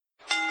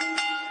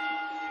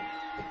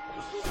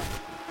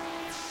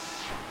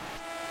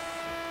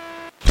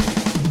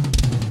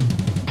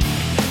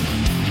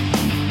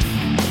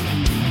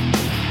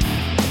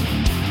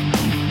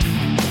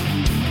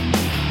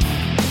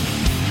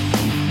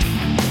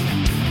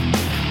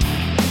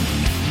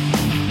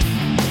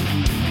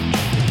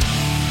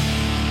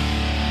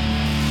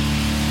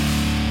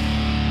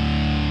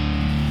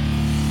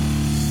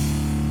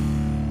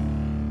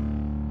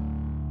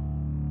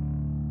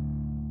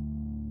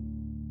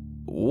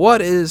What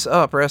is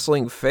up,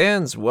 wrestling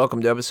fans?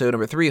 Welcome to episode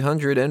number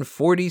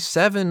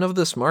 347 of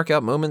the Smark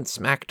Out Moment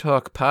Smack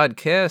Talk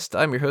podcast.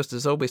 I'm your host,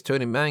 as always,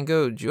 Tony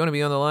Mango. Joining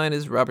me on the line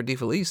is Robert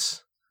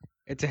DeFelice.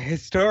 It's a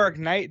historic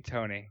night,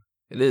 Tony.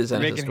 It is We're a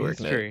making historic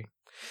history.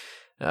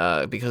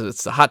 night. Because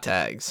it's the hot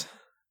tags.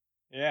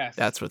 Yes.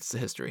 That's what's the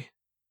history.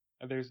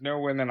 There's no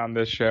winning on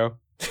this show.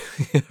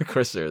 Of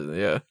course there isn't,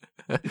 yeah.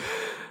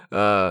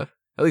 At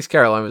least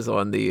Caroline was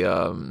on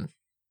the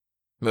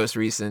most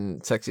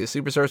recent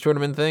Sexiest Superstars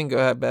tournament thing.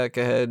 Go back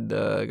ahead.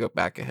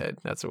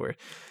 That's the word.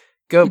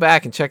 Go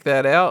back and check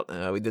that out.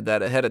 We did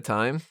that ahead of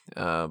time.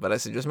 But I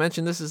should just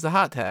mention this is the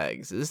hot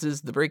tags. This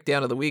is the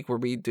breakdown of the week where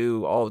we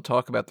do all the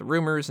talk about the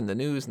rumors and the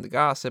news and the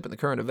gossip and the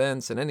current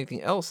events and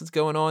anything else that's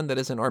going on that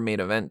isn't our main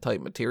event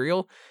type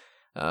material.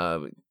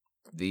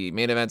 The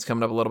main event's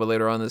coming up a little bit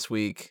later on this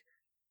week.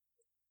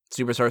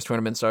 Superstars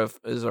tournament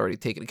stuff is already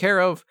taken care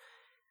of.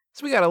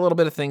 So we got a little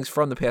bit of things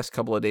from the past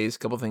couple of days, a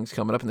couple of things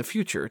coming up in the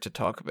future to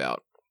talk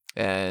about.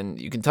 And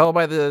you can tell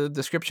by the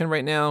description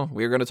right now,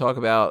 we're going to talk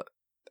about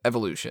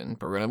Evolution.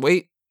 But we're going to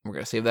wait. We're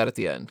going to save that at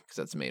the end because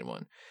that's the main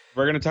one.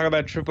 We're going to talk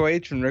about Triple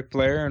H and Ric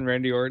Flair and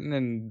Randy Orton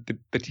and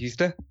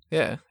Batista.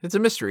 Yeah, it's a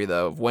mystery,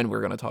 though, of when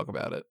we're going to talk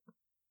about it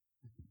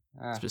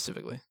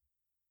specifically.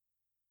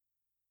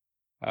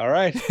 All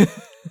right.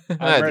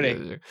 I'm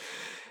ready.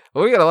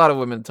 Well, we got a lot of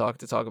women to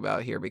talk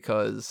about here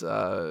because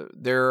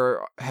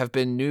there have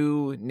been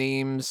new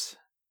names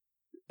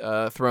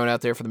thrown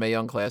out there for the Mae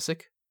Young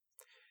Classic.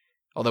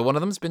 Although one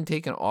of them's been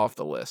taken off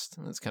the list.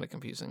 It's kind of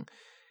confusing.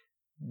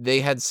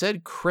 They had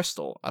said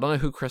Crystal. I don't know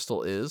who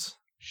Crystal is.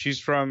 She's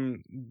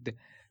from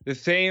the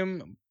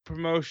same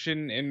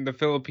promotion in the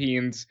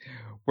Philippines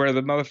where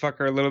the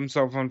motherfucker lit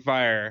himself on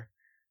fire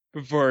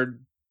before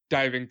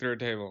diving through a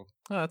table.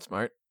 Oh, that's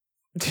smart.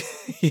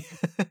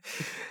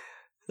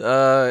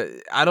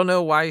 I don't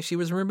know why she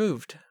was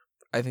removed.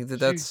 I think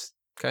that's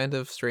kind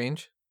of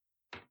strange.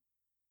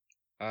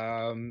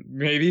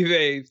 Maybe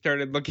they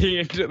started looking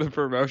into the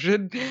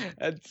promotion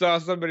and saw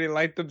somebody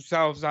light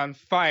themselves on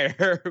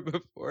fire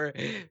before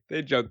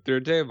they jumped through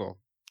a table.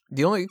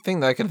 The only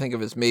thing that I can think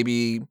of is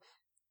maybe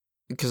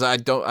because I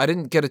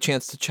didn't get a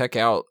chance to check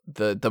out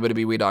the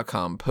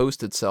WWE.com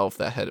post itself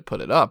that had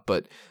put it up,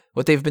 but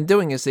what they've been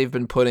doing is they've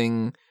been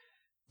putting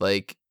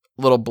like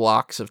little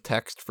blocks of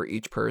text for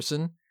each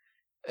person.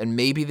 And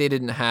maybe they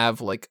didn't have,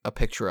 like, a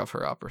picture of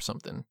her up or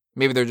something.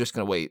 Maybe they're just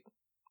going to wait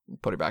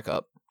and put her back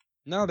up.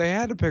 No, they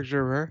had a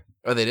picture of her.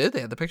 Oh, they did?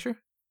 They had the picture?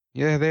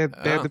 Yeah, they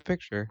had the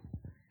picture.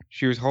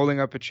 She was holding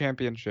up a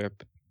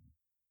championship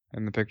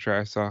in the picture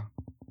I saw.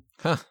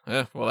 Huh.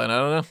 Yeah, well, then I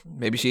don't know.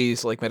 Maybe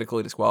she's, like,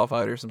 medically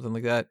disqualified or something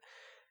like that.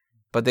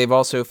 But they've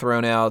also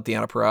thrown out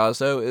Deonna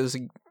Purrazzo as,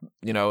 an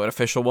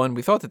official one.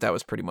 We thought that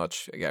was pretty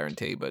much a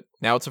guarantee, but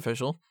now it's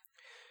official.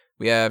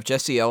 We have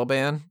Jessie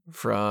Elaban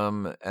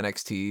from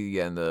NXT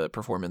and the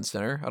Performance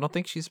Center. I don't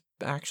think she's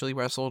actually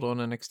wrestled on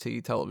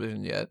NXT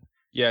television yet.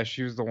 Yeah,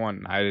 she was the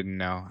one I didn't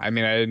know. I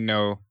mean, I didn't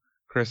know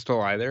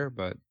Crystal either,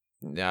 but...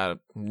 Yeah,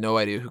 no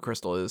idea who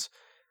Crystal is.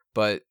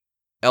 But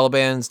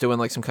Elaban's doing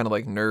like some kind of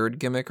like nerd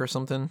gimmick or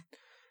something.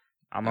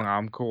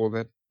 I'm cool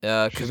with it.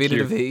 Kavita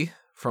Devi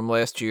from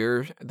last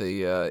year,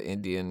 the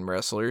Indian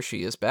wrestler,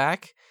 she is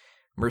back.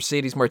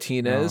 Mercedes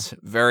Martinez,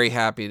 very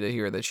happy to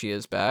hear that she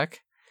is back.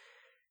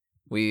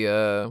 We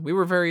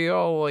were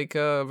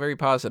very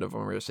positive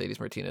on Mercedes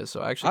Martinez,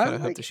 so I actually kind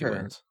of hope that she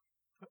wins.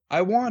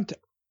 I want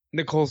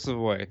Nicole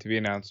Savoy to be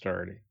announced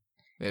already.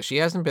 Yeah, she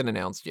hasn't been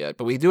announced yet,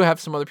 but we do have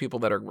some other people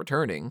that are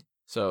returning,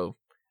 so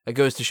it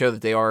goes to show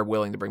that they are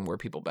willing to bring more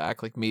people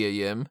back, like Mia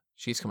Yim,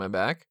 she's coming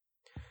back.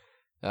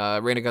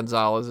 Reina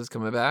Gonzalez is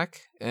coming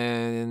back,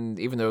 and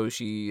even though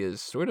she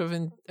is sort of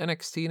in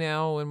NXT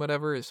now and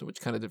whatever,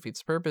 which kind of defeats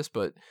the purpose,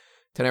 but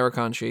Tenera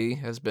Conchi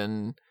has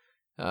been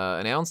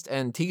announced,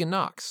 and Tegan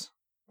Knox,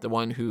 the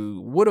one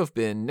who would have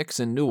been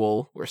Nixon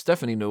Newell or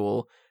Stephanie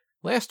Newell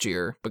last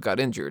year, but got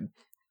injured.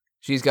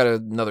 She's got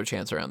another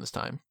chance around this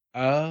time.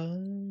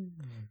 Oh,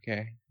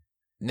 okay.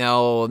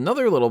 Now,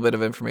 another little bit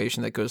of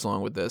information that goes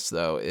along with this,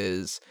 though,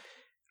 is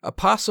a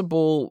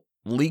possible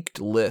leaked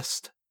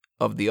list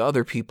of the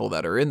other people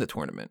that are in the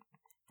tournament.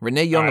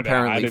 Renee Young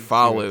apparently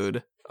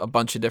followed a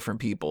bunch of different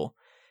people,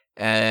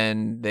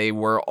 and they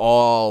were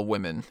all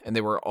women, and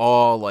they were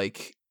all,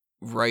 like,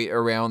 right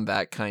around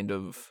that kind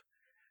of,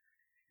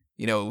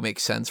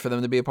 makes sense for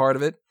them to be a part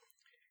of it.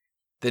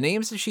 The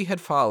names that she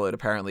had followed,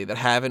 apparently, that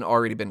haven't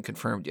already been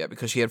confirmed yet,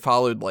 because she had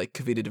followed, like,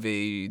 Kavita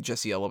Devi,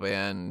 Jessie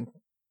Elaban,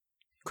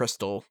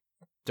 Crystal,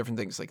 different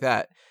things like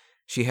that.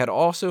 She had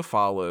also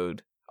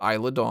followed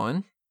Isla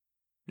Dawn,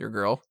 your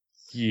girl.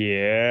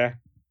 Yeah.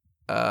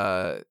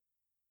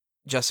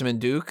 Jessamine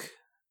Duke.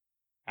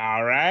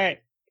 All right.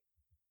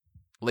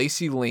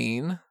 Lacey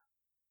Lane.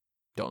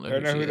 Don't know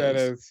who that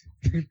is.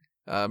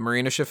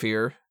 Marina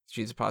Shafir.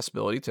 She's a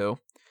possibility, too.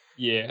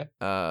 Yeah.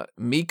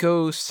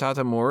 Miko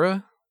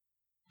Satomura.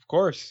 Of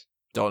course.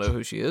 Don't know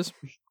who she is.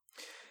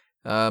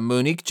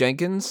 Monique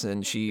Jenkins,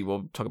 and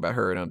we'll talk about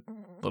her in a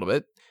little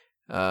bit.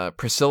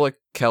 Priscilla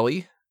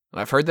Kelly.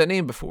 I've heard that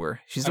name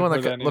before. She's the one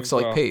that looks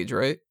like Paige,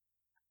 right?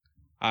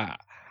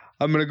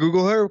 I'm gonna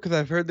Google her because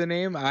I've heard the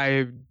name.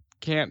 I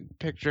can't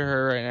picture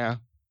her right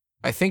now.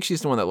 I think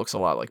she's the one that looks a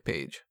lot like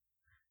Paige.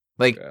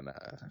 Like,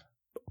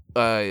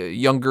 Gonna-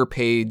 younger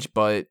Paige,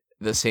 but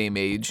the same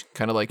age.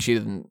 Kind of like she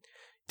didn't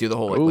do the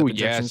whole like Oh lip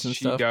yes, injections and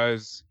she stuff.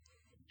 does.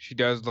 She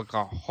does look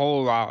a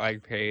whole lot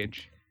like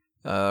Paige.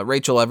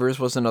 Rachel Evers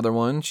was another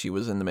one. She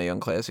was in the Mae Young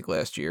Classic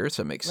last year,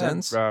 so it makes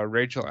sense.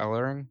 Rachel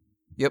Ellering.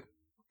 Yep.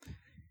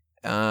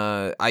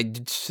 I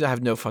just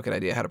have no fucking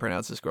idea how to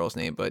pronounce this girl's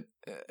name, but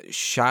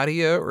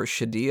Shadia or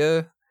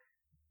Shadia,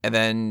 and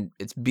then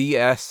it's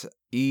Bseiso,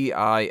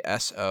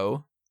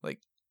 like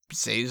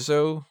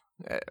Bezo.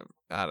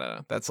 I don't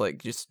know. That's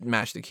like just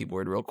mash the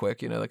keyboard real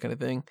quick, you know, that kind of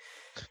thing.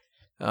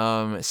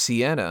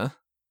 Sienna,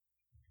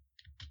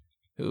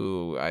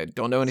 who I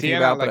don't know anything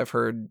Sienna, about, but like, I've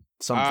heard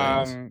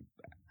some things.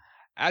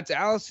 That's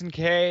Allison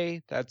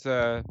Kay. That's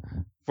a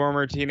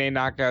former TNA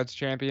Knockouts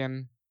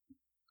champion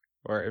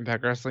or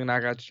Impact Wrestling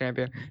Knockouts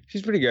champion.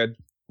 She's pretty good.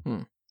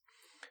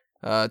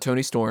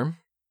 Tony Storm,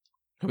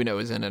 who we know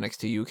is in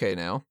NXT UK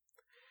now.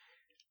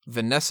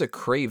 Vanessa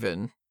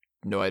Craven,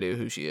 no idea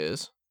who she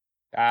is.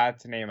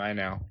 That's a name I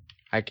know.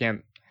 I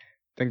can't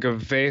think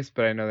of a face,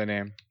 but I know the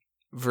name.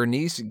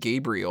 Vernice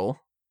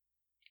Gabriel,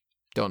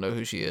 don't know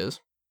who she is.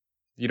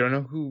 You don't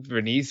know who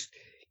Vernice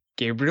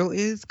Gabriel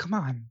is? Come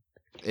on.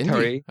 Indie.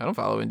 Sorry. I don't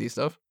follow indie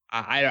stuff.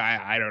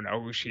 I don't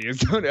know who she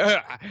is.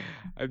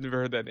 I've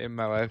never heard that in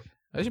my life.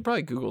 I should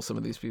probably Google some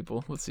of these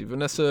people. Let's see.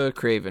 Vanessa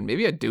Craven.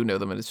 Maybe I do know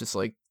them and it's just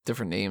like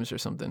different names or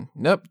something.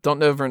 Nope. Don't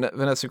know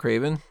Vanessa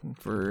Craven.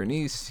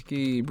 Vernice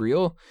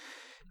Gabriel.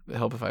 It'd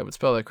help if I would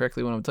spell that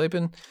correctly when I'm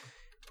typing.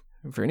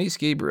 Vernice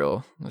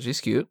Gabriel. Well,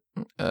 she's cute.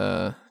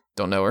 Don't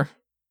know her.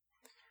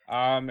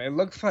 It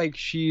looks like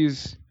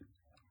she's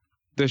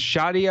the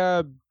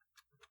Shadia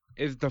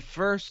is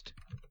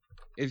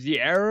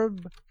the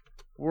Arab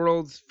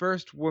world's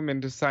first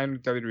woman to sign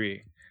with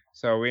WWE.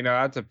 So we know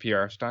that's a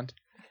PR stunt.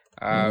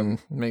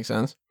 Makes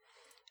sense.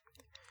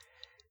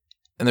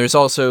 And there's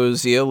also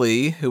Zia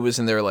Lee, who was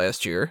in there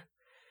last year.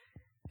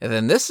 And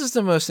then this is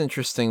the most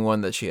interesting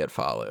one that she had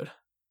followed.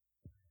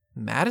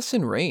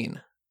 Madison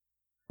Rayne.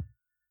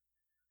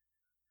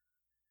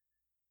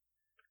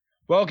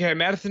 Well, okay,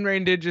 Madison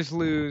Rayne did just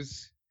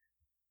lose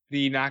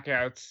the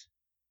Knockouts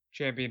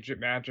championship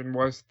match and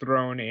was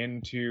thrown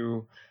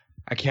into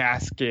a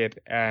casket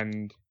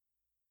and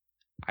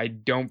I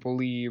don't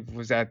believe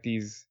was at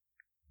these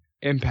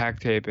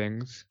Impact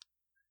tapings.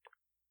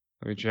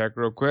 Let me check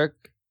real quick.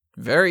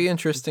 Very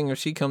interesting if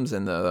she comes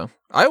in, though.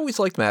 I always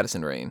liked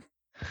Madison Rayne.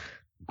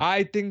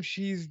 I think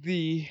she's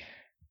the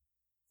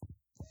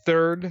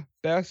third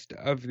best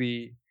of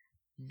the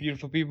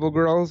Beautiful People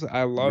girls.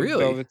 I love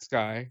Really? Velvet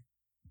Sky.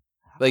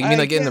 Like, you mean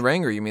like in the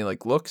ring, or you mean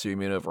like looks, or you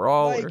mean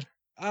overall? Like,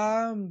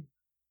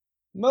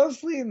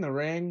 mostly in the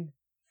ring.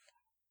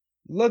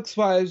 Looks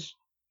wise,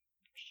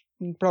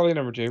 probably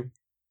number 2.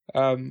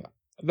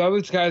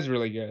 Velvet Sky's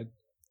really good.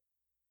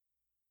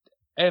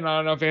 And I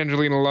don't know if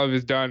Angelina Love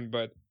is done,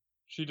 but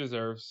she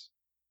deserves.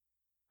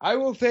 I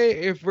will say,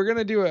 if we're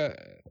gonna do a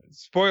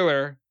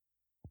spoiler,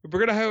 if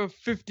we're gonna have a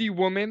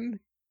 50-woman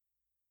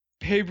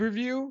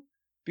pay-per-view,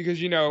 because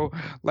you know,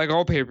 like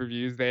all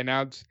pay-per-views, they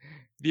announce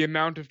the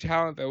amount of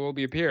talent that will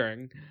be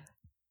appearing.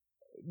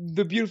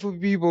 The Beautiful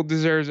People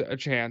deserves a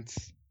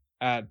chance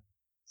at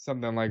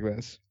something like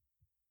this.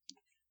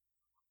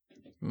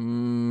 I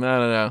don't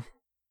know.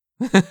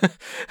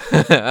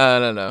 I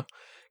don't know.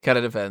 Kind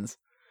of depends.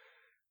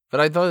 But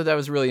I thought that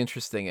was really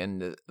interesting.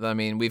 And I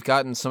mean, we've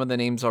gotten some of the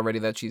names already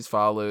that she's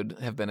followed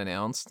have been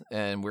announced.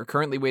 And we're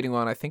currently waiting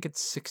on, I think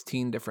it's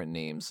 16 different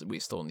names we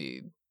still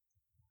need.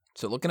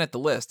 So looking at the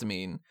list, I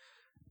mean,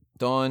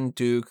 Dawn,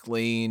 Duke,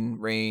 Lane,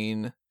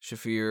 Rain,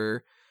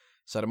 Shafir,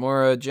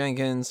 Satomura,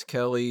 Jenkins,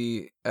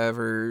 Kelly,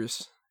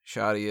 Evers,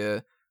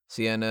 Shadia,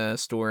 Sienna,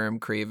 Storm,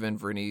 Craven,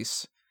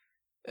 Vernice,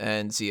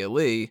 and Zia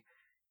Lee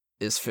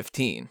is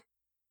 15.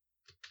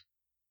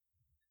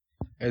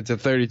 It's a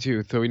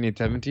 32, so we need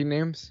 17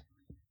 names?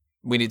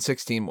 We need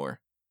 16 more.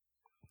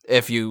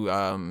 If you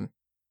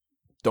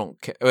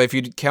if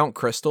you count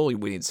Crystal,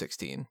 we need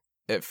 16.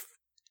 If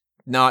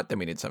not, then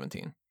we need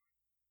 17.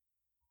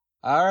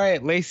 All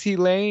right, Lacey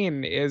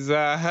Lane is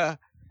I'm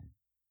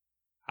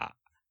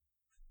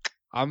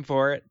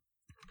for it.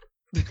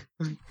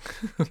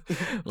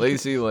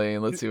 Lacey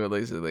Lane. Let's see what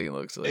Lacey Lane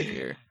looks like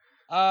here.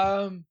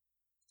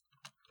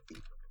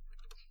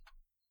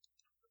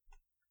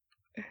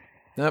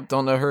 Nope,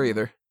 don't know her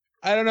either.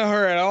 I don't know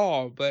her at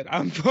all, but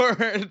I'm for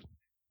it.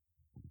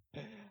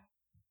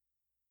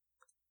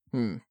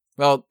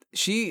 Well,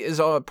 she is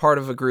a part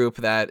of a group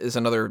that is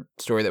another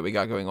story that we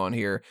got going on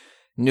here.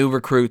 New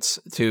recruits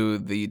to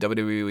the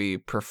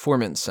WWE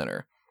Performance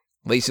Center.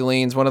 Lacey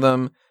Lane's one of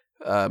them.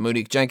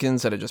 Monique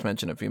Jenkins, that I just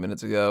mentioned a few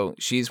minutes ago.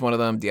 She's one of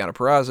them. Deonna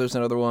Purrazzo's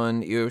another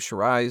one. Io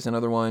Shirai is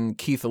another one.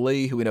 Keith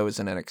Lee, who we know is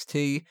in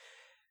NXT.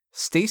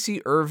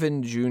 Stacey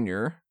Irvin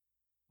Jr.,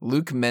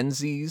 Luke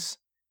Menzies,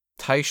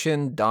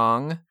 Taishin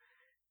Dong,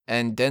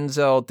 and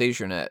Denzel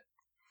Dejournette.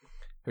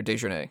 Or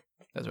Dejournette.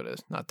 That's what it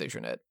is. Not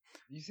Dejournette.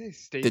 You say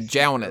Stacey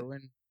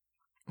Irvin.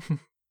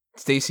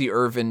 Stacey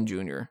Irvin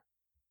Jr.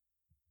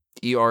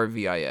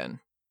 Ervin.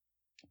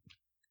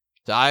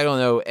 So I don't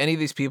know any of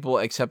these people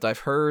except I've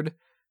heard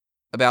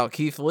about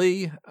Keith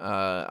Lee.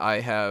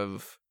 I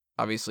have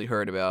obviously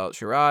heard about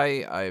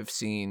Shirai. I've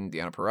seen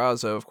Deonna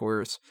Purrazzo, of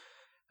course.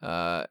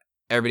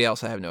 Everybody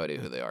else, I have no idea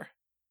who they are.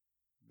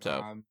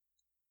 So,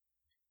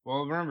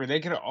 well, remember, they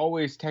could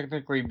always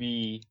technically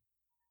be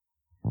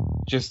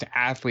just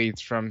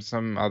athletes from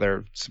some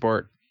other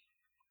sport.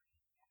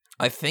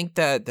 I think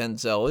that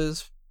Denzel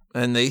is,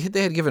 and they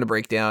had given a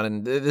breakdown,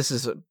 and this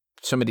is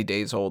so many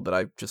days old that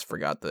I just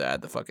forgot to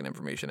add the fucking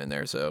information in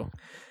there. So,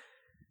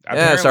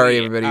 yeah, sorry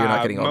everybody, you're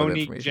not getting all the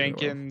information. Monique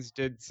Jenkins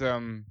did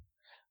some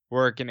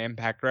work in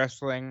Impact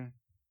Wrestling.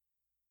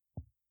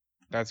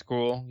 That's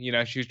cool. You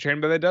know, she was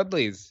trained by the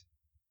Dudleys.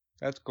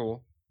 That's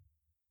cool.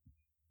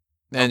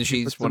 And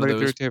she's one of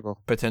those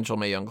potential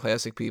Mae Young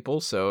Classic people.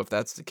 So if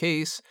that's the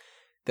case,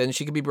 then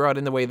she could be brought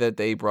in the way that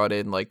they brought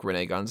in like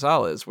Renee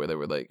Gonzalez, where they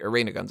were like, or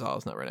Reina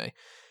Gonzalez, not Renee.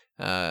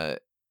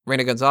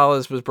 Reina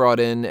Gonzalez was brought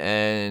in,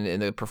 and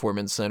in the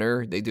Performance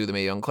Center, they do the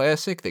Mae Young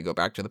Classic. They go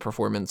back to the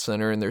Performance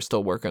Center, and they're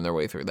still working their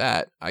way through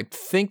that. I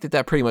think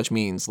that pretty much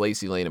means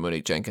Lacey Lane and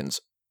Monique Jenkins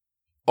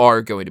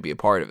are going to be a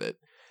part of it.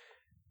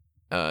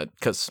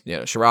 Because, you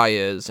know, Shirai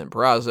is, and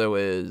Purrazzo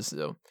is.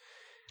 So.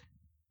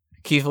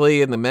 Keith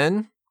Lee and the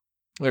men,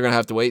 they're going to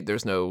have to wait.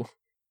 There's no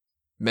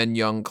Men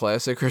Young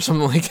Classic or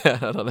something like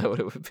that. I don't know what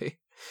it would be.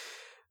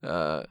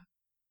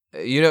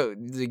 You know,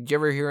 did you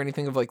ever hear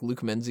anything of like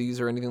Luke Menzies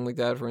or anything like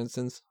that, for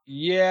instance?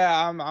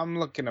 Yeah, I'm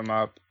looking him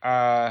up.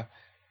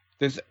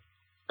 This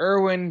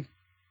Irwin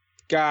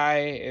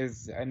guy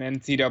is an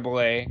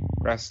NCAA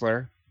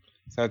wrestler,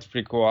 so that's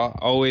pretty cool.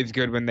 Always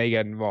good when they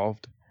get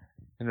involved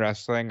in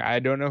wrestling. I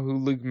don't know who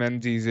Luke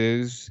Menzies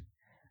is.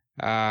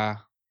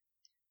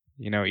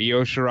 You know,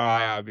 Io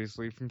Shirai,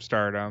 obviously, from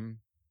Stardom.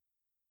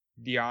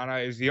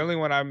 Deonna is the only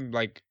one I'm,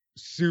 like,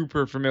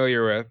 super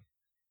familiar with.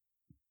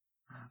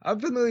 I'm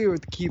familiar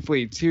with Keith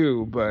Lee,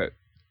 too, but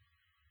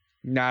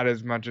not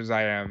as much as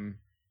I am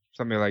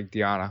somebody like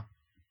Deonna.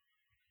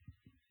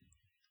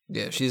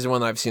 Yeah, she's the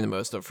one that I've seen the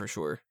most of, for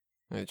sure.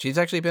 She's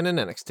actually been in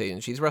NXT,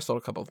 and she's wrestled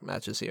a couple of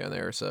matches here and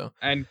there, so...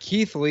 And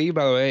Keith Lee,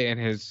 by the way, in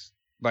his,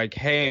 like,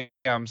 hey,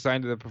 I'm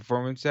signed to the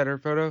Performance Center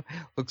photo,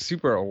 looks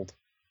super old.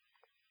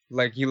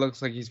 Like, he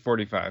looks like he's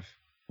 45.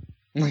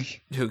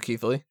 Like, who,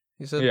 Keith Lee?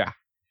 You said? Yeah.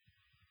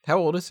 How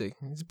old is he?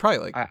 He's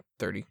probably like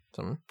 30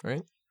 something,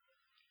 right?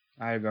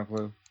 I have no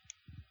clue.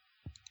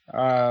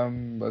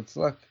 Let's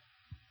look.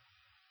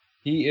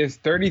 He is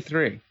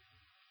 33.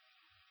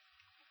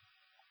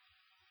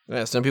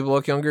 Yeah, some people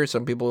look younger,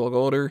 some people look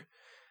older.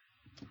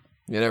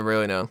 You never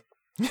really know.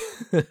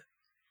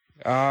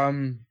 I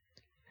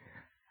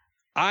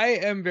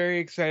am very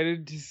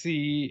excited to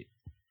see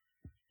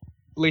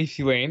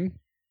Lacey Lane.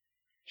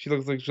 She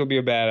looks like she'll be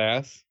a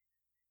badass.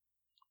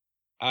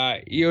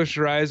 Io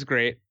Shirai is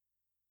great.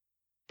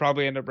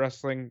 Probably end up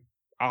wrestling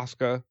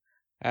Asuka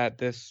at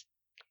this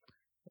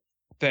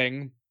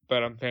thing,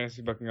 but I'm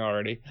fantasy booking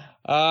already.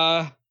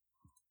 Yeah,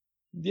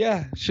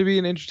 should be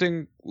an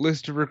interesting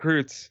list of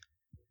recruits.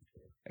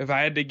 If I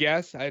had to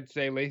guess, I'd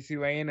say Lacey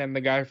Lane and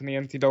the guy from the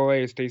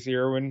NCAA, Stacey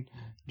Irwin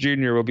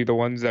Jr., will be the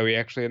ones that we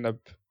actually end up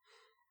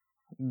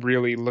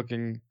really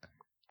looking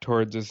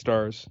towards as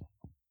stars.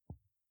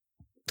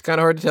 It's kind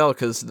of hard to tell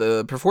because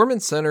the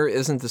Performance Center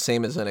isn't the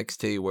same as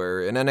NXT,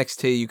 where in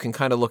NXT you can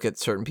kind of look at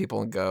certain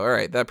people and go, all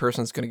right, that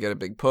person's going to get a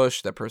big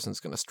push, that person's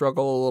going to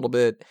struggle a little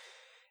bit.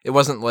 It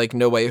wasn't like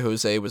No Way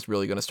Jose was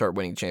really going to start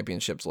winning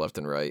championships left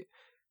and right.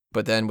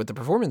 But then with the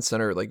Performance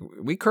Center, like,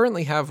 we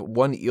currently have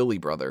one Ely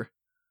brother.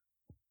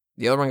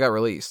 The other one got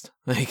released.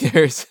 Like,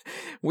 there's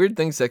weird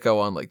things that go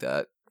on like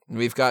that. And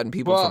we've gotten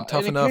people from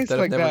Tough Enough that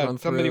have never gone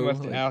through. Somebody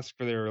must ask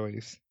for their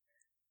release.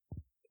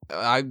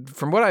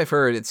 From what I've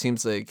heard, it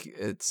seems like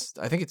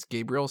I think it's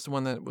Gabriel's the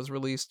one that was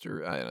released,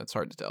 or I don't know, it's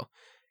hard to tell.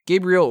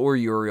 Gabriel or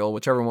Uriel,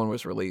 whichever one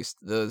was released.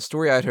 The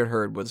story I had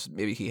heard was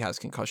maybe he has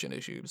concussion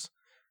issues.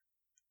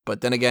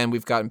 But then again,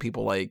 we've gotten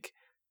people like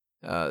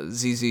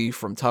ZZ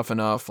from Tough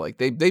Enough. Like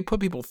they put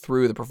people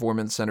through the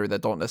Performance Center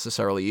that don't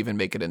necessarily even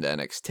make it into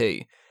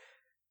NXT.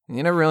 And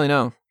you never really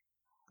know.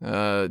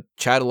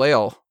 Chad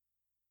Lale,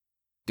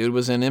 dude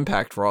was in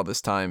Impact for all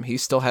this time. He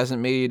still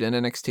hasn't made an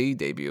NXT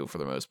debut for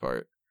the most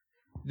part.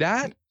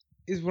 That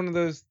is one of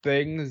those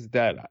things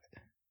that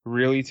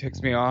really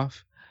ticks me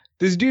off.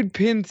 This dude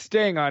pinned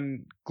Sting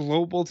on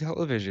global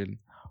television.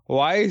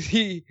 Why is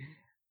he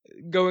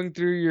going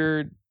through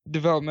your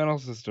developmental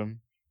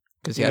system?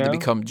 Because he had to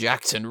become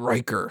Jackson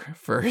Riker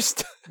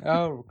first.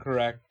 Oh,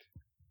 correct.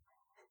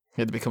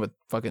 He had to become a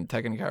fucking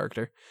Tekken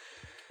character.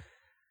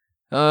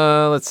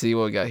 Let's see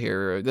what we got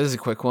here. This is a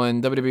quick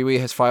one. WWE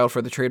has filed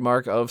for the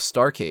trademark of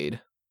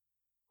Starcade.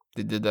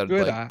 They did that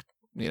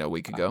a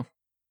week ago.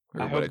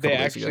 I hope they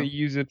actually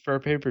use it for a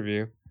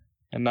pay-per-view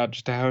and not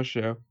just a house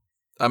show.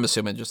 I'm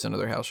assuming just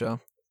another house show.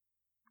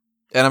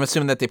 And I'm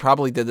assuming that they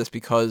probably did this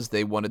because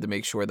they wanted to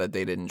make sure that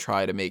they didn't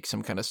try to make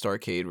some kind of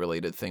Starcade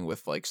related thing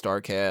with like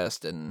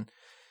Starcast and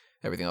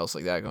everything else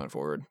like that going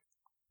forward.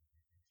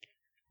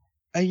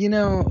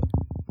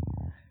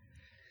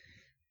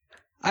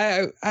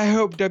 I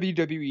hope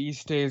WWE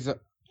stays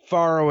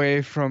far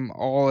away from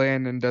All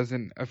In and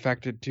doesn't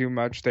affect it too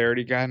much. They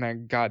already got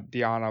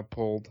Deanna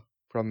pulled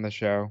from the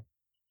show,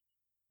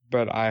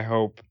 but I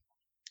hope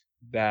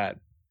that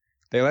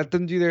they let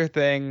them do their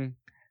thing.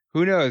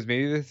 Who knows?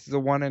 Maybe this is a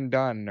one and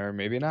done, or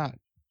maybe not.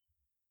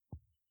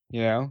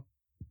 You know?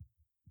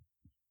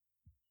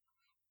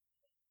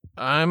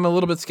 I'm a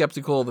little bit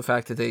skeptical of the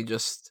fact that they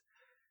just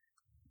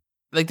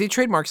like they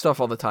trademark stuff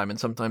all the time, and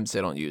sometimes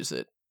they don't use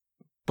it.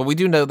 But we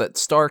do know that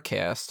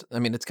Starcast, I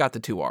mean, it's got the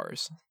 2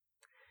 R's.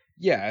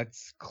 Yeah,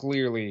 it's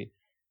clearly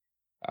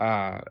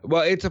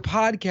well, it's a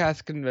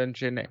podcast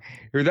convention. It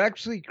was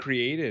actually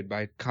created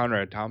by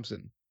Conrad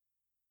Thompson.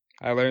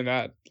 I learned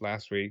that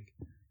last week,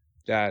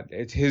 that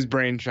it's his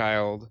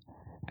brainchild,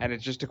 and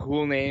it's just a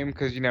cool name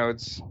because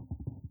it's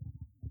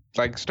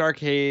like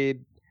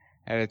Starcade,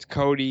 and it's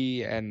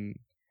Cody, and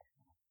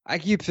I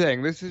keep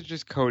saying this is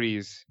just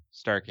Cody's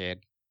Starcade.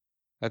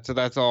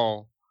 That's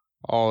all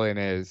in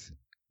is.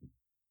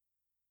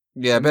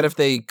 Yeah, I bet if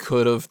they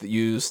could have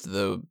used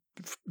the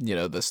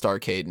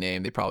Starcade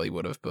name, they probably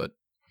would have, but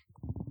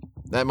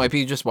that might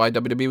be just why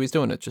WWE's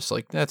doing it. Just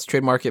like, let's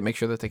trademark it, make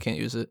sure that they can't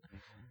use it.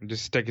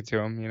 Just stick it to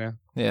them,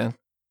 Yeah.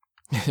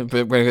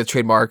 But we're going to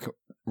trademark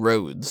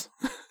Rhodes.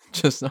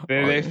 Just not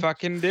They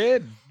fucking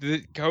did.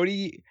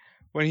 Cody,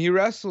 when he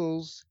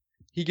wrestles,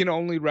 he can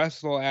only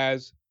wrestle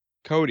as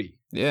Cody.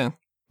 Yeah.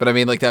 But I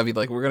mean, like, that'd be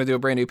like, we're going to do a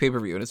brand new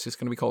pay-per-view, and it's just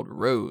going to be called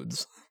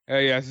Rhodes.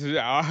 Yes,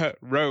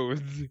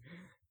 Rhodes.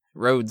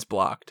 Rhodes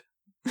blocked.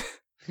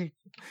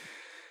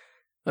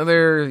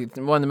 Another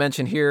one to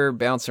mention here,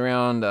 bounce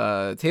around,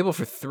 Table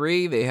for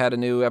 3, they had a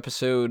new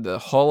episode, the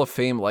Hall of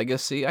Fame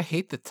Legacy. I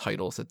hate the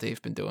titles that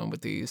they've been doing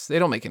with these. They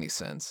don't make any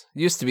sense.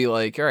 It used to be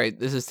like, all right,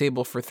 this is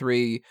Table for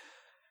 3,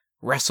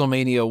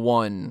 WrestleMania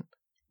 1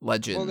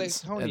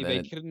 Legends. Well,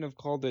 they couldn't have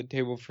called it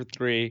Table for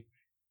 3.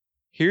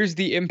 Here's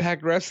the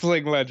Impact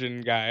Wrestling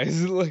legend,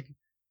 guys. Like,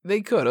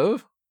 they could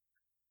have.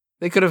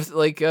 They could have,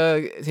 like,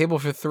 Table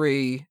for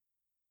 3,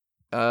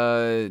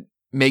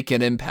 Make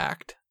an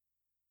Impact.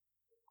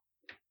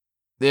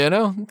 Get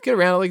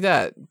around it like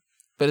that.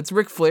 But it's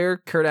Ric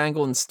Flair, Kurt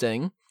Angle, and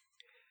Sting.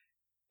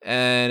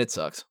 And it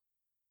sucks.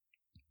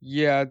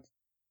 Yeah.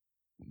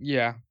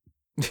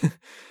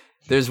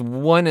 There's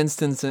one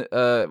instance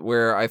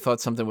where I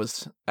thought something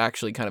was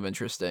actually kind of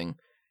interesting.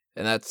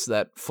 And that's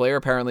that Flair,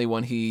 apparently,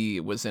 when he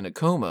was in a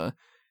coma,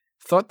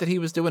 thought that he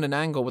was doing an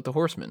angle with the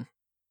Horsemen.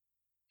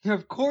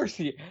 Of course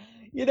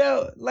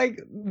like,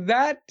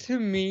 that to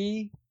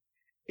me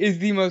is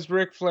the most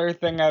Ric Flair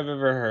thing I've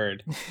ever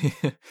heard.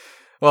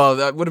 Well,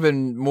 that would have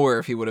been more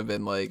if he would have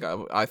been like,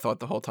 I thought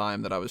the whole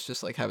time that I was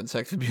just like having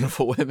sex with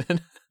beautiful women.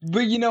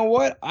 But you know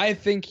what? I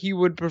think he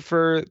would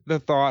prefer the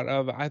thought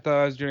of, I thought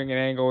I was doing an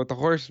angle with the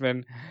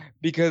Horseman,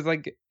 because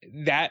like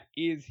that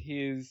is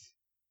his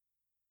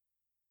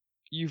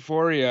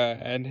euphoria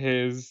and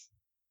his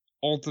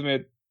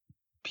ultimate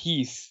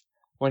peace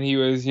when he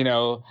was,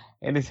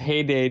 in his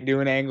heyday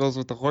doing angles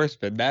with the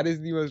Horseman. That is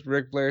the most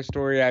Ric Flair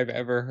story I've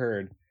ever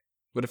heard.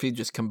 What if he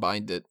just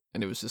combined it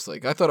and it was just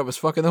like, I thought I was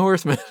fucking the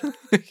Horseman?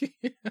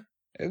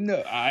 No,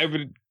 I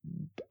would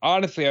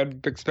honestly,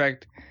 I'd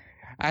expect.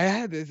 I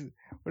had this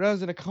when I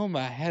was in a coma.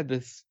 I had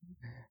this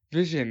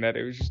vision that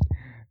it was just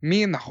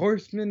me and the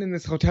Horseman in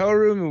this hotel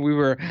room, and we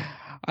were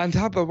on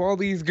top of all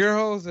these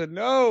girls. And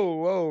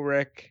whoa,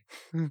 Rick,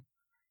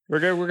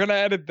 we're gonna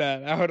edit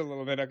that out a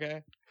little bit,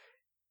 okay?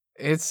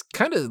 It's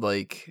kind of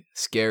like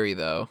scary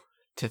though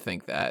to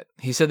think that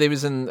he said he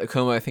was in a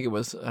coma. I think it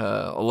was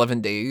 11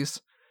 days.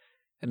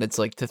 And it's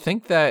like, to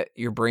think that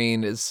your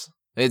brain is,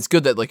 it's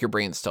good that like your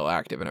brain's still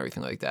active and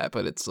everything like that,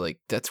 but it's like,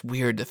 that's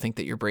weird to think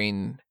that your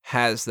brain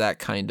has that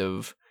kind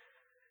of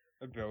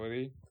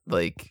ability,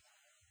 like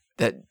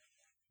that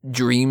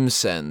dream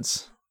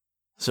sense,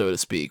 so to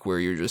speak, where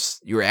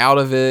you're out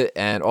of it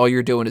and all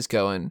you're doing is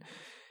going,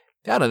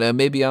 I don't know,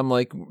 maybe I'm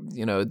like,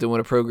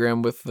 doing a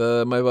program with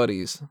my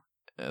buddies.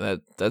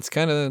 And that's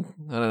kind of,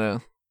 I don't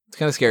know, it's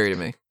kind of scary to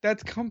me.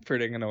 That's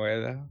comforting in a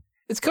way though.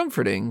 It's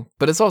comforting,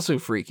 but it's also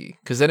freaky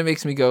because then it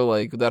makes me go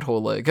like that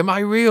whole like, am I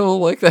real?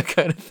 Like that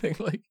kind of thing.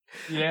 Like,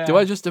 yeah. Do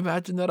I just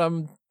imagine that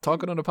I'm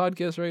talking on a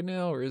podcast right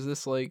now, or is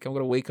this like I'm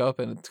gonna wake up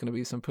and it's gonna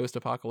be some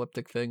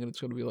post-apocalyptic thing and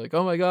it's gonna be like,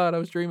 oh my god, I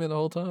was dreaming the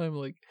whole time,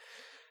 like,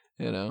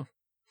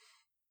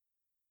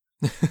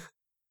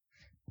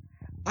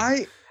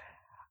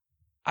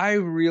 I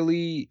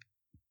really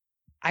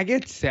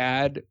get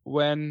sad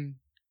when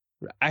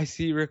I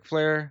see Ric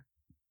Flair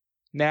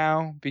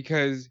now,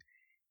 because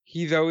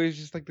he's always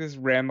just like this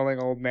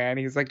rambling old man.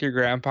 He's like your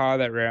grandpa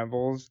that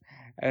rambles,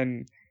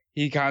 and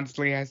he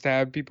constantly has to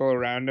have people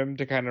around him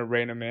to kind of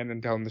rein him in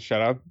and tell him to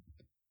shut up.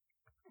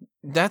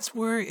 That's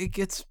where it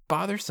gets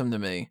bothersome to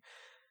me.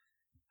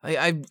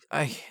 I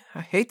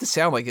hate to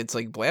sound like it's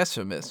like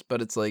blasphemous,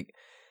 but it's like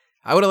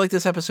I would have liked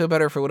this episode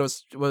better if it would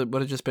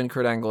have just been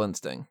Kurt Angle and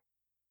Sting.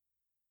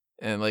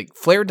 And like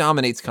Flair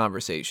dominates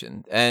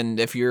conversation, and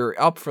if you're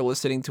up for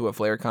listening to a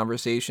Flair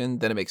conversation,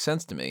 then it makes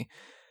sense to me.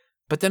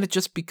 But then it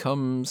just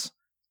becomes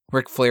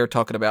Ric Flair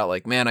talking about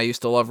like, man, I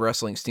used to love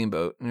wrestling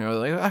Steamboat. And you're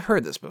like, I've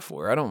heard this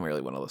before. I don't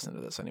really want to listen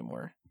to this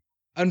anymore.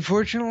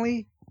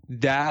 Unfortunately,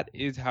 that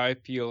is how I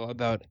feel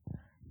about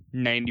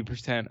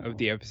 90% of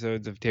the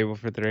episodes of Table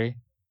for Three.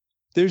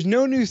 There's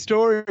no new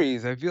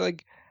stories. I feel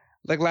like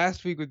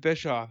last week with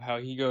Bischoff, how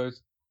he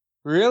goes,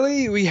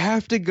 really? We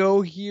have to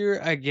go here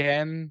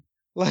again?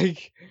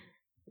 Like,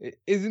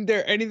 isn't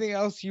there anything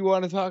else you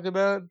want to talk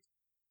about?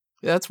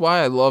 That's why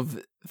I love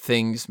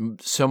things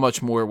so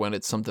much more when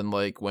it's something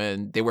like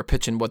when they were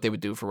pitching what they would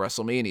do for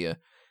WrestleMania.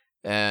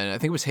 And I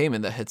think it was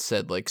Heyman that had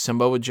said like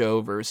Samoa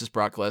Joe versus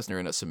Brock Lesnar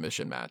in a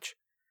submission match.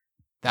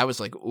 That was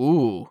like,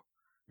 ooh,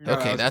 No,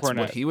 okay, that's Cornette.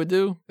 what he would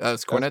do? That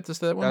was Cornette that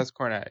said that one? That's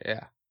Cornette,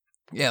 yeah.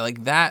 Yeah,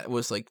 like that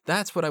was like,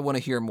 that's what I want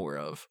to hear more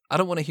of. I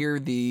don't want to hear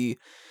the,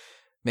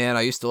 man,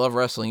 I used to love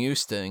wrestling you,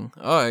 Sting.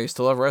 Oh, I used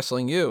to love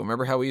wrestling you.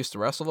 Remember how we used to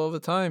wrestle all the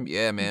time?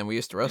 Yeah, man, we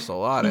used to wrestle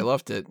a lot. I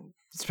loved it.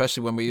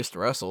 Especially when we used to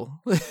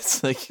wrestle.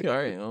 It's like, all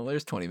right, well,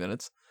 there's 20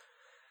 minutes.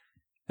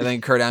 And then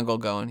Kurt Angle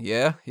going,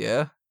 yeah,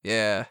 yeah,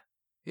 yeah,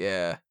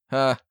 yeah,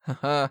 ha, ha,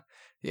 ha,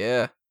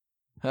 yeah,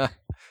 ha,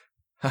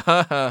 ha,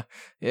 ha, ha,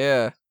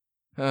 yeah,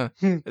 huh.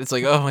 It's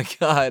like, oh my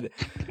God.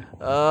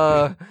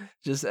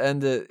 Just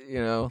end it, you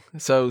know.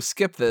 So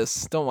skip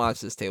this. Don't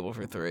watch this Table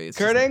for Three. It's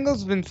Kurt just...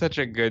 Angle's been such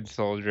a good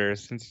soldier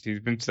since he's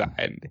been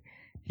signed.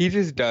 He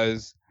just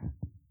does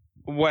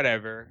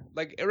whatever.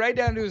 Like, right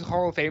down to his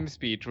Hall of Fame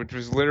speech, which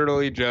was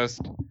literally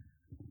just,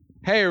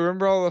 hey,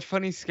 remember all the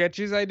funny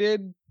sketches I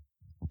did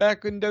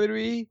back in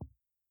WWE?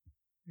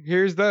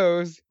 Here's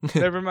those.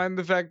 Never mind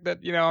the fact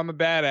that, you know, I'm a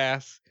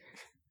badass.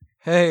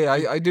 Hey,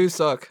 I do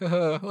suck.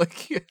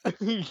 Like,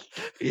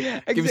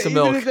 yeah, give me some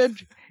milk.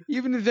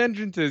 Even his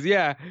entrances,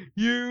 yeah,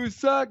 you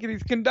suck, and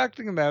he's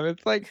conducting them.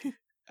 It's like,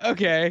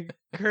 okay,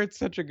 Kurt's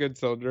such a good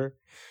soldier.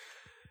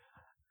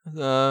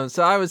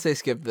 So I would say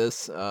skip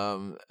this.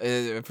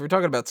 If we're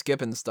talking about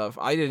skipping stuff,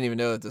 I didn't even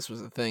know that this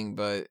was a thing,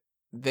 but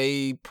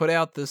they put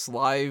out this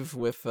live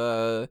with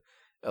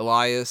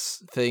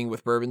Elias thing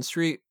with Bourbon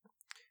Street,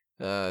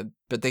 but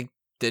they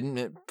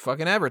didn't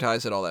fucking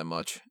advertise it all that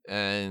much,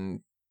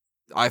 and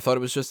I thought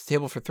it was just a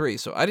Table for Three,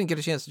 so I didn't get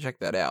a chance to check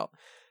that out.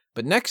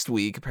 But next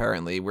week,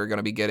 apparently, we're going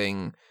to be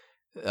getting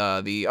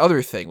the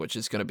other thing, which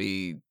is going to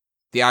be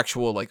the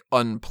actual, like,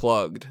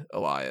 unplugged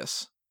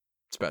Elias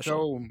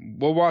special. So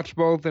we'll watch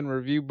both and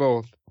review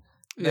both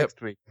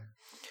next week.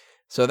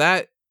 So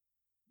that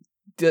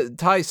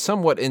ties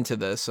somewhat into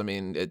this. I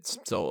mean, it's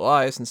still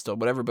Elias and still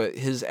whatever, but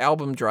his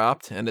album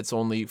dropped, and it's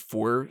only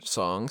 4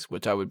 songs,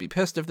 which I would be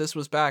pissed if this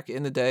was back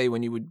in the day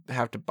when you would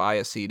have to buy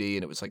a CD,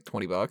 and it was like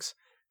 $20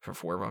 for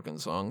 4 fucking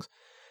songs.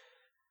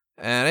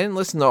 And I didn't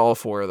listen to all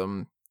 4 of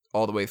them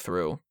all the way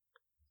through.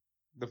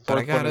 The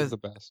fourth one is the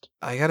best.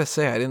 I gotta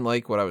say, I didn't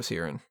like what I was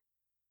hearing.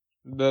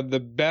 The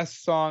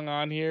best song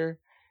on here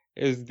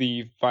is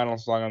the final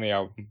song on the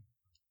album.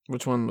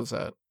 Which one was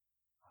that?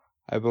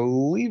 I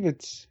believe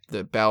it's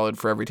the Ballad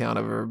for Every Town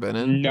I've Ever Been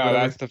In. No,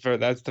 that's the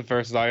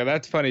first song.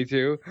 That's funny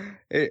too.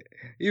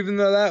 Even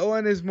though that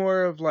one is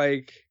more of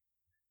like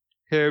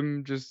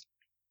him just,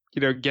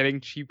 you know, getting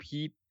cheap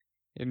heat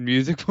in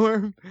music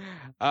form.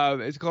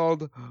 It's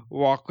called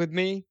 "Walk with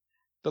Me,"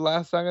 the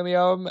last song on the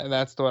album, and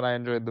that's the one I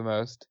enjoyed the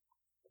most.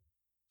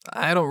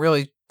 I don't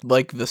really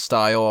like the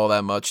style all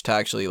that much to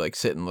actually like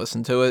sit and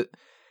listen to it.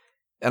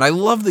 And I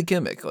love the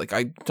gimmick. Like,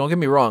 don't get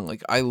me wrong.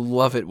 Like, I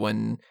love it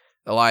when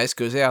Elias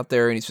goes out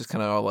there and he's just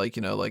kind of all like,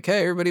 you know, like,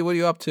 hey, everybody, what are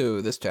you up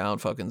to? This town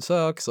fucking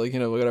sucks. Like, you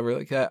know, whatever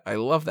like that. I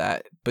love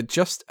that. But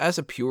just as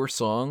a pure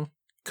song,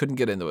 couldn't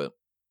get into it.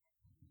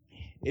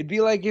 It'd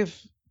be like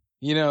if,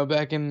 you know,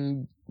 back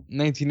in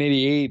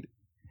 1988,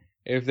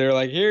 if they're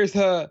like, here's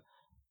a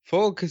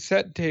full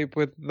cassette tape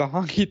with the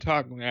Honky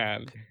Tonk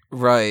Man.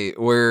 Right,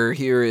 where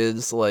here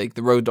is like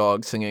the Road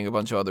Dogg singing a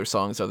bunch of other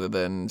songs other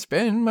than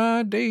 "Spend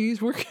My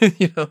Days Working."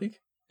 You know,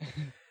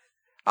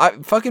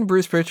 like, fucking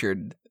Bruce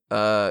Pritchard.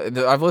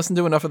 I've listened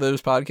to enough of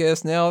those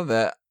podcasts now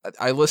that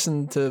I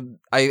listen to.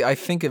 I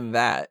think of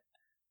that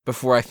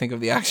before I think of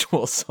the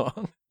actual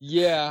song.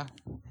 Yeah,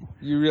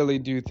 you really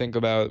do think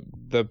about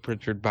the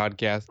Pritchard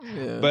podcast.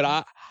 Yeah.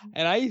 But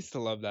I used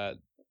to love that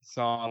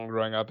song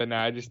growing up, and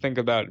now I just think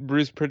about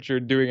Bruce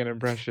Pritchard doing an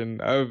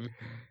impression of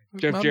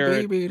Jeff My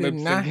Jarrett baby lip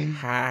tonight.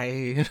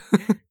 syncing.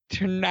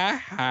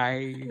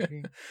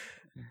 Tonight.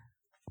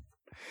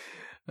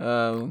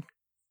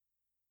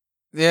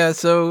 Yeah,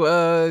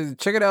 so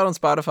check it out on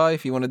Spotify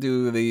if you want to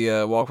do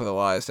the Walk with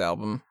Elias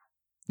album.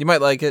 You might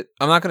like it.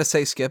 I'm not going to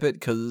say skip it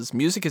because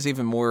music is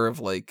even more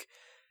of like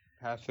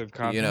Passive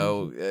content. You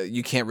know,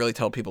 you can't really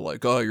tell people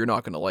like, oh, you're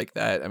not going to like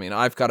that. I mean,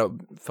 I've got a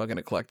fucking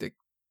eclectic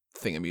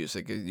thing of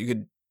music. You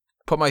could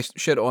put my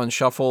shit on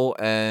shuffle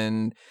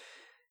and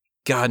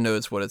God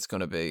knows what it's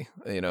going to be.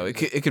 You know, it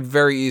could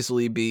very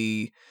easily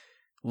be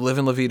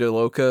Livin' La Vida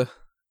Loca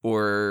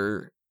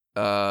or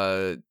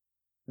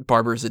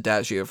Barber's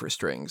Adagio for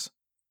strings.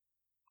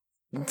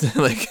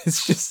 Like,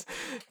 it's just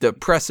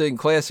depressing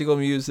classical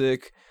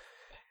music,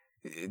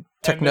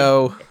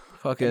 techno,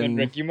 fucking... And then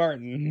Ricky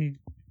Martin.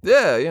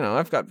 Yeah, you know,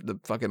 I've got the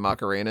fucking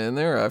Macarena in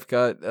there. I've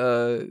got,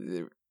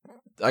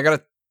 I got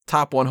a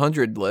top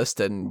 100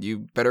 list, and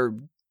you better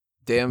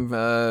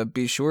damn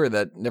be sure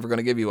that Never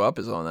Gonna Give You Up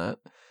is on that.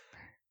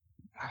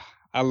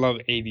 I love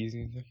 80s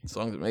music. The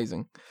song's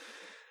amazing.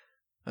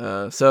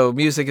 So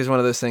music is one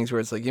of those things where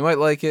it's like, you might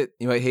like it,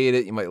 you might hate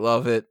it, you might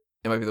love it.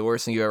 It might be the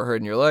worst thing you ever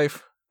heard in your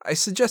life. I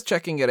suggest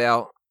checking it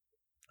out.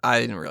 I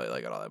didn't really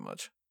like it all that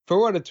much. For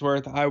what it's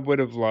worth, I would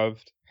have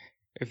loved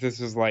if this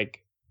was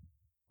like,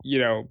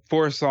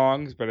 4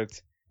 songs, but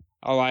it's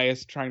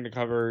Elias trying to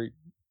cover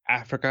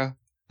Africa.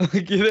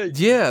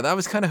 Yeah, I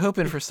was kind of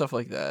hoping for stuff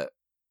like that.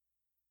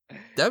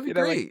 That'd be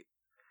great.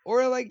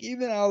 Or like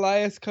even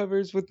Elias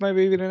covers With My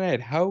Baby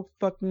Tonight. How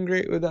fucking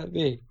great would that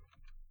be?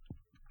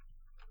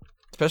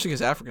 Especially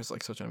because Africa's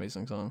like such an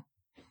amazing song.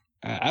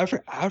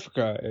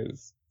 Africa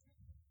is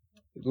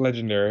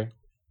legendary.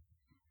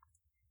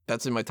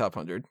 That's in my top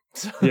 100.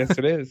 So. Yes,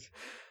 it is.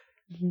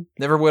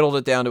 Never whittled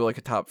it down to like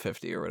a top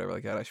 50 or whatever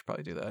like that. I should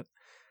probably do that.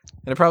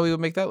 And it probably would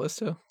make that list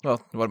too.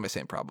 Well, what am I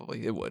saying?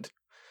 Probably. It would.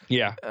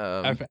 Yeah.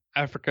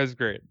 Africa's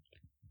great.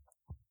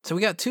 So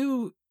we got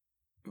 2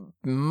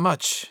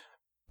 much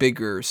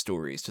bigger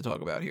stories to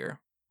talk about here.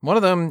 One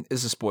of them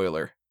is a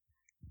spoiler.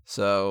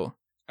 So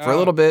for a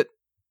little bit,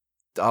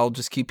 I'll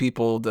just keep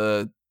people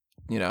to,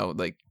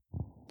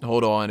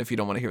 hold on if you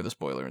don't want to hear the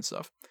spoiler and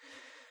stuff.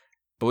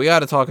 But we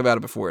got to talk about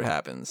it before it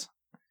happens.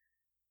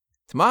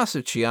 Tommaso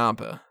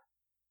Ciampa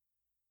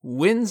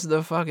wins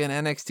the fucking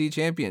NXT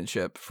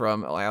championship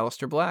from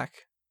Aleister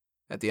Black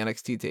at the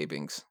NXT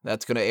tapings.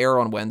 That's going to air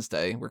on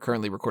Wednesday. We're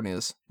currently recording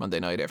this Monday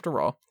night after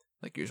Raw,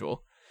 like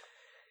usual.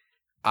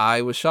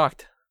 I was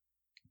shocked.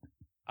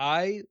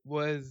 I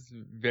was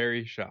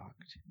very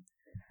shocked.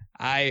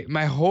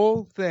 My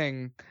whole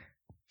thing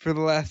for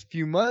the last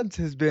few months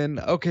has been,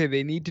 okay,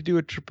 they need to do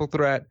a triple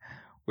threat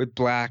with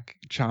Black,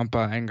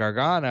 Ciampa, and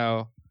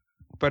Gargano,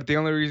 but the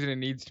only reason it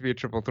needs to be a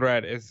triple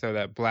threat is so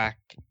that Black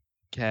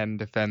can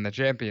defend the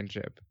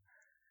championship.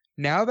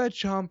 Now that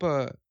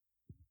Ciampa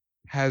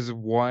has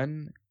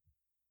won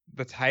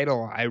the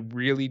title, I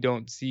really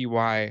don't see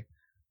why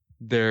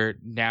they're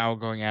now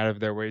going out of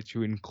their way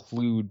to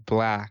include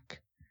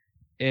Black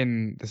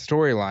in the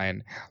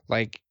storyline.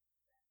 Like,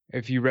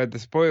 if you read the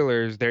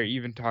spoilers, they're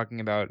even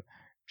talking about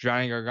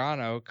Johnny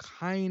Gargano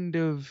kind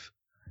of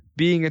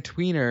being a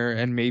tweener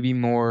and maybe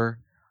more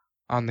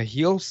on the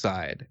heel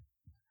side.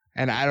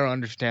 And I don't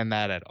understand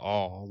that at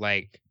all.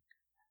 Like,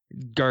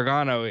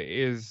 Gargano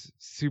is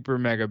super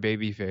mega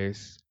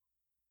babyface.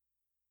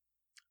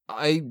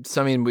 It's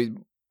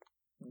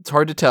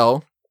hard to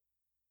tell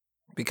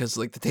because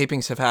like the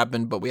tapings have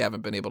happened, but we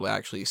haven't been able to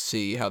actually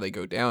see how they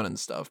go down and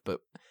stuff. But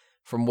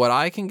from what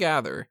I can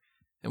gather,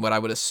 and what I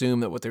would assume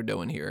that what they're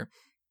doing here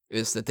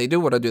is that they do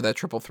want to do that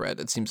triple threat.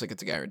 It seems like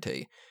it's a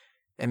guarantee.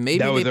 And maybe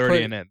that was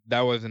already in it.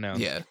 That was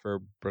announced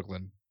for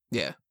Brooklyn.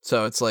 Yeah.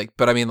 So it's like,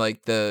 but I mean,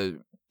 like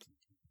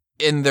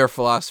in their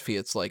philosophy,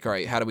 it's like, all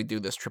right, how do we do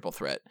this triple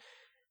threat?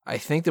 I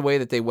think the way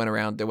that they went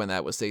around doing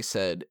that was they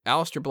said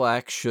Aleister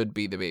Black should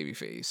be the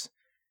babyface.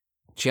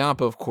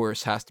 Ciampa, of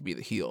course, has to be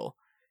the heel.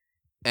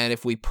 And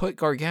if we put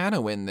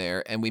Gargano in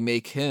there and we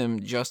make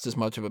him just as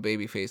much of a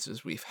babyface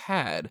as we've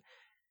had,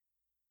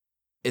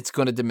 it's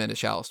going to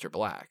diminish Aleister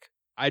Black.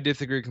 I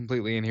disagree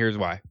completely, and here's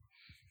why.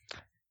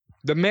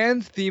 The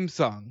man's theme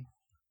song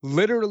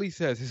literally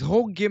says, his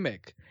whole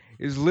gimmick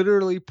is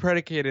literally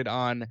predicated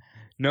on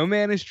no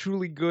man is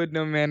truly good,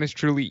 no man is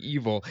truly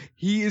evil.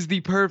 He is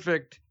the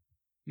perfect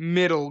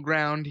middle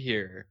ground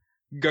here.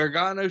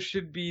 Gargano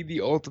should be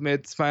the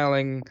ultimate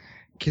smiling,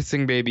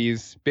 kissing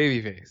babies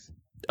babyface.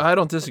 I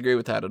don't disagree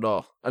with that at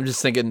all. I'm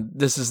just thinking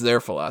this is their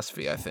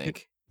philosophy, I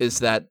think, is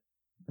that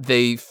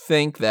they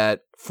think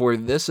that for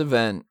this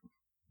event,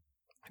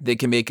 they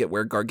can make it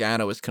where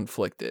Gargano is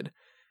conflicted.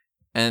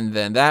 And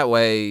then that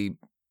way,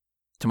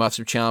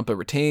 Tommaso Ciampa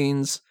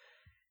retains,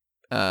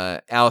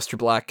 Aleister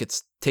Black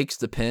takes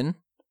the pin,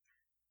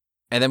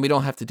 and then we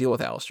don't have to deal with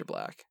Aleister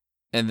Black.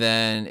 And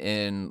then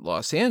in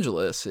Los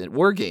Angeles, at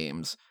War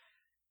Games,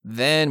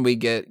 then we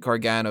get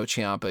Gargano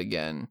Ciampa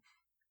again.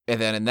 And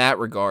then in that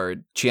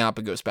regard,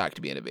 Ciampa goes back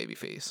to being a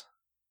babyface.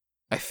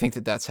 I think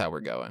that's how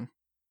we're going.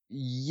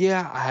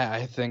 Yeah,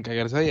 I think, I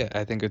gotta tell you,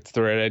 I think it's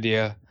the right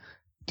idea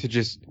to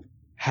just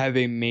have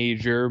a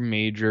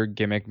major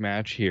gimmick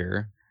match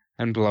here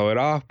and blow it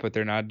off, but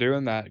they're not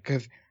doing that.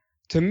 Because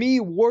to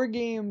me, War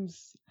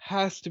Games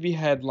has to be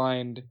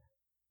headlined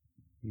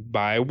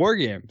by War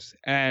Games.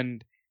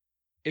 And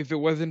if it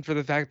wasn't for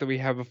the fact that we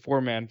have a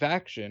 4-man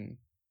faction,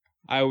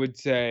 I would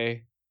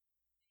say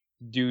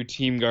do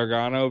Team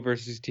Gargano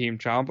versus Team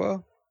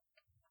Ciampa.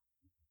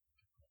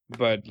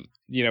 But,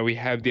 we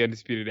have the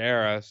Undisputed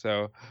Era,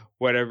 so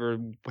whatever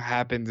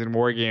happens in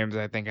War Games,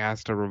 I think,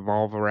 has to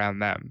revolve around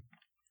them.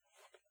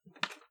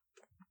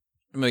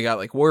 And we got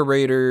like War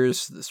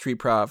Raiders, the Street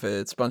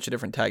Profits, a bunch of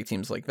different tag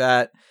teams like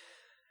that.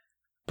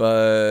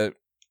 But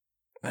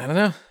I don't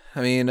know.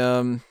 I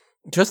mean,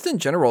 just in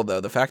general,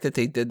 though, the fact that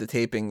they did the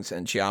tapings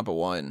and Ciampa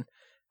won,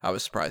 I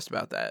was surprised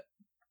about that.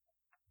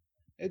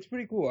 It's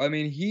pretty cool. I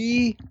mean,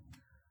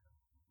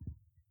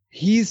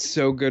 he's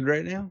so good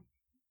right now.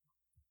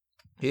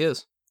 He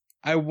is.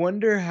 I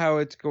wonder how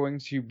it's going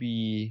to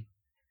be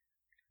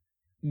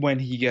when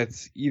he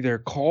gets either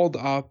called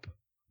up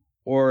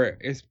or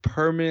is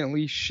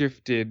permanently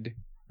shifted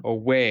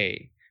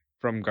away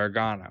from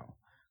Gargano.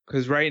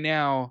 Because right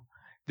now,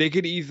 they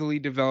could easily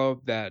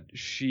develop that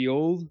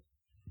Shield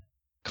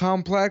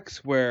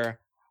complex where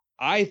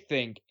I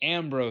think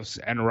Ambrose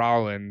and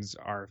Rollins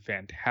are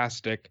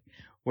fantastic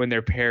when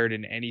they're paired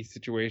in any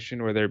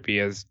situation, whether it be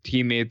as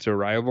teammates or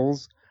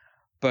rivals.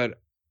 But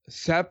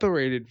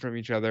separated from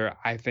each other,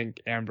 I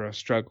think Ambrose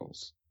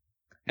struggles.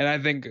 And I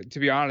think, to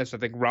be honest, I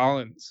think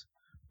Rollins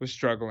was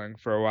struggling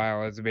for a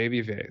while as a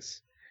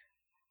babyface.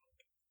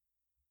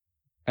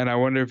 And I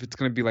wonder if it's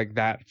going to be like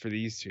that for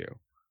these two,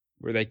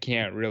 where they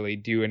can't really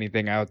do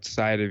anything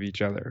outside of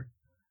each other.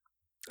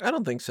 I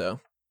don't think so.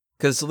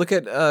 Because look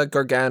at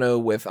Gargano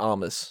with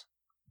Almas.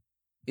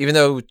 Even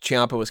though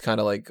Ciampa was kind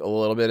of like a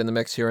little bit in the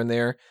mix here and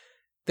there,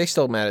 they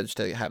still managed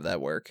to have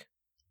that work.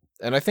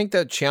 And I think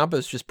that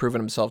Ciampa's just proven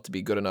himself to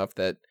be good enough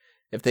that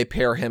if they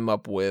pair him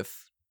up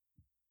with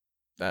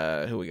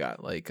who we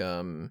got, like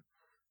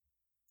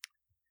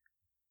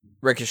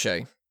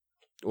Ricochet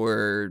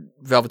or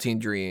Velveteen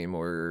Dream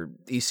or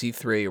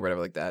EC3 or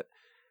whatever like that,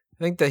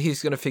 I think that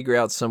he's going to figure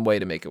out some way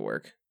to make it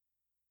work.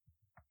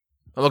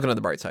 I'm looking at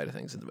the bright side of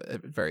things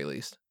at the very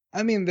least.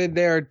 I mean,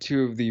 they are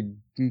two of the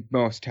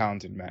most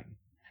talented men.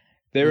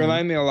 They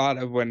remind me a lot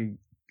of when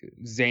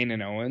Zayn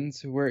and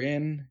Owens were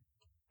in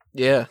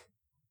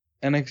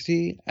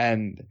NXT,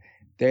 and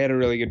they had a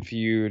really good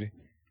feud,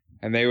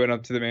 and they went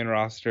up to the main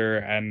roster,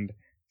 and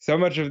so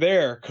much of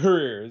their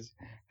careers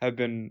have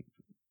been,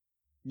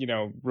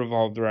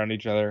 revolved around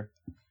each other.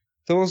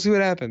 So we'll see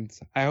what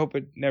happens. I hope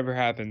it never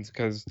happens,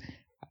 because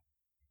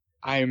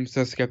I am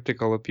so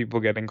skeptical of people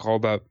getting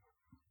called up.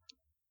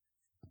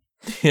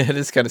 Yeah, it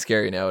is kind of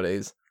scary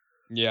nowadays.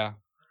 Yeah,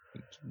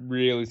 it's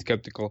really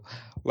skeptical.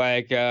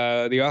 Like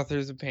the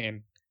Authors of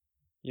Pain.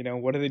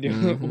 What are they doing?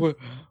 Mm-hmm.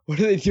 What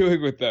are they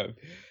doing with them?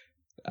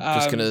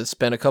 Just gonna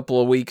spend a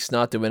couple of weeks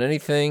not doing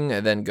anything,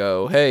 and then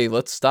go, "Hey,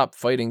 let's stop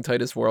fighting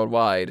Titus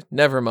Worldwide."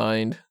 Never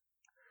mind.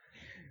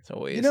 It's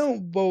always.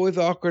 What was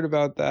awkward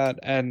about that,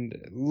 and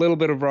a little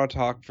bit of Raw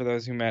talk for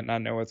those who might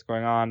not know what's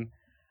going on.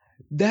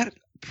 That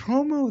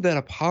promo that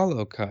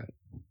Apollo cut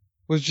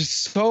was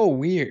just so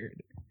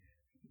weird.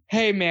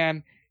 Hey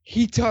man,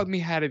 he taught me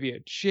how to be a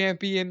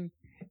champion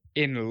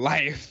in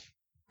life.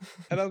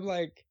 And I'm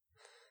like,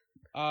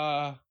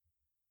 I'm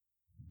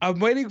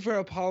waiting for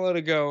Apollo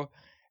to go,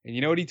 and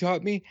you know what he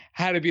taught me?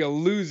 How to be a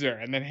loser,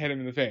 and then hit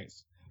him in the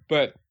face.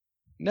 But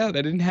no,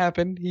 that didn't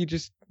happen. He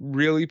just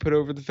really put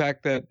over the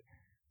fact that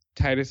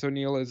Titus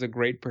O'Neil is a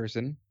great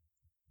person.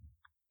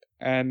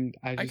 And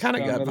I kind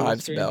of got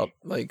vibes about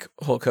like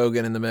Hulk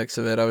Hogan in the mix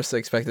of it. I was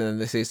expecting them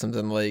to say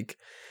something like,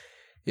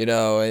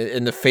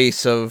 in the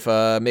face of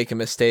making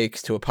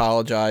mistakes, to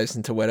apologize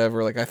and to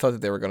whatever. Like, I thought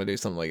that they were going to do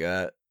something like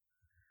that.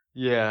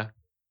 Yeah.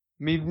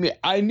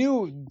 I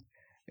knew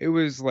it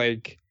was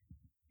like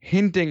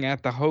hinting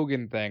at the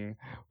Hogan thing,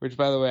 which,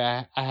 by the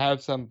way, I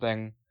have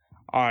something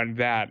on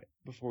that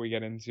before we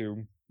get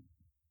into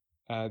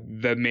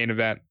the main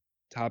event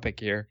topic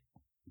here.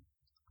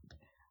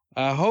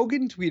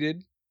 Hogan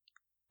tweeted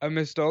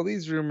amidst all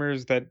these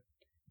rumors that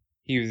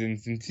he was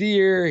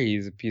insincere,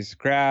 he's a piece of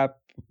crap,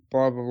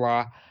 blah, blah,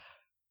 blah.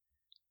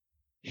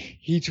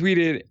 He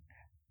tweeted,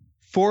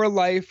 "For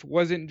life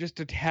wasn't just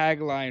a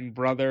tagline,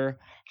 brother.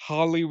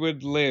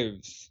 Hollywood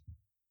lives."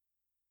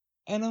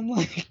 And I'm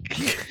like,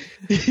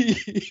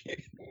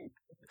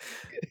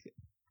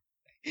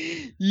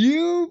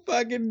 you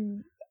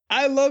fucking,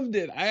 I loved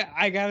it.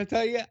 I gotta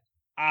tell you,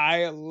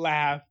 I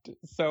laughed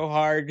so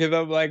hard because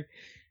I'm like,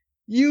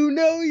 you're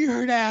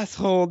an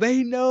asshole.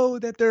 They know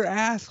that they're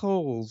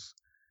assholes.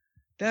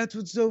 That's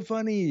what's so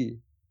funny.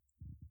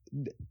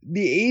 The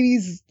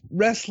 80s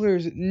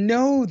wrestlers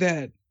know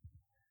that,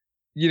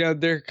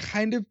 they're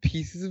kind of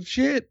pieces of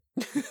shit.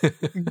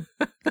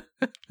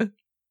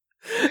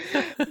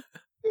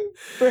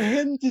 For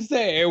him to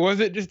say it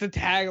wasn't just a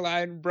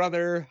tagline,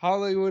 brother,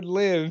 Hollywood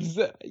lives.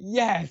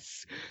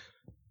 Yes.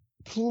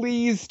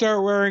 Please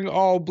start wearing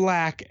all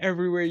black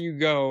everywhere you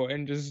go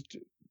and just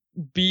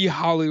be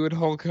Hollywood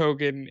Hulk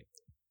Hogan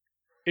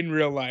in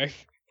real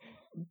life.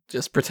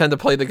 Just pretend to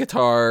play the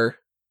guitar.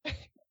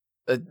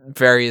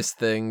 Various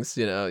things,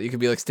 you could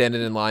be like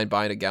standing in line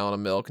buying a gallon of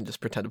milk and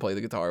just pretend to play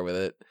the guitar with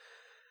it.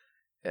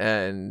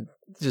 And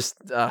just,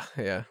 I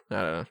don't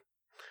know.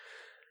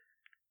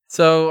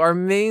 So our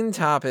main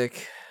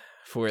topic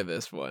for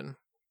this one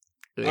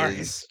is our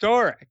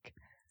historic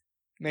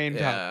main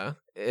topic.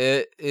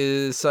 It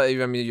is, I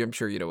mean, I'm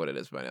sure you know what it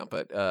is by now,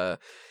 but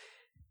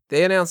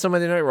they announced on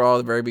Monday Night Raw at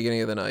the very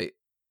beginning of the night.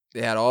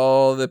 They had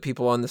all the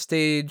people on the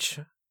stage,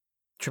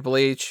 Triple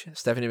H,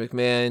 Stephanie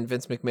McMahon,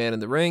 Vince McMahon in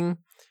the ring.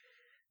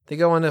 They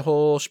go on the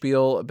whole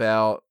spiel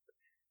about,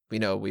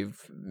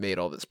 we've made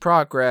all this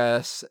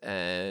progress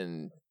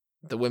and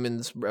the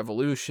women's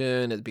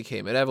revolution, it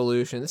became an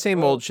evolution. The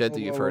same old shit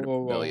that you've heard a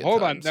million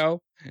times. Hold on,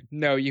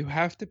 no, you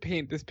have to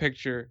paint this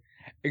picture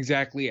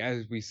exactly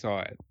as we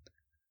saw it.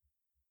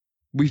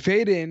 We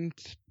fade in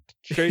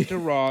straight to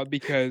Raw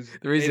because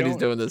The reason he's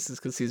doing this is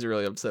because he's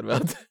really upset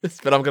about this.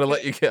 But I'm gonna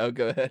let you go.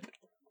 Go ahead.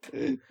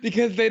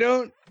 Because they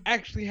don't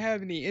actually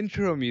have any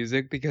intro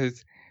music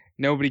because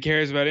nobody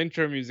cares about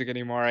intro music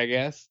anymore, I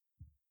guess.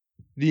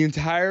 The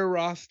entire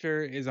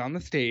roster is on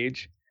the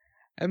stage,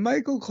 and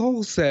Michael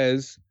Cole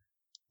says,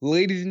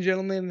 "Ladies and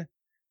gentlemen,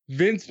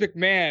 Vince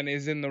McMahon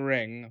is in the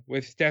ring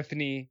with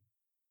Stephanie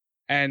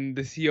and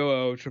the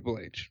COO Triple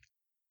H."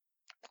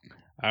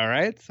 All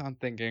right, so I'm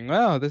thinking,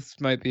 well, this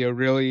might be a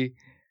really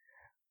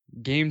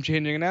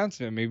game-changing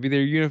announcement. Maybe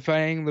they're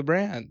unifying the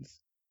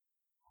brands.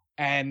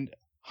 And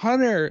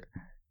Hunter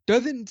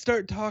doesn't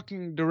start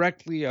talking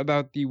directly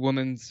about the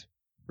women's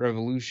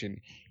revolution.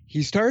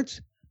 He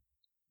starts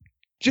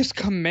just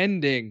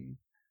commending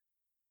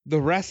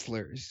the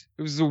wrestlers.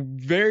 It was a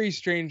very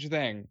strange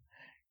thing.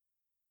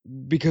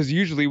 Because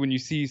usually when you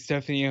see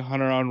Stephanie and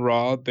Hunter on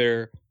Raw,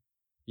 they're,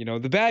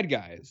 the bad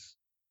guys.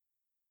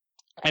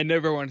 I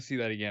never want to see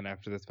that again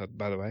after this,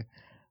 by the way.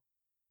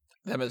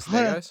 Them as the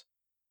bad guys?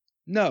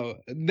 No,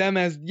 them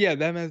as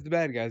the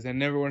bad guys. I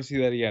never want to see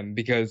that again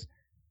because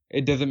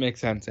it doesn't make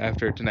sense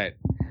after tonight.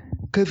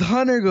 Because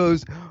Hunter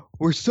goes,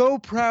 "We're so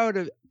proud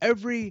of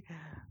every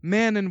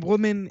man and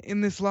woman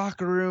in this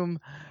locker room,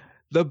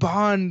 the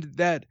bond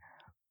that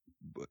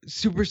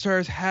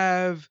superstars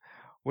have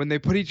when they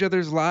put each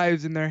other's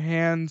lives in their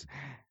hands.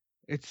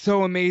 It's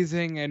so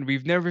amazing, and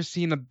we've never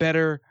seen a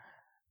better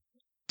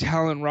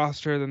talent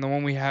roster than the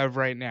one we have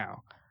right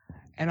now."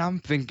 And I'm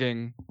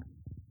thinking,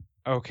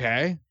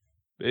 okay,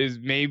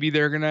 maybe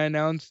they're going to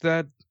announce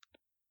that,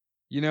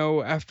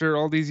 after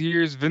all these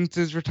years, Vince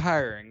is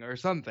retiring or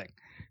something.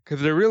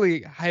 Because they're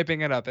really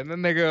hyping it up. And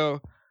then they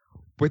go,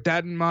 "With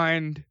that in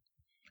mind,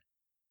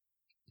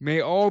 may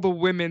all the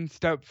women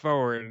step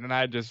forward." And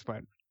I just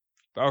went,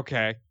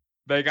 okay,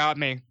 they got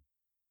me.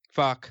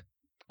 Fuck.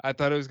 I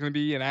thought it was going to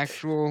be an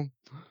actual,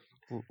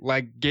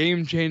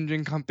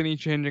 game-changing,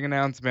 company-changing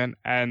announcement.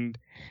 And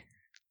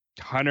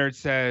Hunter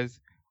says,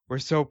 "We're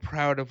so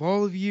proud of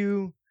all of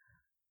you,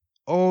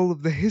 all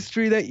of the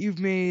history that you've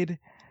made.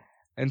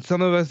 And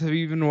some of us have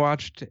even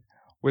watched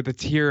with a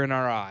tear in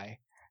our eye."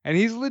 And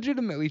he's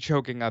legitimately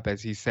choking up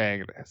as he's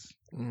saying this.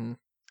 Mm-hmm.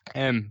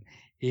 And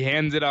he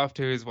hands it off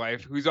to his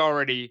wife, who's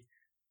already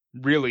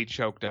really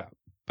choked up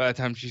by the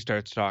time she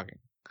starts talking.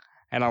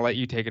 And I'll let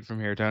you take it from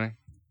here, Tony.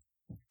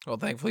 Well,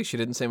 thankfully she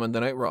didn't say Monday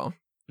Night Raw.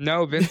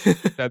 No, Vince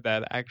said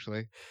that,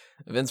 actually.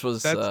 Vince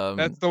was...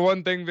 That's the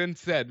one thing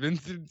Vince said.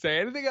 Vince didn't say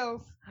anything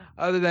else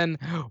other than,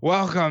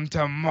 "Welcome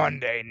to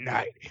Monday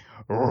Night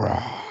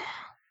Raw."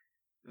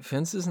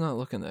 Vince is not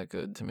looking that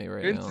good to me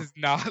right now. Vince is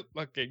not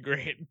looking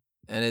great.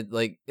 And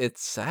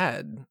it's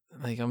sad.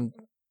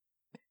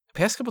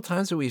 Past couple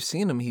times that we've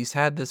seen him, he's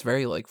had this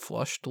very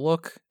flushed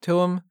look to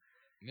him.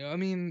 I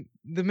mean,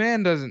 the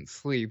man doesn't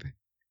sleep,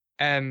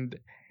 and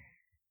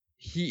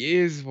he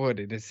is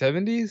in his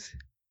 70s.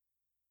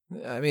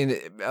 I mean,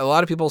 a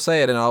lot of people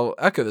say it, and I'll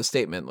echo the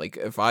statement.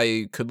 If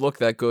I could look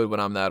that good when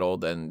I'm that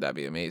old, then that'd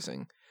be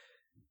amazing.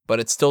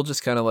 But it's still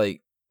just kind of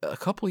a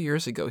couple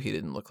years ago, he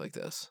didn't look like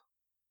this.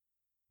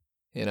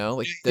 In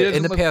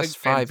the past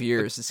 5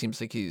 years, it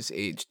seems like he's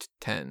aged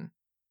 10.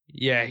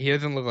 Yeah, he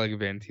doesn't look like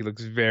Vince. He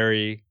looks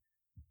very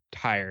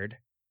tired.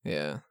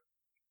 Yeah.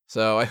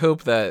 So I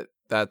hope that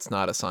that's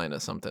not a sign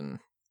of something,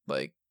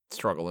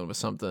 struggling with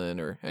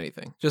something or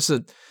anything. Just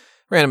a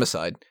random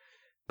aside.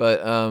 But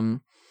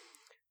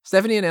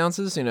Stephanie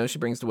announces, she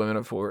brings the women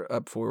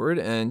up forward,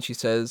 and she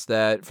says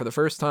that for the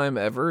first time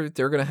ever,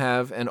 they're going to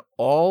have an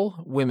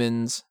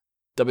all-women's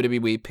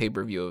WWE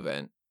pay-per-view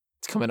event.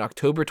 It's coming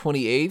October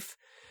 28th.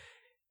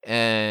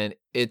 And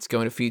it's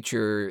going to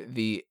feature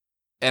the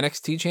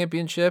NXT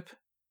Championship.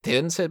 They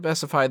didn't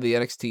specify the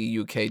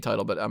NXT UK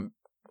title, but I'm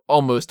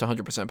almost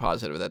 100%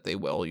 positive that they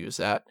will use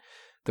that.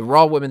 The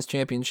Raw Women's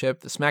Championship,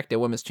 the SmackDown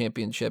Women's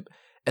Championship,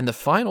 and the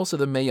finals of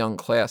the Mae Young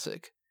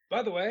Classic.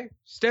 By the way,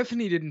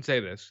 Stephanie didn't say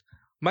this.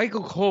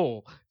 Michael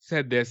Cole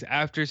said this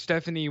after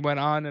Stephanie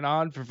went on and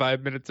on for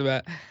 5 minutes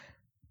about...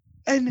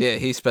 And yeah,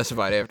 he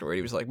specified afterward.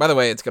 He was like, "By the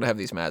way, it's going to have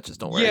these matches.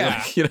 Don't worry."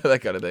 Yeah.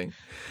 That kind of thing.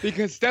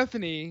 Because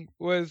Stephanie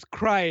was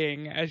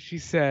crying, as she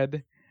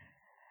said,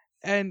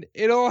 and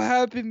it all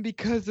happened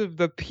because of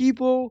the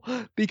people,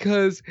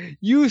 because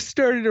you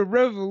started a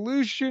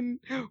revolution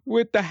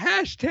with the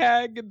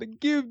hashtag and the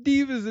Give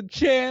Divas a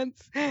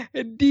Chance,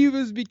 and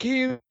Divas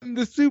became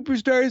the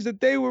superstars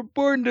that they were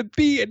born to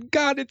be, and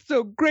God, it's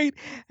so great,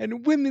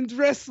 and women's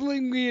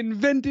wrestling, we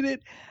invented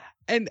it.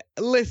 And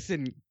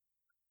listen,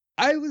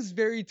 I was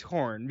very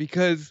torn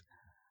because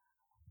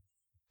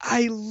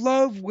I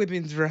love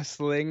women's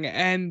wrestling,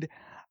 and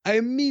I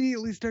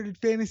immediately started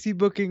fantasy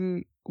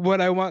booking what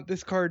I want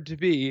this card to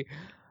be.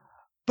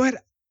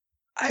 But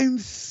I'm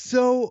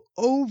so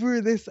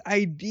over this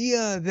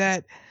idea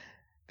that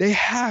they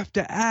have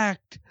to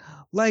act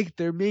like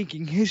they're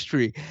making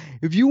history.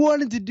 If you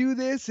wanted to do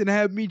this and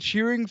have me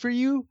cheering for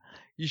you,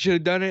 you should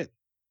have done it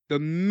the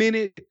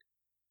minute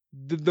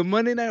the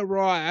Monday Night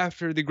Raw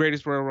after the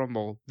Greatest Royal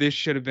Rumble. This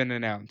should have been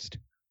announced.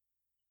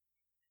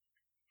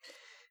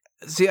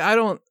 See,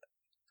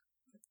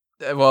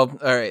 Well,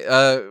 all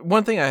right.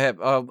 One thing I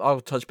have,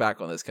 I'll touch back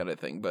on this kind of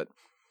thing, but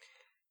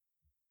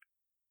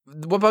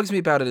what bugs me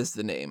about it is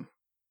the name.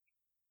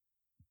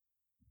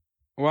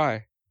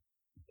 Why?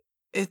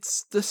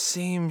 It's the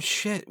same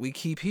shit we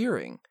keep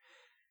hearing.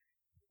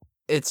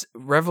 It's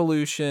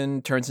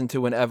revolution turns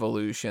into an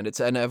evolution. It's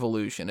an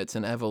evolution. It's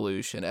an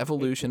evolution.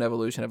 Evolution,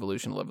 evolution,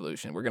 evolution,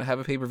 evolution. We're gonna have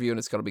a pay-per-view and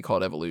it's gonna be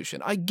called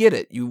Evolution. I get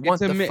it. You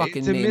want the fucking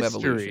it's a name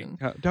mystery.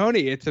 Evolution.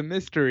 Tony, it's a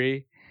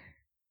mystery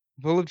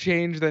full of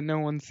change that no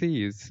one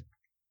sees.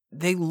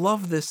 They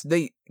love this.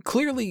 They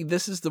clearly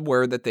this is the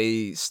word that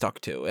they stuck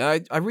to.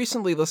 And I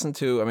recently listened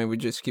to. I mean, we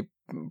just keep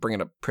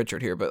bringing up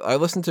Pritchard here, but I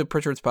listened to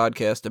Pritchard's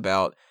podcast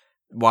about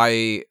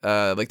why,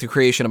 like the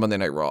creation of Monday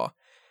Night Raw,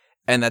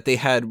 and that they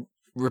had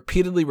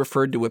repeatedly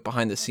referred to it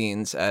behind the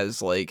scenes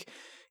as like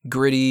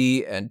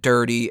gritty and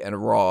dirty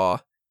and raw.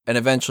 And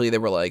eventually they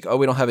were like, oh,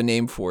 we don't have a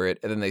name for it.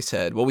 And then they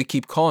said, well, we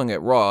keep calling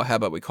it Raw. How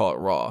about we call it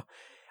Raw?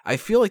 I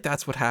feel like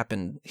that's what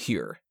happened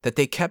here, that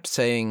they kept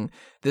saying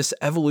this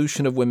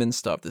evolution of women's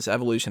stuff, this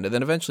evolution. And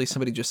then eventually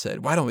somebody just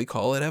said, why don't we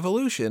call it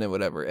Evolution and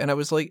whatever? And I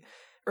was like,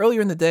 earlier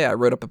in the day, I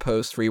wrote up a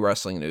post for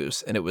Wrestling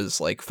News, and it was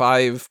like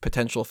 5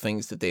 potential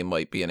things that they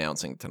might be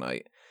announcing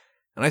tonight.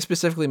 And I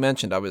specifically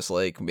mentioned, I was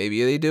like,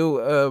 maybe they do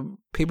a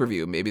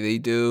pay-per-view, maybe they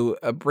do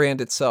a brand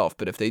itself.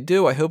 But if they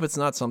do, I hope it's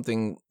not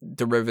something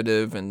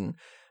derivative and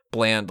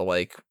bland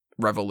like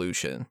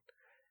Revolution.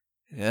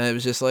 And it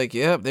was just like,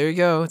 yeah, there you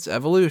go. It's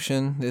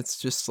Evolution. It's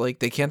just like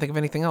they can't think of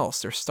anything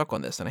else. They're stuck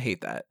on this, and I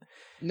hate that.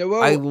 No,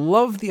 well, I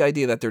love the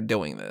idea that they're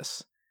doing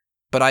this,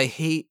 but I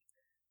hate,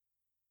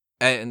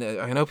 and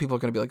I know people are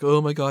going to be like,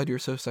 oh my God, you're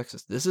so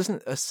sexist. This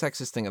isn't a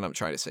sexist thing that I'm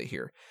trying to say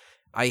here.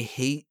 I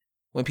hate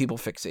when people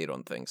fixate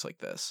on things like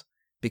this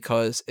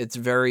because it's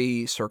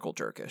very circle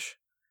jerkish.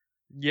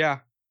 yeah.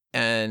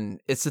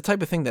 And it's the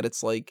type of thing that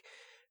it's like,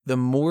 the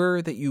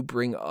more that you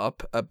bring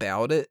up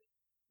about it,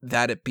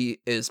 that it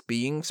is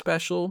being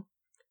special,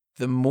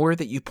 the more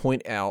that you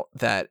point out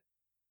that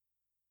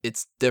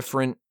it's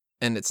different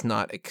and it's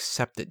not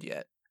accepted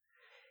yet.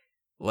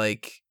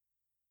 Like,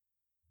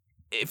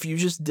 if you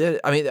just did,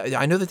 I mean,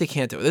 I know that they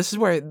can't do it. This is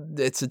where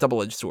it's a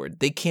double-edged sword.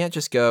 They can't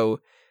just go,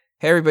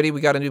 hey, everybody, we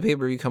got a new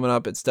pay-per-view coming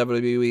up. It's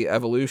WWE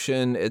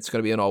Evolution. It's going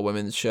to be an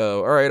all-women's show.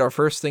 All right, our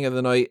first thing of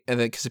the night. And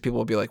then because people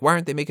will be like, why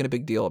aren't they making a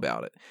big deal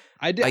about it?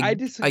 I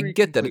disagree. I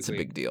get that it's a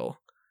completely. big deal.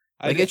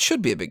 Like, it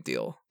should be a big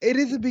deal. It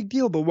is a big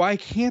deal, but why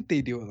can't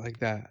they do it like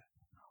that?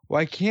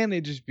 Why can't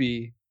it just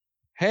be,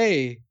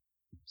 hey,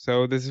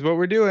 so this is what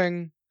we're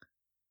doing?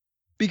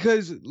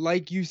 Because,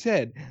 like you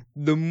said,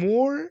 the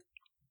more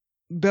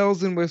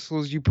bells and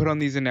whistles you put on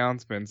these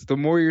announcements, the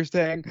more you're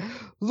saying,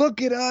 look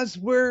at us,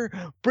 we're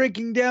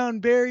breaking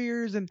down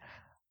barriers. And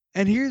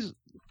here's,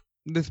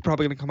 this is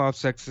probably going to come out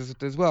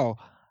sexist as well.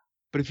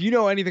 But if you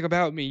know anything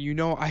about me, you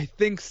know I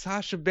think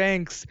Sasha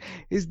Banks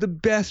is the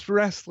best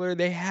wrestler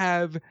they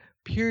have,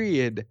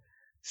 period.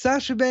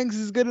 Sasha Banks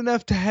is good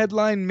enough to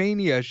headline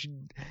Mania.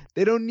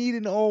 They don't need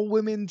an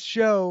all-women's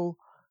show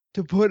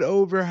to put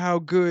over how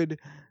good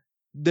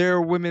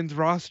their women's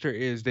roster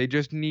is. They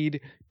just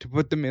need to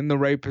put them in the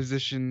right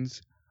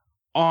positions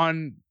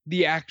on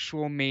the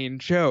actual main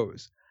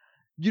shows.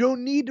 You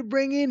don't need to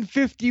bring in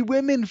 50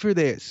 women for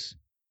this.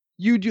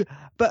 You do,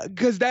 but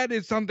because that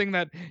is something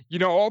that, you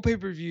know, all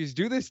pay-per-views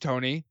do this,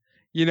 Tony.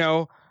 You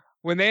know,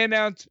 when they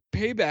announce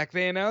Payback,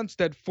 they announced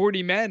that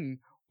 40 men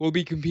will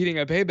be competing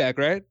at Payback,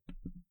 right?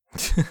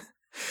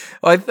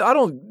 Well, I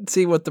don't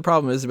see what the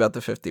problem is about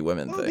the 50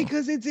 women Well, thing.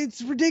 because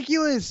it's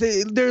ridiculous.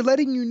 They're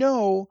letting you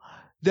know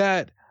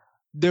that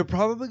they're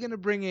probably going to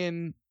bring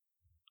in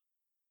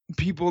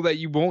people that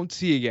you won't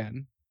see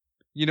again.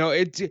 You know,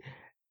 it's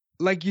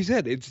like you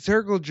said, it's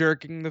circle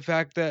jerking the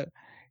fact that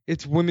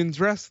it's women's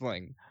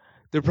wrestling.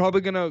 They're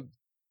probably going to,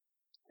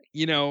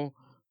 you know,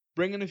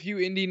 bring in a few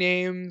indie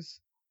names.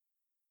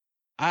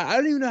 I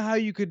don't even know how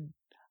you could.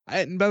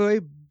 And by the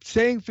way,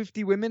 saying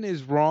 50 women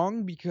is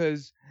wrong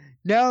because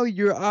now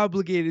you're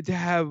obligated to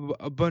have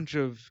a bunch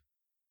of,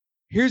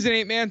 here's an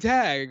 8-man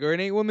tag or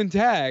an 8-woman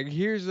tag.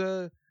 Here's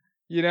a,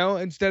 you know,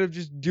 instead of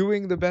just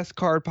doing the best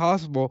card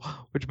possible,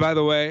 which, by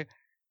the way,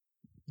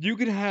 you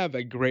can have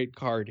a great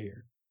card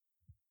here.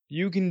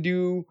 You can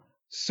do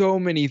so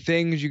many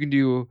things. You can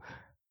do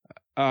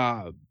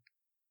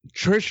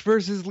Trish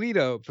versus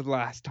Lita for the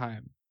last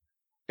time.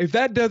 If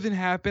that doesn't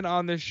happen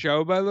on this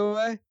show, by the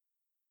way,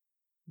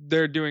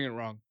 they're doing it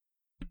wrong.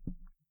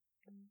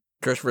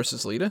 Trish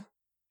versus Lita?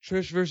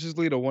 Trish versus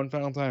Lita one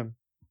final time.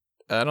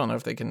 I don't know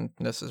if they can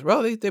necessarily.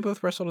 Well, they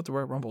both wrestled at the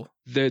Royal Rumble.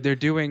 They're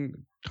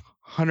doing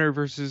Hunter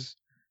versus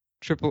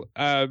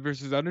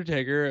versus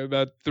Undertaker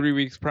about 3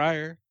 weeks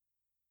prior.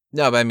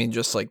 No, but I mean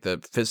just like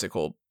the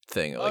physical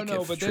thing. Like, oh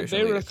no, if but Trish they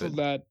and Lita wrestled could.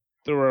 that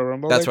the Royal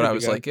Rumble. That's They what could I be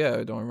was good. like. Yeah,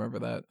 I don't remember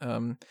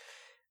that.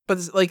 But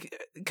it's like,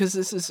 because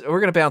this is, we're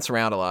gonna bounce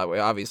around a lot.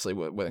 Obviously,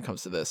 when it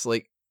comes to this,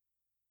 like,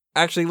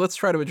 actually, let's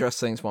try to address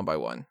things one by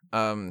one.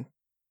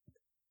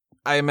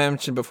 I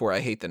mentioned before, I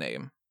hate the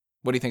name.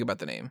 What do you think about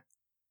the name?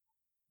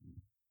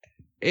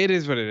 It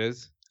is what it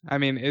is. I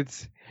mean,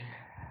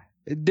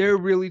 they're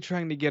really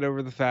trying to get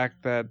over the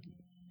fact that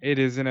It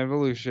is an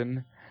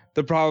evolution.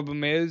 The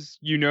problem is,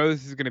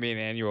 this is going to be an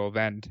annual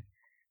event,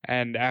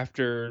 and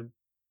after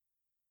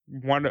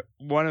one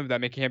of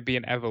them, it can't be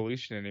an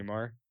evolution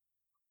anymore.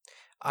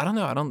 I don't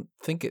know. I don't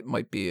think it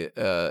might be an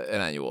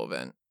annual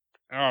event.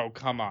 Oh,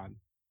 come on.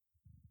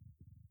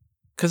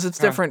 Because it's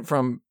different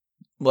from,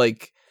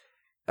 like,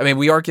 I mean,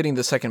 we are getting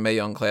the second Mae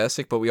Young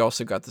Classic, but we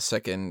also got the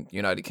second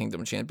United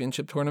Kingdom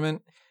Championship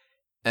tournament.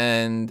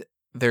 And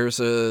there's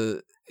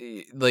I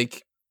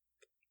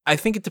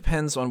think it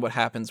depends on what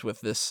happens with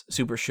this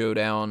Super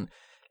Showdown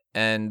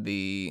and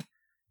the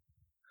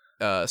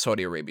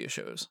Saudi Arabia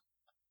shows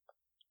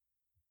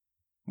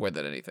more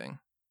than anything.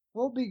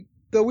 Well,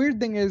 the weird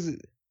thing is,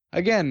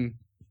 again,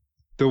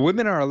 the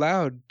women are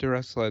allowed to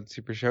wrestle at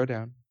Super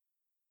Showdown.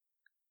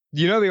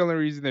 The only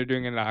reason they're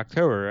doing it in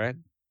October, right?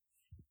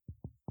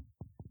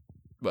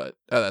 But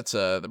that's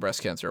the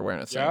breast cancer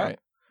awareness thing, right?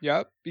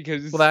 Yep,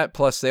 because... Well, that,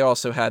 plus they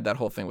also had that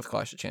whole thing with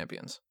Clash of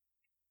Champions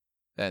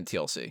and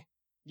TLC.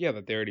 Yeah,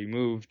 but they already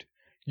moved.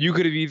 You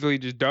could have easily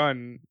just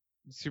done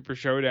Super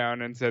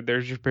Showdown and said,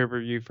 there's your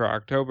pay-per-view for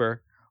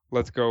October.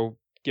 Let's go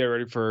get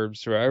ready for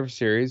Survivor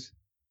Series.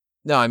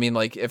 No, I mean,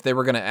 like, if they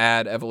were going to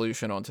add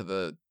Evolution onto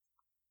the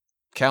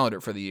calendar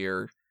for the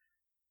year,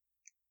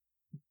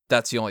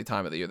 that's the only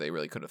time of the year they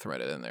really could have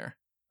thrown it in there.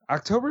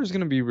 October is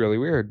going to be really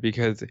weird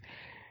because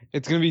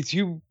it's going to be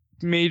two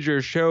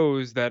major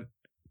shows that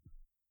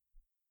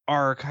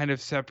are kind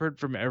of separate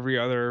from every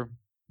other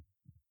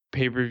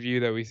pay-per-view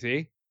that we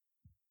see.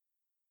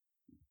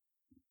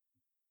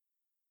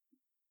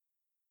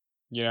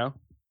 Well,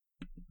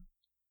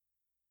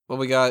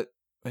 we got...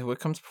 Wait, what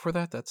comes before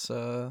that? That's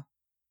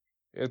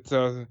it's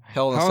a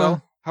Hell in a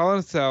Cell? Hell in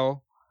a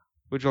Cell,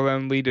 which will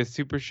then lead to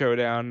Super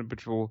Showdown,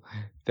 which will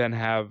then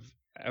have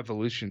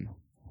Evolution,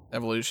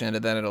 and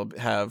then it'll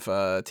have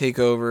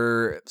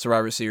Takeover,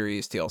 Survivor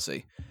Series,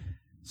 TLC.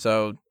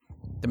 So,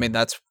 I mean,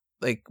 that's,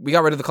 like, we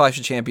got rid of the Clash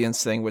of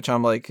Champions thing, which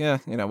I'm like,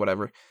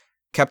 whatever.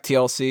 Kept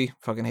TLC,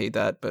 fucking hate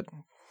that, but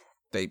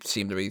they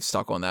seem to be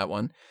stuck on that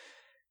one.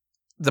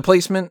 The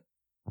placement,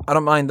 I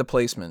don't mind the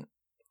placement.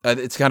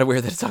 It's kind of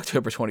weird that it's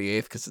October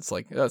 28th because it's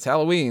like, oh, it's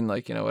Halloween,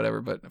 like,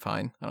 whatever, but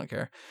fine. I don't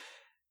care.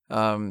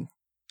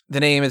 The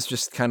name is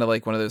just kind of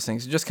like one of those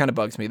things. It just kind of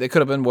bugs me. They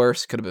could have been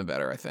worse, could have been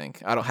better, I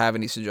think. I don't have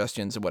any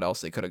suggestions of what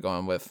else they could have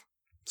gone with.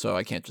 So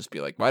I can't just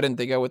be like, why didn't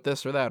they go with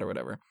this or that or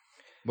whatever?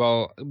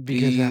 Well,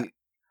 because the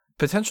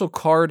potential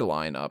card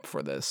lineup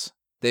for this,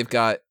 they've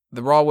got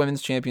the Raw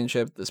Women's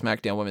Championship, the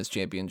SmackDown Women's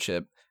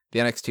Championship, the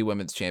NXT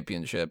Women's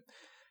Championship,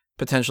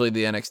 potentially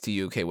the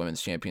NXT UK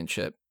Women's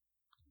Championship.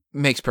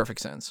 Makes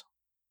perfect sense.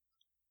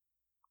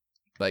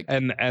 Like,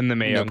 and the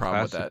Mae Young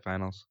problem with Classic that.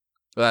 finals.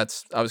 Well,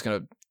 I was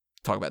gonna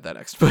talk about that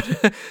next, but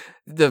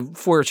the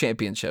 4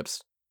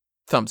 championships,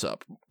 thumbs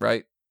up,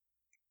 right?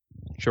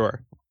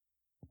 Sure.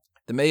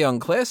 The Mae Young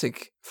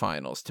Classic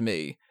finals, to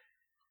me,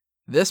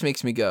 this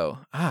makes me go,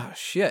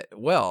 shit.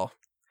 Well,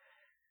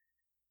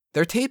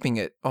 they're taping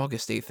it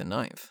August 8th and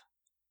 9th.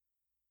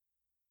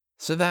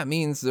 So that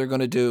means they're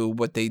going to do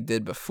what they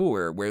did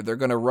before, where they're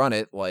going to run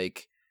it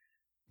like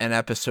an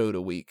episode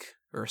a week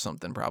or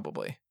something,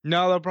 probably.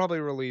 No, they'll probably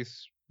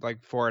release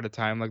like 4 at a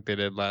time like they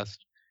did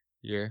last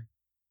year.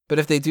 But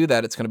if they do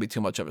that, it's going to be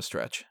too much of a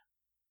stretch.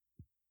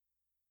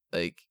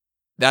 Like,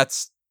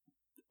 that's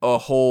a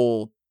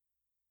whole,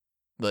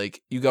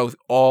 like, you go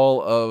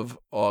all of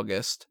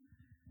August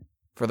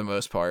for the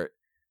most part,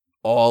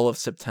 all of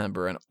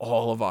September and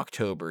all of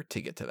October to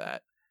get to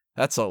that.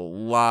 That's a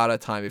lot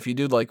of time. If you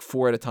do like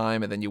 4 at a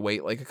time and then you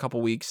wait like a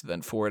couple weeks,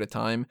 then 4 at a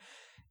time,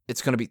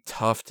 it's going to be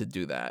tough to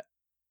do that.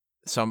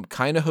 So I'm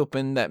kind of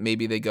hoping that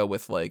maybe they go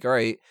with like, all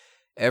right,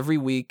 every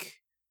week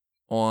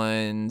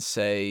on,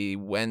 say,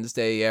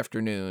 Wednesday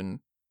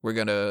afternoon, we're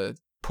going to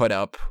put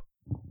up,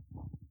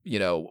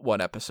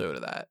 1 episode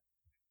of that.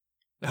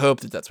 I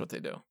hope that that's what they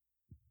do.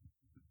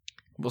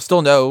 We'll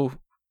still know,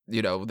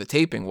 the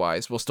taping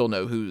wise, we'll still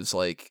know who's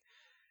like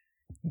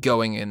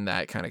going in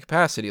that kind of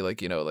capacity,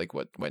 like, like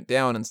what went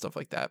down and stuff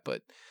like that.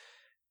 But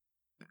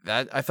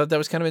that, I thought that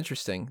was kind of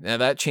interesting. Now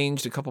that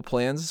changed a couple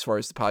plans as far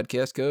as the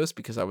podcast goes,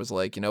 because I was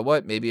like, you know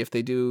what, maybe if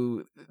they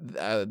do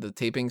the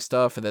taping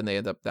stuff and then they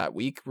end up that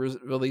week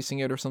releasing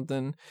it or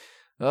something.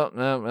 Well,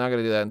 no, I'm not going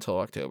to do that until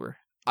October.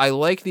 I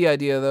like the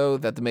idea, though,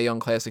 that the Mae Young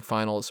Classic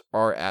finals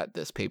are at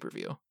this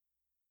pay-per-view.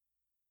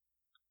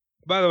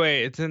 By the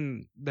way, it's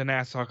in the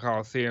Nassau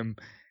Coliseum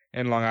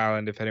in Long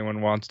Island if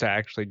anyone wants to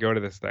actually go to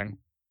this thing.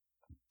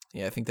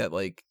 Yeah, I think that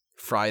like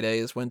Friday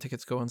is when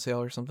tickets go on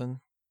sale or something.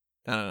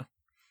 I don't know.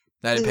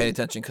 I didn't pay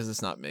attention because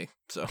it's not me,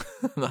 so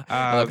I'm not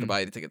going to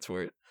buy any tickets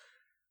for it.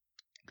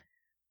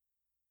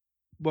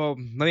 Well,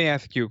 let me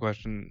ask you a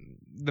question.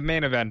 The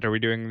main event, are we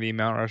doing the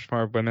Mount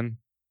Rushmore of women?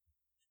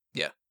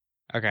 Yeah.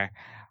 Okay.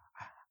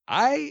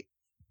 I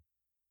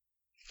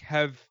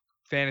have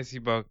fantasy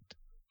booked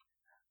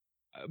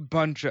a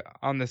bunch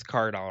on this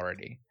card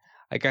already.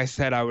 Like I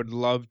said, I would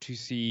love to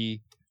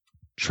see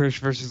Trish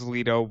versus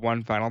Lita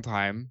one final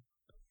time.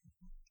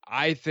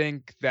 I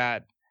think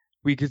that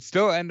we could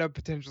still end up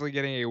potentially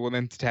getting a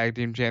women's tag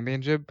team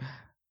championship,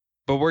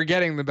 But we're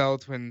getting the Bella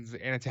Twins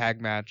in a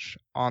tag match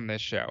on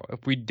this show.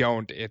 If we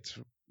don't, it's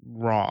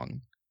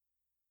wrong.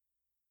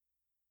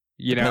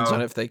 You Depends know,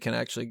 on if they can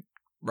actually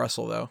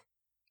wrestle, though.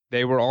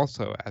 they were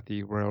also at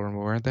the Royal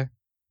Rumble, weren't they?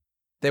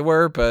 They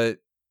were, but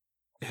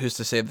who's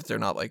to say that they're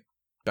not like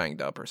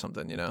banged up or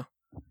something? You know,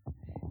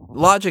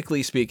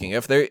 logically speaking,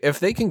 if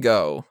they can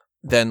go,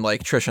 then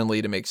like Trish and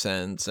Lita make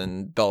sense,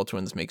 and Bella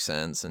Twins make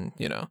sense, and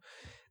you know,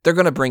 they're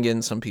gonna bring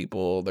in some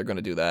people. They're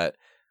gonna do that.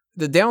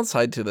 The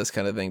downside to this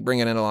kind of thing,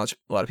 bringing in a lot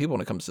of people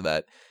when it comes to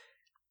that,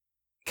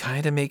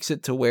 kind of makes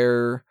it to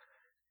where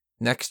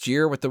next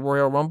year with the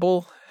Royal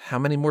Rumble, how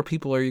many more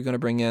people are you going to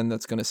bring in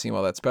that's going to seem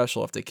all that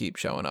special if they keep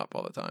showing up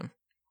all the time?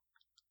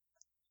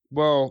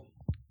 Well,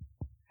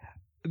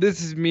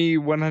 this is me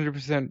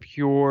 100%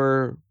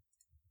 pure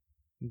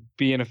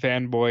being a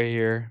fanboy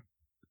here.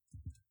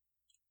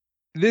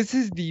 This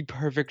is the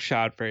perfect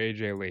shot for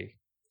AJ Lee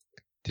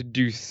to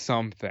do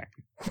something.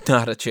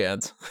 Not a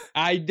chance.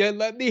 I did.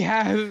 Let me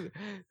have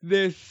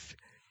this,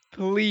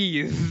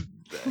 please.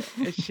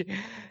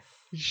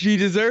 She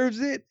deserves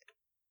it.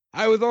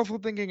 I was also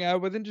thinking, I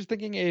wasn't just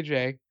thinking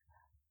AJ.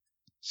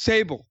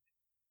 Sable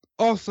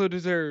also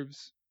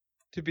deserves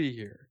to be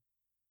here.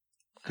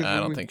 I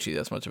don't think she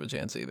has much of a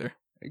chance either.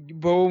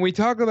 But when we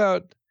talk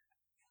about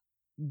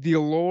the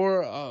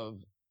allure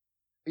of,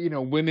 you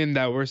know, women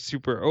that were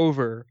super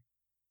over,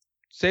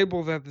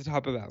 Sable's at the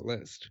top of that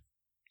list.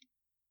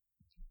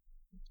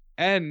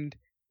 And,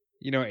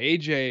 you know,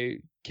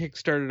 AJ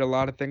kickstarted a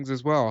lot of things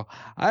as well.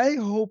 I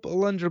hope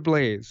Alundra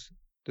Blaze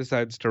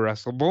decides to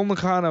wrestle. Bull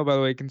Nakano, by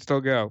the way, can still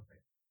go.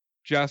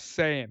 Just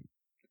saying.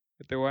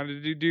 If they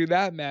wanted to do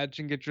that match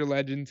and get your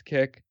Legends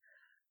kick,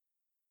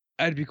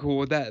 I'd be cool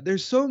with that.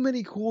 There's so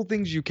many cool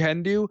things you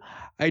can do.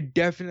 I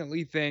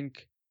definitely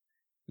think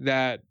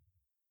that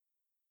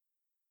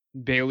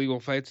Bayley will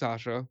fight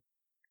Sasha.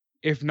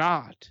 If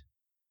not,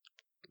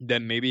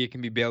 then maybe it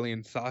can be Bayley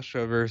and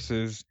Sasha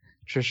versus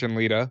Trish and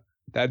Lita.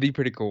 That'd be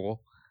pretty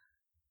cool.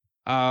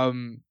 I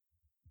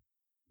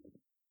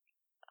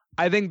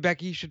think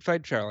Becky should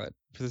fight Charlotte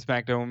for the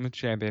SmackDown Women's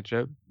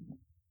Championship.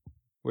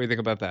 What do you think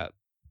about that?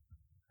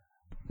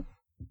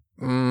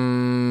 I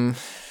don't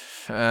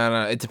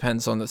know. It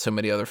depends on so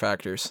many other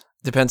factors.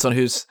 Depends on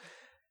who's.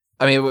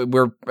 I mean,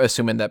 we're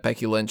assuming that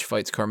Becky Lynch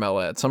fights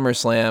Carmella at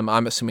SummerSlam.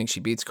 I'm assuming she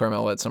beats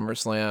Carmella at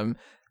SummerSlam.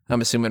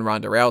 I'm assuming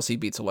Ronda Rousey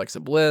beats Alexa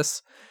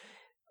Bliss.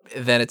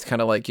 Then it's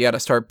kind of like you got to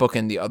start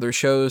booking the other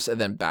shows and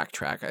then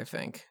backtrack, I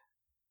think.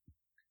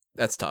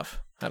 That's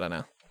tough. I don't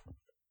know.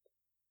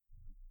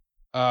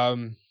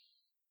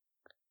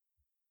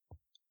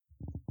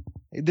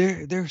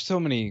 There's so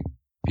many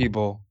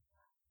people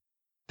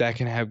that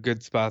can have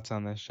good spots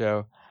on this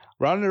show.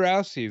 Ronda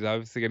Rousey is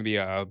obviously going to be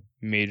a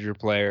major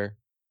player.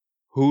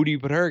 Who do you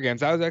put her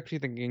against? I was actually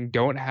thinking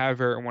don't have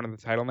her in one of the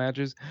title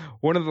matches.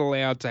 One of the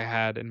layouts I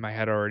had in my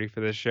head already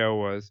for this show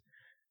was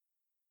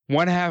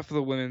one half of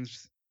the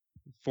women's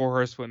 4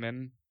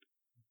 horsewomen,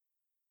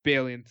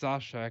 Bayley and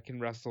Sasha, can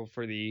wrestle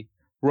for the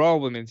Raw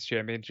Women's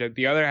Championship.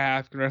 The other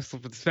half can wrestle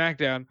for the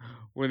SmackDown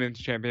Women's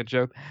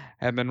Championship.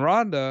 And then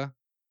Ronda,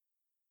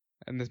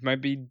 and this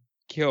might be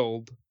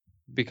killed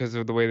because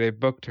of the way they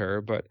booked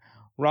her, but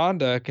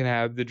Ronda can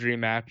have the dream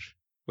match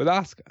with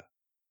Asuka.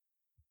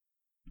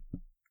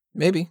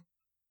 Maybe.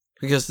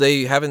 Because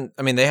they haven't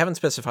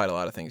specified a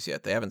lot of things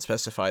yet. They haven't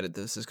specified that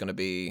this is going to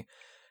be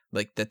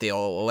like that they'll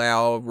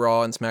allow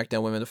Raw and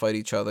SmackDown women to fight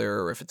each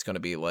other, or if it's going to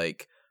be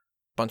like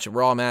a bunch of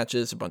Raw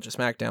matches, a bunch of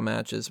SmackDown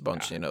matches, a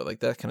bunch, like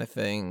that kind of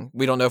thing.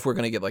 We don't know if we're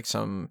going to get like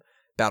some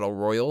Battle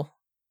Royal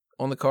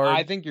on the card.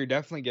 I think you're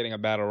definitely getting a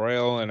Battle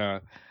Royal and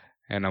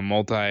a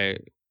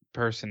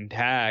multi-person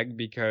tag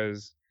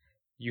because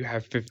you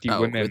have 50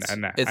 women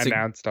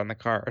announced on the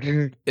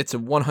card. It's a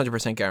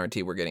 100%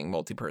 guarantee we're getting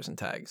multi-person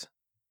tags.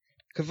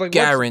 Like,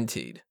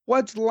 guaranteed.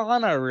 What's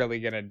Lana really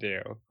gonna do?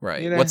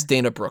 Right. You know? What's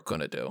Dana Brooke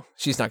gonna do?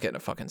 She's not getting a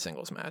fucking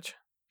singles match.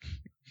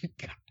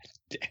 God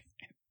damn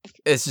it.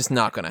 It's just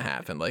not gonna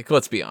happen. Like,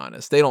 let's be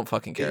honest. They don't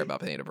fucking care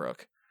about Dana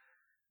Brooke.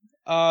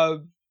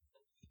 And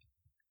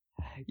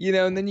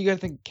then you gotta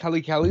think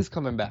Kelly's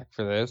coming back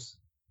for this.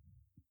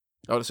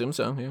 I would assume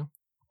so,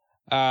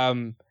 yeah.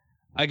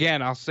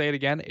 Again, I'll say it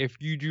again. If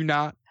you do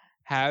not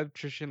have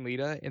Trish and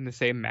Lita in the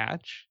same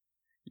match,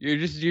 you're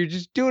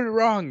just doing it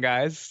wrong,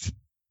 guys.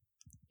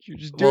 You're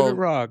just doing it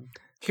wrong.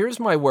 Here's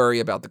my worry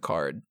about the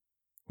card.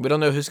 We don't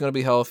know who's going to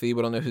be healthy.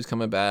 We don't know who's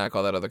coming back,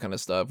 all that other kind of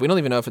stuff. We don't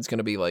even know if it's going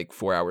to be like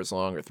 4 hours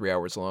long or 3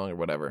 hours long or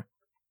whatever.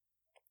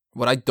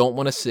 What I don't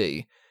want to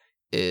see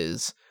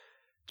is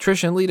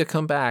Trish and Lita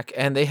come back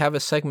and they have a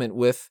segment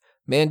with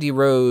Mandy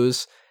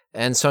Rose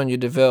and Sonya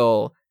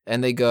Deville,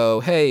 and they go,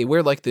 hey,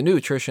 we're like the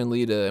new Trish and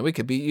Lita, and we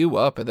could beat you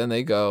up. And then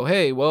they go,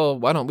 hey, well,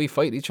 why don't we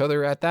fight each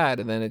other at that?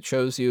 And then it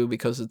shows you,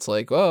 because it's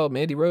like, well,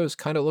 Mandy Rose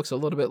kind of looks a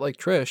little bit like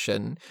Trish,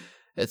 and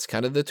it's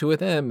kind of the two of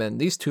them, and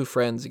these two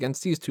friends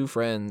against these two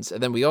friends.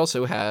 And then we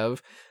also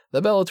have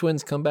the Bella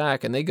Twins come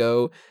back, and they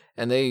go,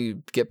 and they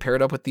get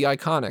paired up with the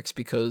Iconics,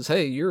 because,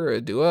 hey, you're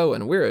a duo,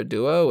 and we're a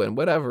duo, and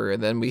whatever.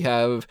 And then we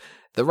have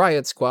the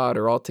Riot Squad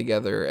are all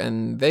together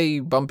and they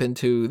bump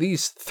into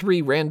these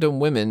 3 random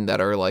women that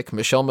are like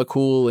Michelle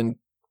McCool and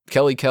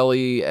Kelly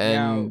Kelly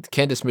and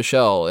Candice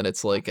Michelle, and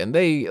it's like, and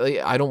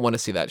I don't want to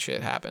see that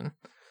shit happen.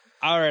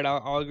 All right,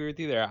 I'll agree with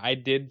you there. I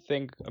did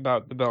think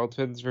about the Bella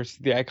Twins versus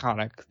the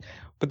Iconics,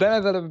 but then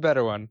I thought of a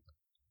better one.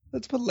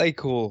 Let's put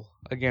LayCool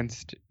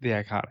against the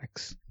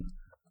Iconics.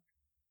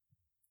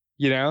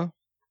 You know?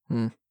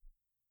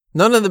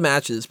 None of the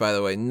matches, by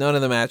the way,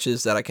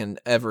 that I can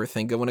ever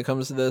think of when it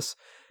comes to this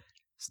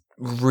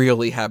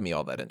really have me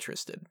all that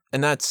interested.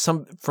 And that's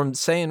from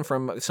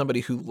somebody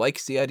who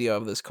likes the idea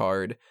of this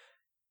card,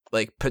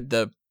 like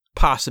the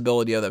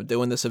possibility of them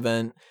doing this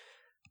event.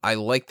 I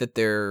like that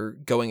they're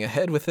going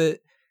ahead with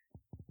it,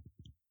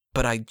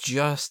 but I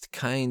just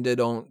kind of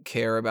don't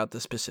care about the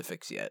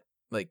specifics yet.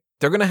 Like,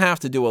 they're going to have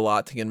to do a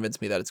lot to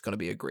convince me that it's going to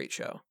be a great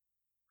show.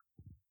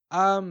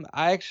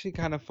 I actually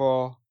kind of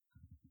fall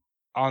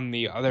on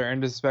the other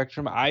end of the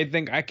spectrum. I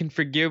think I can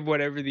forgive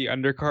whatever the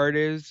undercard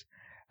is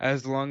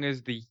as long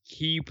as the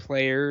key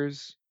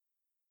players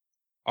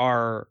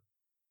are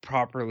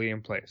properly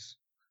in place.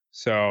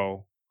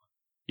 So,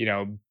 you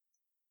know,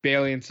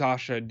 Bayley and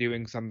Sasha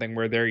doing something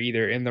where they're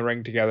either in the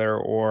ring together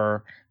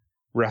or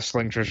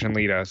wrestling Trish and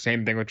Lita.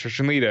 Same thing with Trish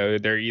and Lita.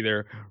 They're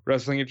either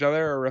wrestling each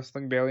other or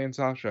wrestling Bayley and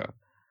Sasha.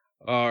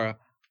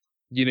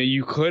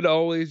 You could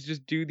always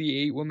just do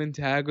the 8-woman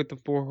tag with the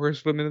 4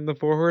 horsewomen and the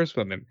 4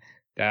 horsewomen.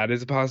 That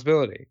is a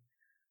possibility.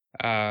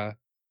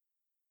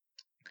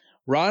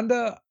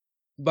 Ronda,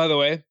 by the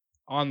way,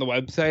 on the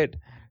website,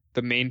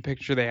 the main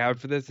picture they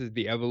have for this is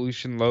the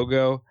Evolution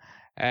logo.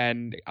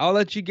 And I'll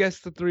let you guess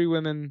the 3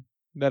 women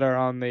that are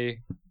on the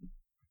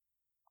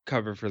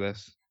cover for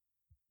this.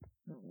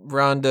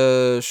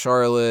 Ronda,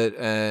 Charlotte,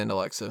 and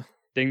Alexa.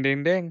 Ding,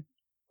 ding, ding.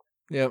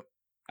 Yep.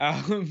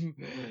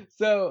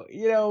 So,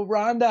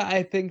 Ronda,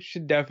 I think,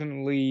 should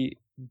definitely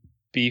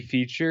be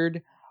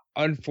featured.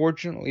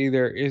 Unfortunately,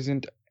 there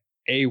isn't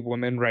a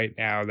woman right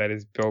now that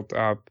is built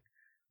up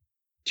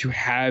to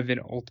have an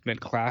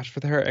ultimate clash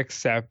with her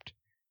except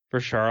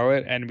for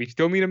Charlotte. And we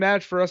still need a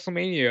match for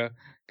WrestleMania,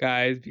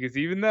 guys, because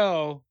even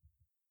though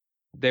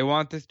they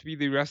want this to be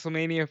the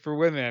WrestleMania for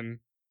women,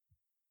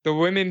 the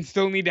women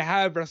still need to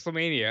have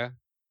WrestleMania.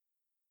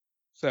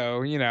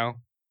 So,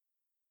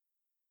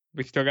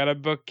 we still got to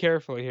book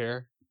carefully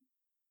here.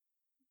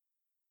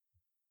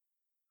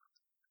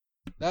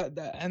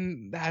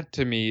 That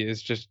to me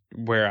is just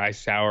where I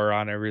sour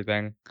on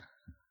everything.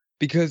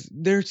 Because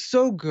they're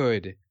so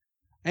good.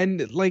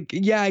 And I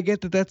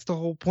get that that's the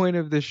whole point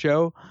of the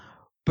show,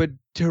 but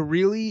to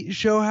really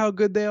show how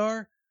good they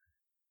are,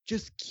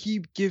 just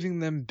keep giving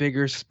them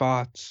bigger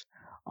spots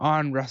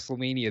on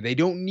WrestleMania. They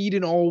don't need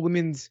an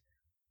all-women's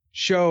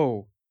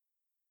show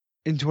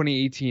in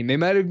 2018. They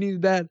might have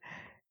needed that.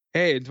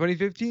 Hey, in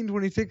 2015,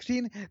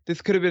 2016,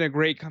 this could have been a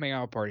great coming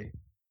out party.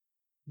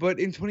 But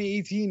in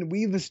 2018,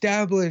 we've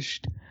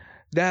established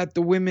that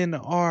the women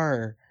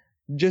are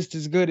just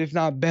as good, if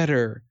not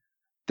better,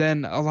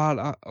 than a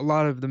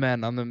lot of the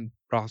men on the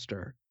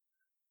roster.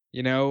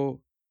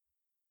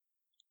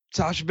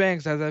 Sasha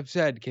Banks, as I've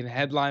said, can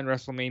headline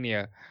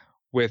WrestleMania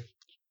with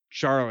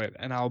Charlotte,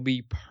 and I'll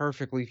be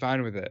perfectly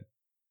fine with it.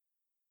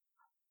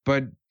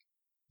 But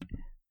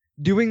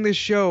doing this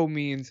show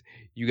means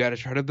you got to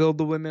try to build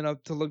the women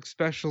up to look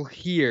special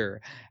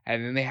here,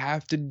 and then they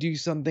have to do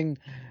something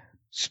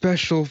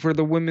special for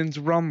the Women's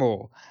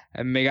Rumble,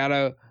 and they got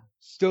to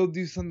still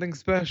do something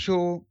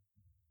special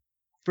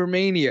for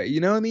Mania. You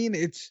know what I mean?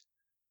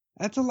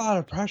 That's a lot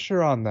of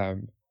pressure on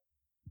them.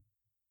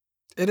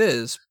 It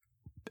is.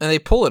 And they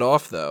pull it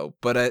off, though.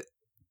 But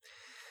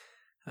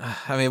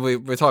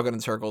we're talking in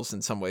circles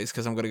in some ways,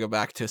 because I'm going to go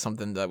back to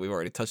something that we've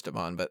already touched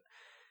upon. But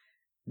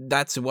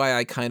that's why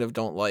I kind of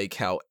don't like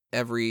how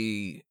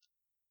every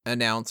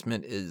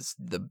announcement is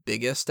the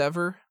biggest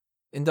ever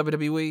in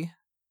WWE,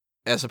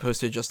 as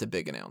opposed to just a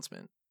big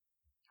announcement.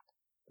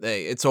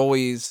 It's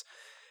always,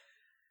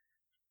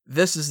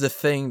 this is the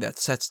thing that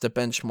sets the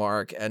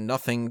benchmark, and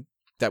nothing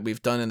that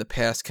we've done in the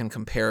past can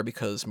compare,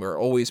 because we're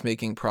always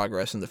making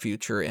progress in the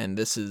future, and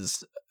this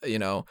is,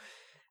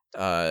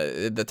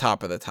 the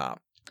top of the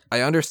top.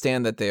 I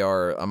understand that they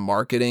are a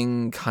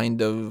marketing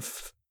kind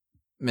of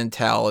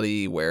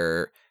mentality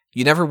where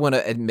you never want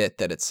to admit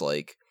that it's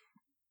like,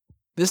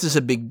 this is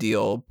a big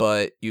deal,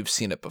 but you've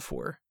seen it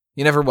before.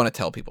 You never want to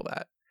tell people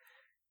that.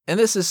 And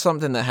this is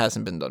something that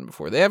hasn't been done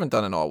before. They haven't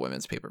done an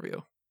all-women's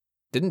pay-per-view.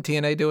 Didn't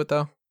TNA do it,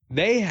 though?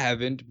 They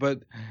haven't,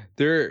 but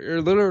there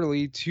are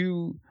literally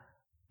 2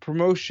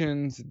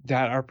 promotions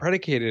that are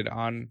predicated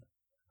on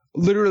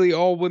literally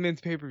all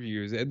women's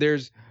pay-per-views.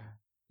 There's,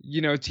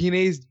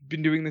 TNA's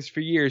been doing this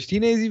for years.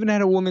 TNA's even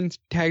had a women's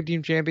tag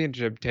team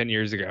championship 10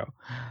 years ago.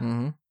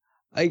 Mm-hmm.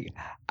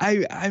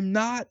 I'm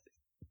not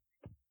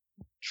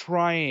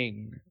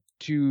trying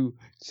to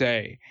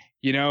say,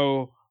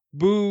 boo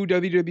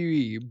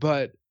WWE,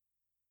 but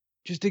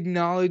just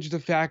acknowledge the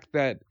fact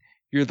that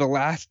you're the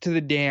last to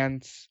the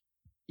dance,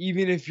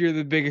 even if you're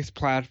the biggest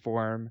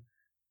platform.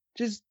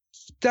 Just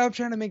Stop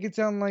trying to make it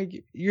sound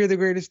like you're the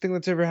greatest thing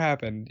that's ever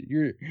happened.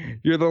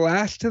 You're the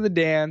last to the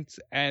dance,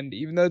 and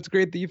even though it's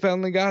great that you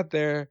finally got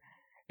there,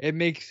 it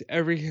makes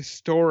every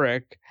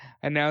historic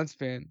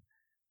announcement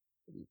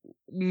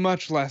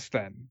much less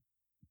than.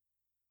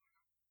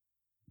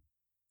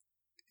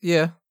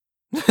 Yeah.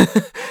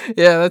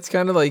 Yeah, that's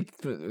kind of like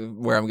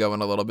where I'm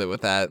going a little bit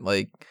with that.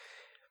 Like,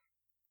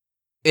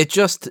 it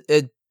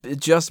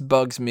just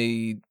bugs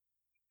me.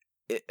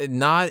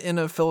 Not in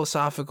a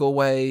philosophical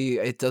way.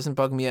 It doesn't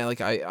bug me. Like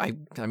I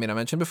mean, I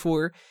mentioned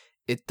before,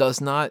 it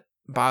does not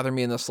bother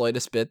me in the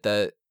slightest bit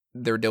that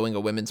they're doing a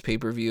women's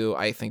pay-per-view.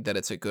 I think that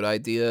it's a good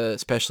idea,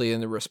 especially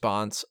in the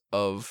response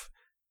of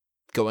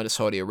going to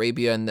Saudi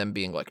Arabia and them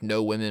being like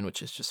no women,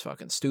 which is just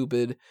fucking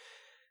stupid.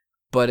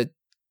 But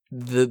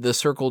the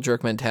circle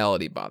jerk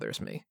mentality bothers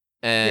me.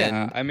 And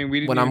yeah, I mean,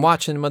 we didn't when even... I'm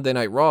watching Monday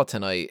Night Raw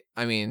tonight,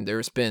 I mean,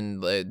 there's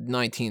been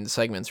 19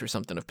 segments or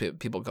something of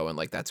people going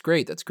like, that's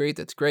great, that's great,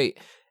 that's great.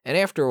 And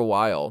after a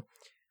while,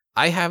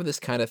 I have this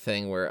kind of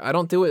thing where I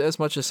don't do it as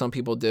much as some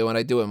people do, and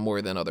I do it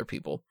more than other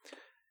people.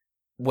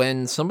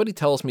 When somebody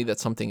tells me that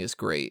something is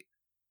great,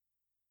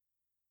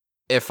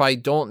 if I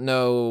don't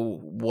know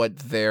what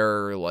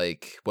they're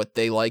like, what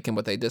they like and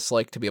what they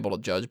dislike to be able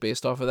to judge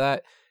based off of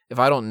that, if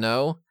I don't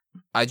know,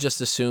 I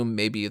just assume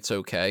maybe it's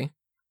okay.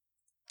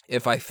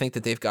 If I think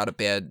that they've got a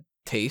bad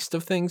taste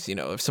of things, you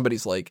know, if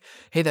somebody's like,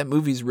 hey, that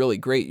movie's really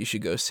great, you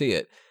should go see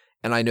it,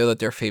 and I know that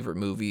their favorite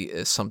movie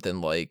is something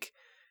like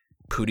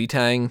Pootie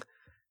Tang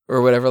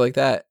or whatever like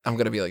that, I'm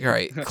going to be like, all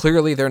right,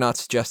 clearly they're not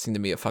suggesting to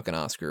me a fucking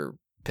Oscar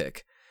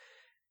pick.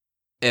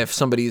 If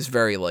somebody's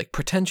very, like,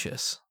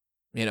 pretentious,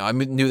 you know, I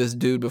knew this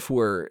dude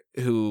before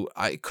who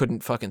I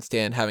couldn't fucking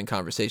stand having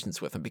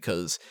conversations with him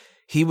because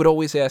he would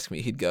always ask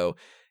me, he'd go,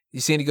 you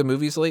see any good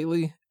movies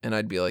lately? And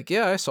I'd be like,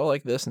 yeah, I saw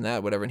like this and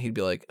that, whatever. And he'd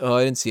be like, oh,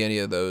 I didn't see any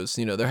of those.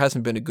 You know, there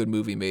hasn't been a good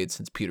movie made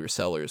since Peter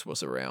Sellers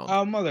was around.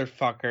 Oh,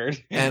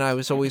 motherfucker. And I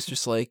was always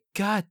just like,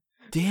 God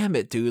damn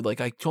it, dude. Like,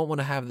 I don't want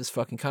to have this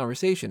fucking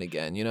conversation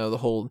again. You know, the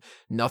whole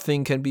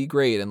nothing can be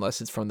great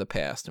unless it's from the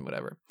past and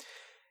whatever.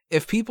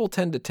 If people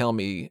tend to tell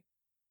me,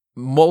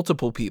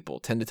 multiple people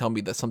tend to tell me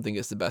that something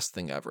is the best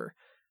thing ever,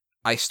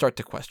 I start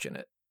to question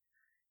it.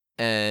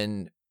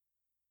 And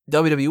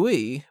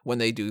WWE, when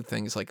they do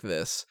things like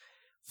this,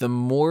 the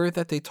more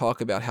that they talk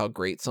about how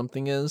great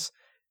something is,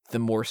 the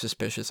more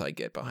suspicious I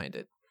get behind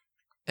it.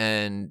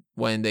 And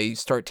when they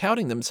start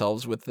touting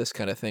themselves with this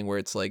kind of thing where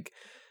it's like,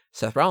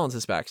 Seth Rollins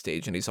is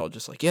backstage and he's all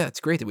just like, yeah, it's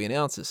great that we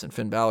announce this. And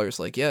Finn Balor's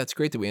like, yeah, it's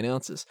great that we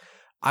announce this.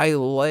 I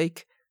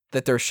like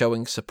that they're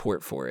showing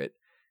support for it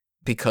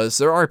because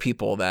there are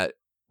people that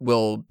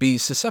will be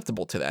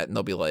susceptible to that. And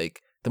they'll be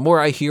like, the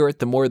more I hear it,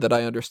 the more that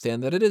I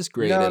understand that it is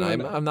great,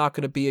 I'm not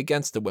going to be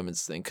against the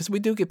women's thing. Because we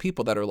do get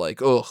people that are like,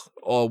 ugh,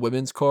 all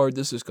women's card,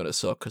 this is going to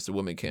suck because the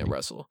women can't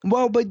wrestle.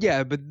 Well, but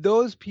yeah, but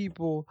those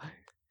people,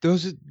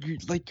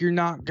 you're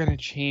not going to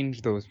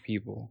change those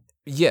people.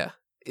 Yeah,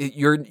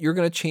 you're going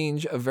to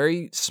change a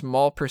very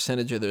small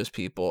percentage of those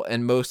people,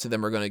 and most of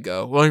them are going to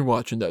go, well, I'm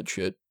watching that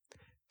shit.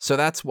 So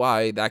that's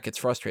why that gets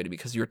frustrating,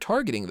 because you're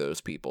targeting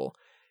those people.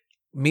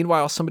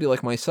 Meanwhile, somebody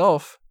like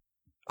myself,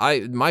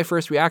 my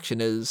first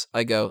reaction is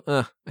I go,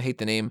 I hate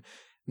the name.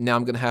 Now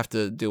I'm going to have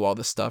to do all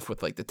this stuff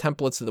with like the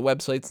templates of the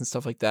websites and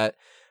stuff like that.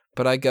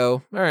 But I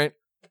go, all right,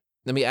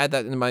 let me add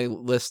that into my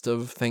list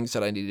of things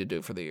that I need to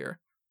do for the year.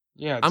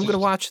 Yeah, I'm going to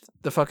watch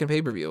the fucking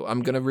pay-per-view.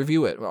 I'm going to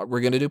review it. We're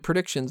going to do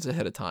predictions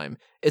ahead of time.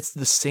 It's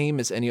the same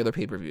as any other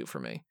pay-per-view for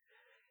me.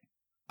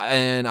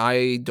 And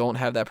I don't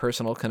have that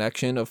personal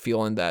connection of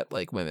feeling that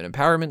like women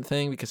empowerment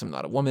thing because I'm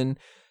not a woman.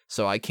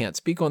 So I can't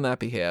speak on that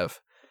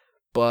behalf.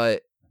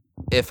 But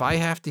if I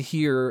have to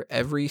hear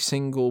every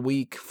single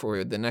week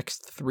for the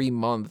next 3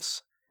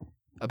 months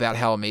about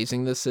how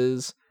amazing this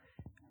is,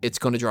 it's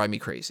going to drive me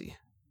crazy.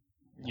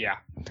 Yeah.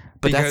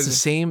 But that's the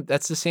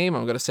same.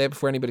 I'm going to say it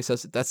before anybody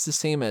says it. That's the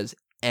same as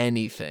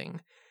anything.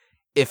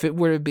 If it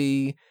were to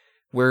be,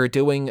 we're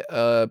doing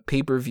a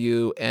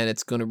pay-per-view and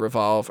it's going to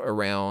revolve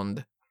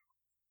around,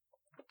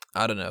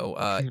 I don't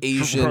know,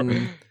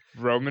 Asian...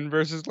 Roman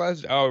versus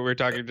Lesnar? Oh, we're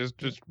talking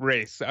just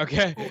race.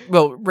 Okay.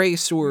 Well,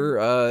 race or,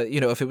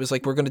 if it was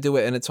like we're going to do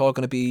it and it's all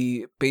going to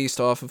be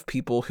based off of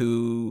people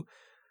who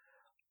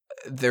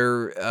they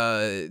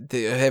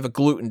have a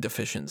gluten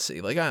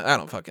deficiency. Like, I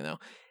don't fucking know.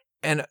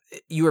 And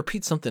you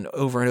repeat something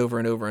over and over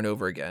and over and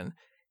over again.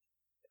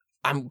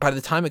 By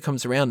the time it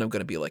comes around, I'm going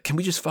to be like, can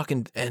we just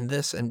fucking end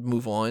this and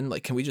move on?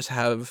 Like, can we just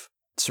have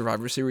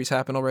Survivor Series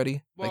happen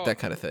already? Well, like that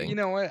kind of thing. You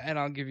know what? And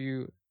I'll give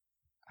you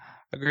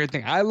a great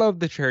thing. I love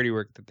the charity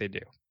work that they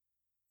do.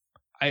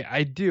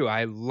 I do.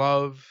 I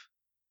love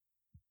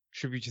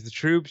Tribute to the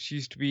Troops.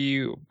 Used to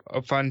be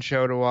a fun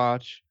show to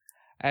watch.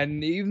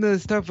 And even the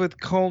stuff with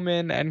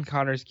Coleman and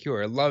Connor's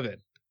Cure. Love it.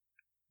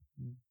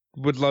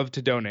 Would love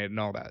to donate and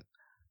all that.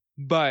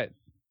 But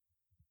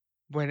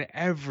when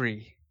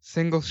every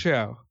single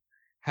show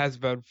has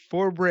about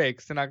 4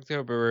 breaks in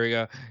October where we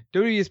go,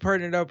 WWE is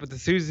partnered up with the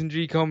Susan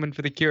G. Komen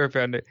for the Cure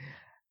Foundation,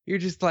 you're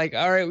just like,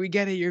 all right, we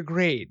get it. You're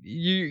great.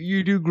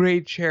 You do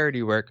great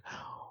charity work.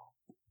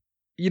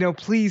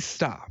 please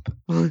stop.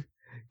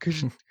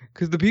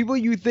 Because the people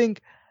you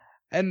think,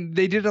 and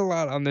they did a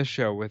lot on this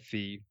show with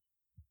the,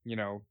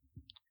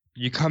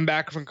 you come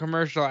back from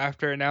commercial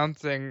after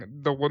announcing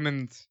the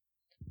women's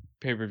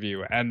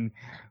pay-per-view, and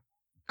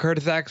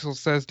Curtis Axel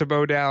says to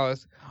Bo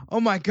Dallas, "Oh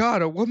my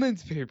God, a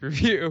women's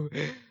pay-per-view."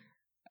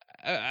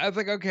 I was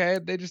like, okay,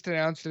 they just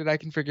announced it. I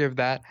can forgive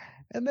that.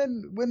 And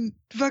then when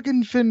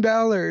fucking Finn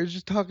Balor is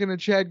just talking to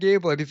Chad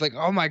Gable, and he's like,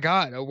 "Oh my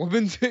God, a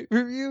women's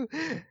pay-per-view."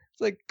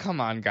 It's like,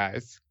 come on,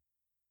 guys,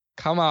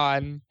 come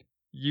on.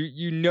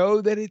 You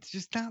know that it's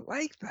just not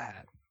like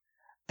that,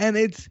 and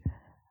it's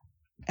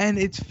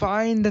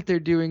fine that they're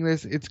doing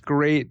this. It's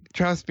great.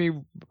 Trust me.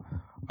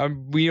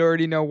 We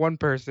already know one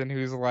person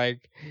who's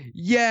like,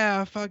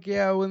 yeah, fuck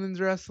yeah, women's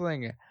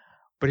wrestling.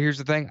 But here's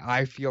the thing.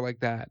 I feel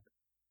like that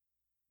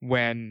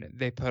when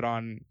they put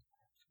on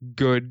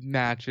good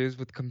matches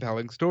with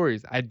compelling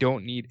stories. I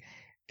don't need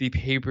the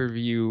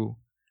pay-per-view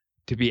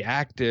to be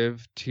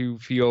active to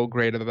feel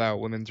great about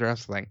women's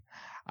wrestling.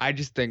 I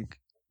just think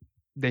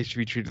they should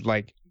be treated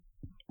like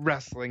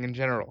wrestling in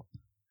general.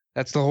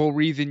 That's the whole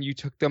reason you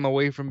took them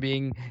away from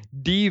being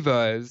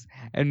divas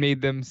and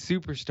made them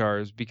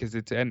superstars, because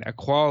it's an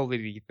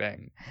equality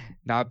thing,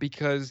 not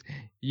because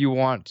you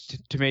want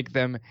to make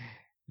them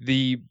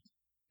the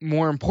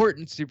more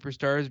important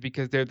superstars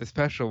because they're the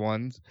special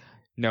ones.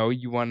 No,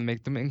 you want to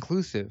make them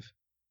inclusive.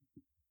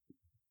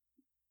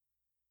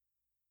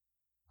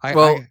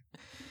 I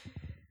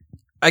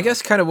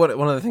guess kind of one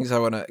of the things I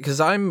want to, because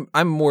I'm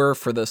more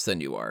for this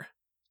than you are.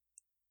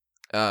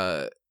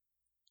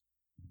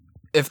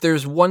 If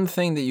there's one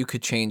thing that you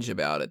could change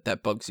about it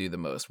that bugs you the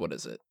most, what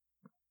is it?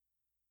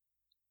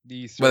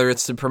 Whether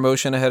it's the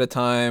promotion ahead of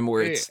time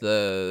or it's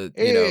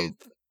the,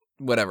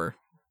 whatever.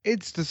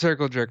 It's the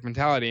circle jerk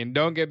mentality. And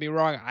don't get me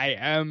wrong, I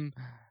am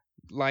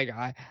like,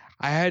 I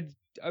had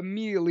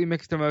immediately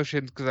mixed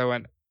emotions because I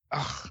went,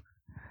 ugh,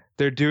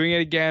 they're doing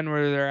it again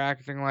where they're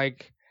acting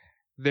like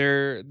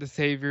they're the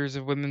saviors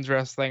of women's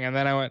wrestling. And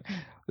then I went,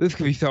 this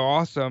could be so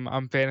awesome.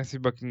 I'm fantasy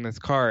booking this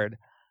card.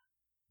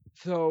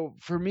 So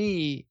for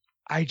me,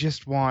 I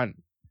just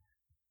want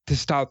to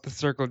stop the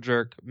circle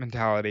jerk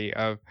mentality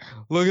of,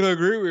 look at how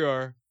great we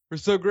are. We're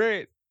so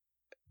great.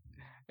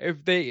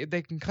 If they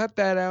can cut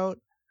that out,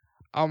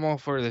 I'm all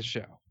for this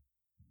show.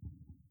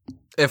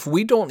 If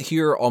we don't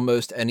hear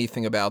almost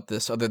anything about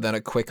this other than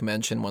a quick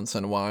mention once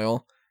in a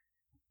while,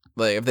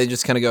 like if they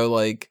just kind of go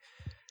like,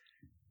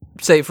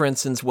 say for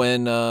instance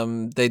when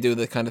they do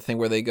the kind of thing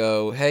where they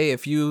go, hey,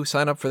 if you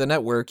sign up for the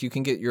network, you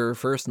can get your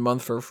first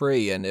month for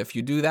free, and if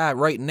you do that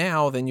right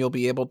now, then you'll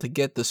be able to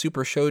get the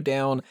Super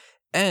Showdown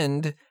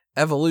and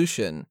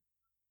Evolution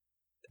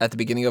at the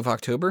beginning of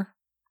October.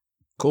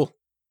 Cool.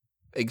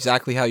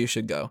 Exactly how you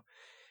should go.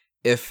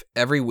 If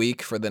every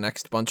week for the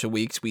next bunch of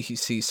weeks we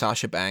see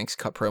Sasha Banks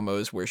cut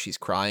promos where she's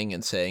crying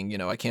and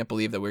saying, I can't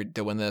believe that we're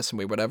doing this and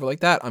we whatever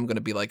like that, I'm going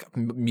to be like,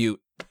 mute.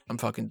 I'm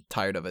fucking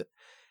tired of it.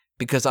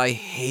 Because I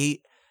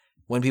hate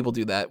when people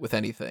do that with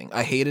anything.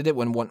 I hated it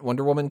when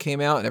Wonder Woman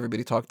came out and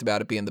everybody talked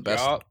about it being the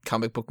best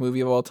comic book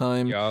movie of all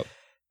time. Yep.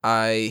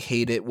 I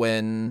hate it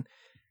when...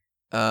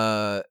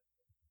 and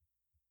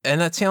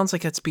that sounds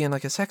like it's being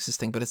like a sexist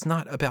thing, but it's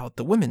not about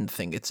the women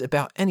thing. It's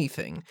about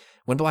anything.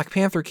 When Black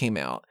Panther came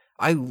out,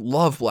 I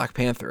love Black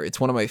Panther. It's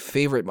one of my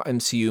favorite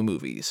MCU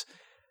movies.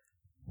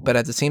 But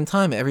at the same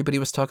time, everybody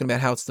was talking about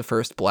how it's the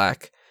first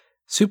black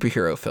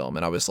superhero film.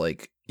 And I was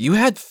like, you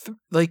had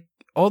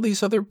all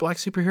these other black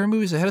superhero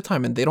movies ahead of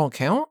time and they don't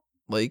count?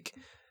 Like,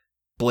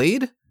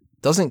 Blade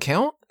doesn't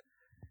count?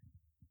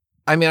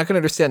 I mean, I can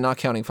understand not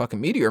counting fucking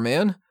Meteor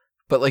Man,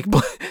 but like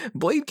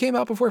Blade came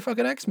out before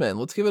fucking X-Men.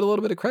 Let's give it a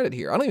little bit of credit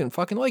here. I don't even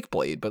fucking like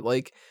Blade, but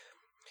like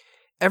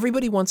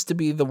everybody wants to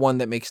be the one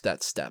that makes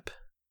that step.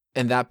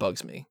 And that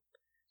bugs me.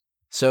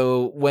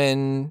 So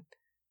when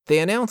they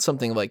announce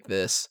something like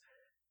this,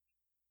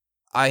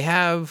 I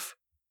have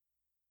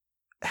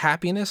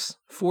happiness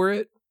for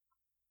it.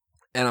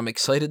 And I'm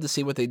excited to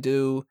see what they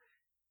do.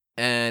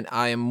 And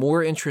I am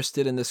more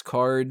interested in this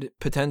card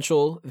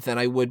potential than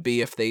I would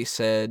be if they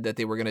said that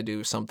they were going to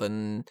do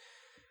something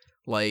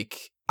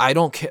like, I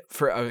don't care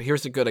for,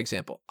 here's a good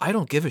example. I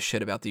don't give a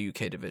shit about the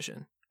UK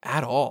division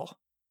at all.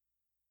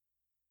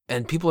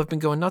 And people have been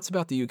going nuts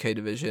about the UK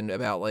division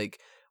about like,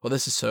 well,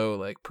 this is so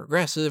like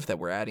progressive that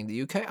we're adding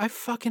the UK. I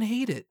fucking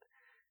hate it.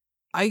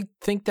 I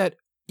think that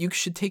you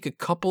should take a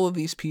couple of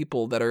these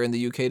people that are in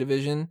the UK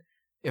division.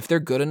 If they're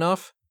good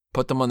enough,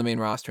 put them on the main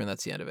roster and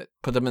that's the end of it.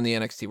 Put them in the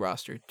NXT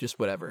roster, just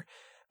whatever.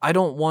 I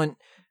don't want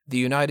the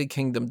United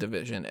Kingdom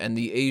division and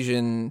the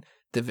Asian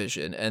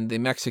division and the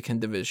Mexican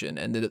division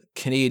and the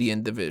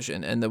Canadian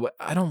division and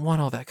I don't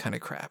want all that kind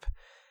of crap.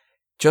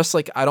 Just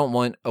like I don't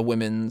want a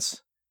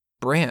women's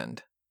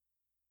brand.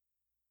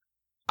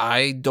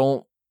 I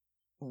don't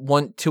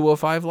want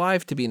 205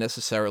 Live to be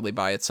necessarily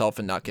by itself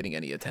and not getting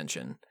any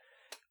attention.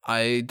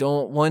 I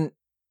don't want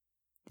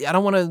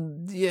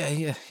to,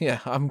 yeah,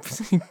 I'm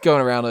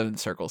going around in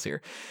circles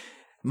here.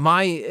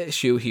 My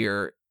issue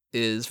here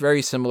is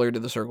very similar to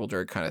the circle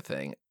jerk kind of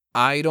thing.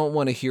 I don't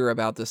want to hear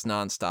about this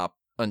nonstop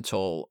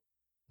until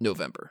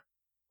November.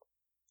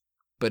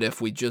 But if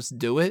we just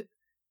do it,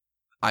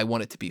 I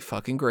want it to be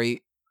fucking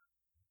great.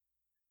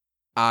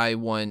 I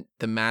want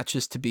the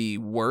matches to be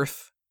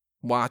worth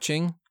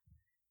watching.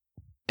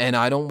 And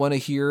I don't want to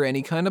hear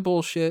any kind of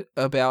bullshit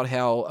about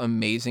how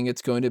amazing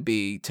it's going to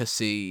be to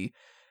see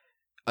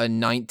a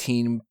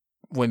 19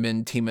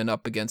 women teaming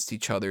up against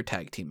each other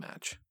tag team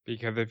match.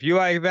 Because if you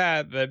like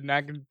that, then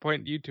I can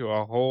point you to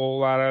a whole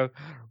lot of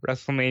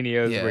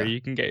WrestleManias where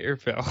you can get your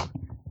fill.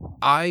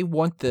 I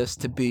want this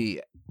to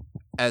be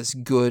as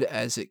good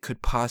as it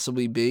could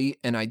possibly be,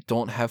 and I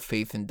don't have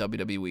faith in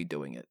WWE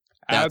doing it.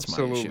 That's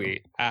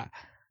absolutely. my issue.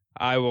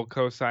 I will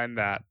co-sign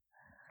that.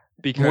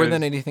 Because more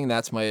than anything,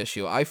 that's my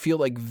issue. I feel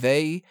like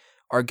they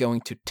are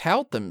going to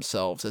tout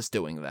themselves as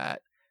doing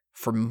that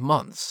for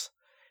months.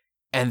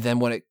 And then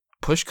when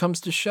push comes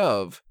to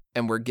shove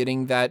and we're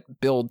getting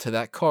that build to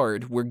that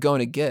card, we're going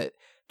to get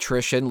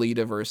Trish and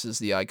Lita versus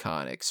the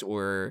Iconics,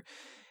 or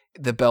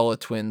the Bella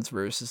Twins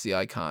versus the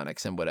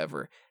Iconics, and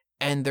whatever.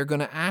 And they're going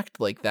to act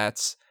like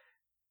that's,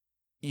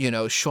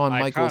 Shawn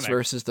Michaels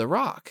versus The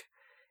Rock,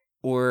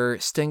 or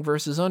Sting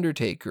versus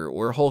Undertaker,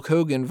 or Hulk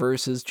Hogan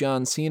versus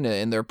John Cena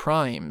in their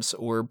primes,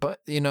 and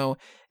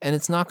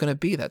it's not going to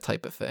be that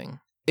type of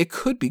thing. It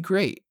could be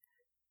great,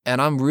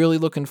 and I'm really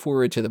looking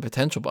forward to the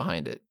potential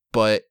behind it.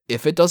 But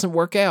if it doesn't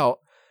work out,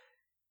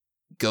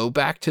 go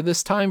back to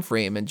this time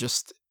frame and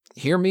just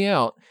hear me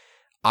out.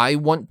 I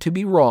want to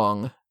be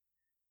wrong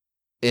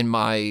in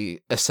my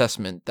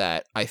assessment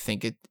that I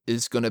think it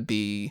is going to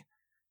be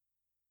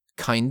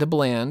kind of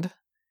bland,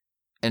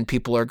 and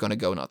people are going to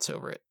go nuts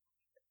over it.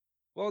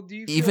 Well,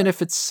 even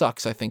if it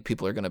sucks, I think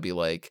people are going to be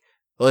like,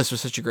 well, this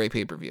was such a great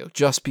pay-per-view,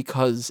 just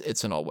because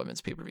it's an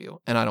all-women's pay-per-view,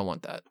 and I don't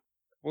want that.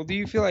 Well, do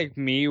you feel like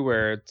me,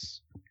 where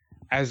it's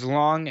as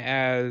long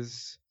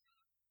as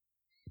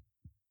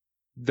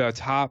the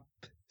top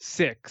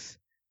 6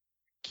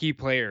 key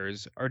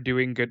players are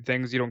doing good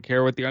things, you don't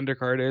care what the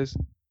undercard is?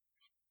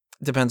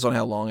 Depends on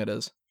how long it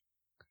is.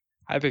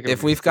 I think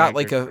if we've got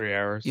like 3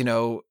 hours.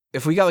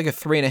 If we got like a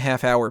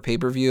 3.5 hour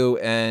pay-per-view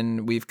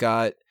and we've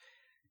got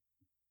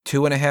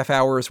 2.5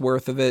 hours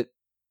worth of it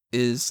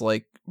is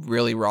like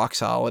really rock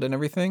solid and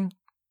everything,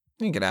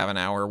 you could have an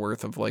hour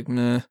worth of like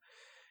meh.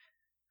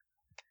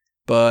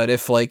 But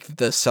if like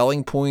the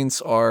selling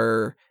points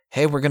are,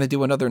 hey, we're gonna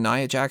do another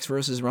Nia Jax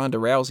versus Ronda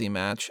Rousey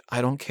match,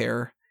 I don't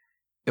care.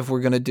 If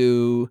we're gonna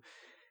do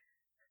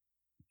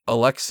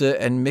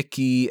Alexa and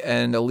Mickey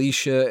and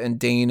Alicia and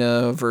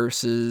Dana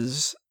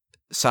versus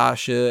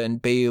Sasha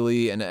and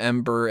Bailey and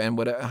Ember and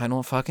whatever, I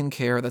don't fucking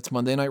care. That's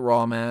Monday Night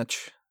Raw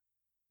match.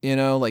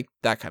 Like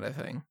that kind of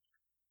thing.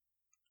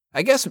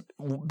 I guess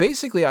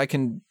basically I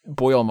can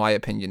boil my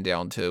opinion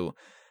down to,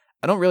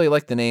 I don't really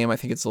like the name. I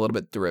think it's a little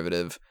bit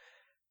derivative.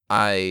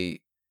 I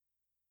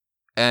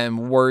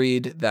am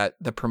worried that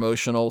the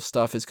promotional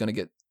stuff is going to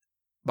get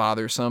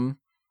bothersome.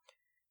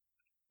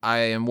 I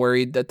am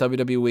worried that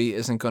WWE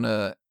isn't going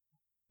to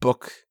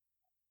book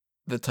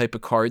the type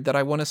of card that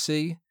I want to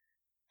see.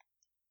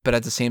 But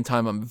at the same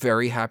time, I'm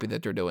very happy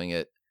that they're doing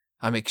it.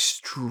 I'm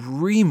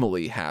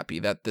extremely happy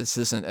that this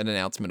isn't an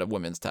announcement of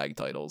women's tag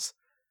titles.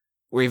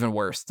 Or even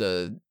worse,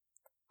 the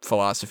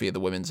philosophy of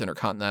the women's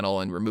Intercontinental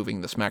and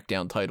removing the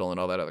SmackDown title and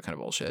all that other kind of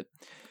bullshit.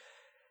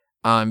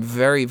 I'm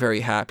very,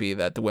 very happy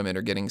that the women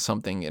are getting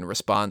something in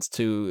response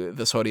to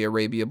the Saudi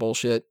Arabia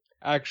bullshit.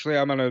 Actually,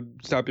 I'm going to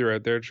stop you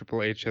right there.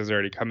 Triple H has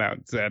already come out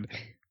and said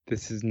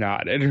this is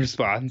not in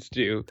response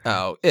to...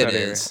 Oh, it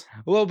is.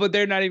 Well, but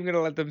they're not even going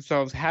to let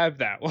themselves have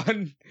that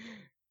one.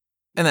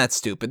 And that's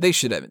stupid. They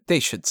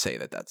should say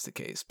that that's the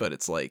case, but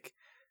it's like,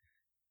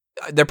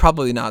 they're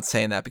probably not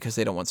saying that because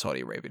they don't want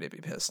Saudi Arabia to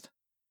be pissed.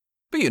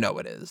 But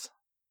it is.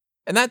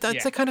 And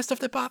that's the kind of stuff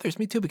that bothers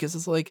me too, because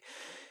it's like,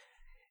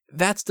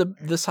 that's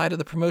the side of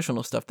the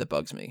promotional stuff that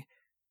bugs me.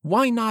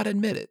 Why not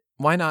admit it?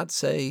 Why not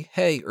say,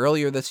 hey,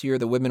 earlier this year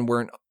the women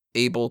weren't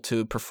able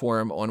to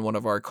perform on one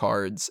of our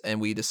cards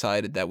and we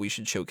decided that we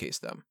should showcase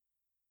them.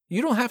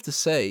 You don't have to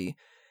say,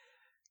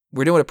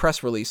 we're doing a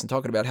press release and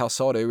talking about how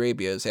Saudi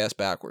Arabia is ass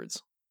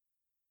backwards.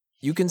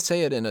 You can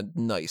say it in a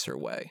nicer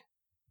way.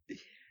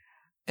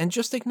 And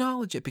just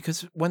acknowledge it,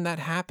 because when that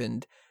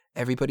happened,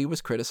 everybody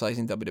was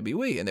criticizing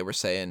WWE and they were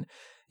saying,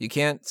 you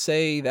can't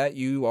say that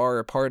you are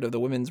a part of the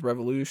women's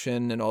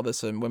revolution and all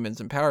this and women's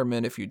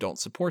empowerment if you don't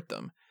support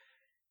them.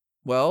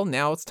 Well,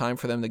 now it's time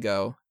for them to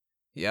go,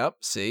 yep,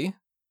 see?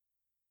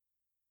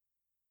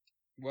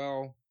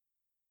 Well,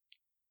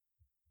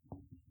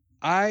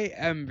 I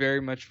am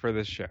very much for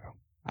this show.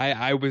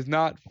 I was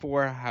not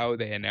for how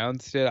they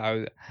announced it.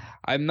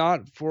 I'm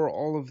not for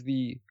all of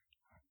the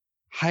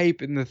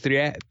hype and the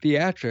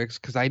theatrics,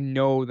 because I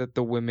know that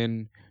the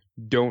women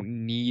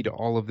don't need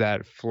all of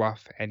that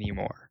fluff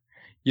anymore.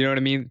 You know what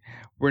I mean?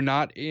 We're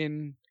not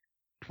in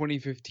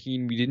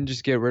 2015. We didn't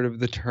just get rid of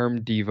the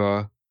term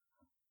diva.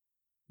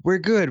 We're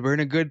good. We're in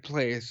a good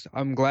place.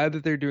 I'm glad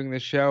that they're doing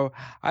this show.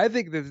 I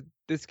think that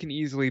this can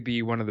easily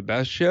be one of the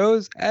best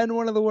shows and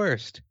one of the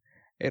worst.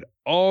 It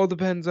all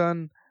depends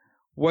on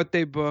what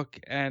they book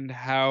and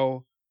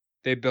how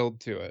they build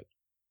to it.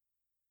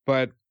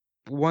 But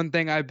one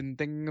thing I've been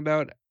thinking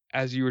about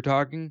as you were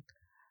talking,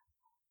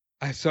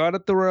 I saw it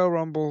at the Royal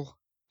Rumble.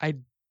 I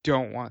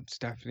don't want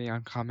Stephanie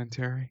on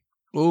commentary.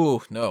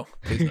 Ooh, no,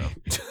 please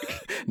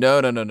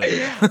no. No.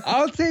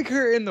 I'll take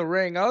her in the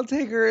ring. I'll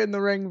take her in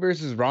the ring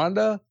versus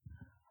Ronda.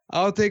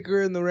 I'll take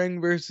her in the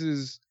ring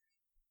versus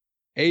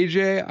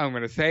AJ. I'm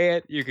going to say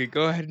it. You could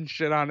go ahead and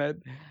shit on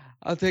it.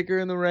 I'll take her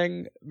in the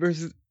ring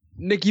versus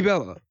Nikki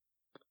Bella.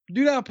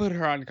 Do not put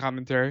her on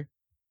commentary.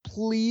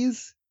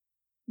 Please.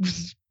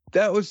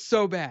 That was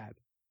so bad.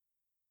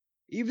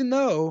 Even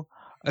though,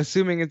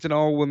 assuming it's an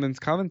all-women's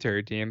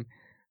commentary team,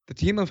 the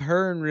team of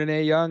her and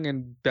Renee Young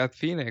and Beth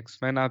Phoenix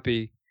might not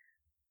be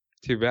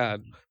too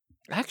bad.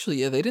 Actually,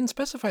 yeah, they didn't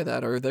specify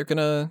that. Or they're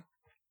gonna,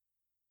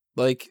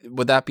 like,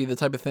 would that be the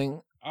type of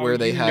thing where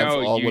they have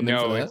all women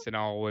for that? It's an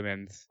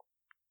all-women's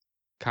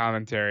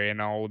commentary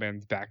and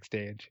all-women's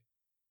backstage.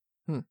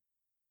 I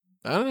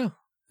don't know.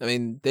 I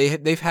mean,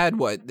 they've had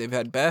what? They've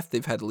had Beth.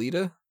 They've had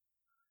Lita.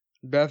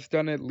 Beth's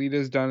done it.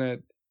 Lita's done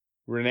it.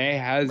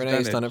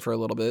 Renee's done it for a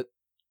little bit.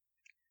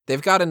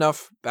 They've got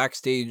enough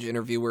backstage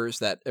interviewers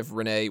that if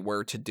Renee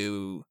were to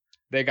do,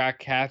 they got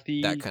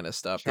Kathy, that kind of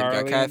stuff. Charlie,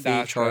 they've got Kathy,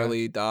 Dasha.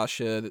 Charlie,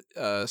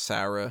 Dasha,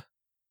 Sarah,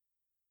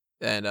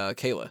 and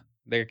Kayla.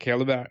 They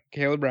got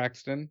Kayla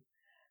Braxton.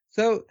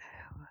 So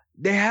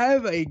they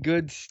have a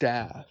good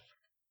staff,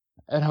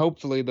 and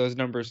hopefully those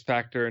numbers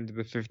factor into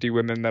the 50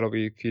 women that'll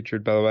be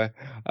featured. By the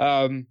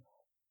way,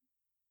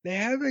 they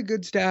have a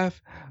good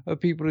staff of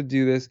people to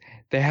do this.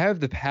 They have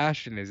the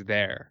passion is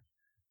there.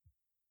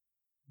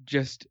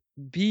 Just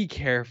be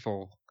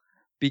careful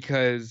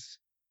because,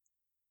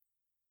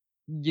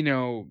 you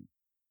know,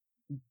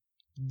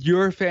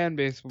 your fan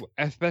base,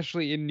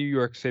 especially in New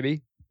York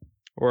City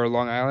or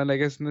Long Island, I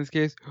guess in this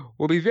case,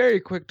 will be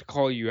very quick to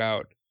call you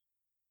out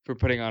for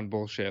putting on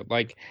bullshit.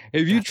 Like,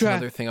 if you That's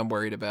another thing I'm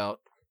worried about.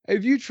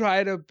 If you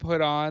try to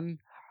put on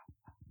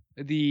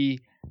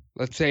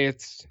let's say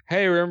it's,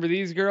 hey, remember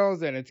these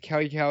girls? And it's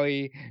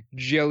Kelly,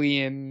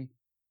 Jillian,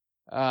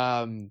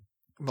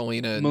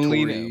 Melina.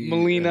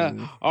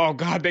 And... Oh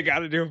God, they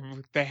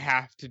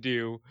have to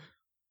do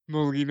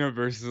Melina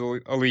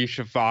versus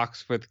Alicia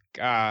Fox with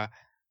what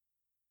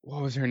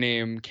was her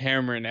name?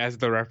 Cameron as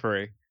the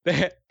referee.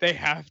 They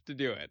have to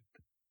do it.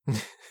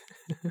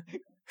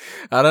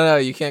 I don't know.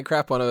 You can't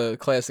crap on a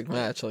classic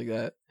match like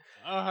that.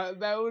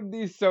 That would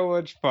be so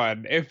much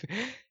fun.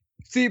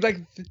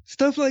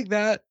 Stuff like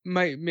that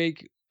might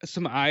make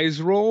some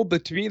eyes roll,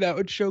 but to me that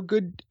would show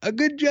a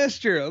good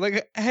gesture.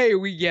 Like, hey,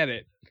 we get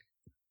it.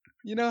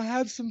 You know,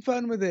 have some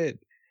fun with it.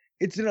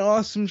 It's an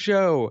awesome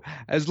show.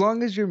 As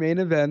long as your main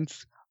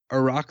events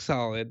are rock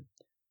solid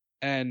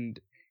and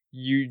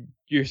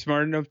you're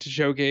smart enough to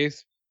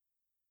showcase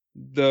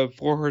the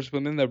 4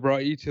 horsewomen that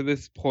brought you to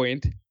this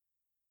point,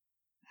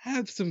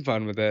 have some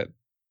fun with it.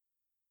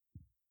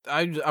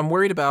 I'm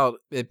worried about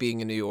it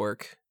being in New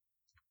York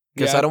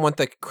because I don't want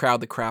the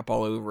crowd to crap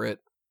all over it.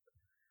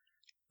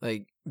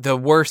 Like, the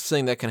worst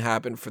thing that can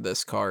happen for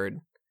this card.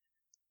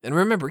 And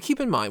remember, keep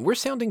in mind, we're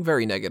sounding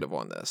very negative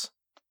on this.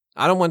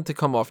 I don't want it to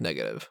come off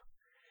negative.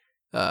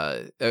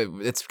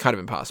 It's kind of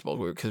impossible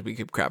because we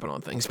keep crapping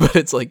on things, but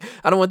it's like,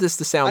 I don't want this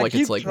to sound like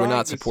it's like we're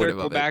not supportive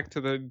of it. Back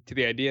to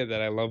the idea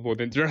that I love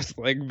women's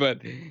wrestling,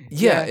 but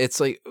yeah, it's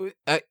like,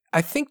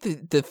 I think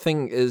the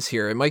thing is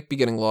here, it might be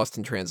getting lost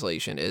in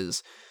translation,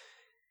 is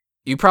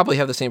you probably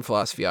have the same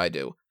philosophy I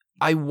do.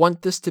 I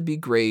want this to be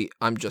great.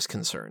 I'm just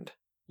concerned.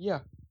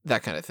 Yeah.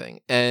 That kind of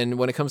thing. And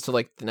when it comes to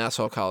like the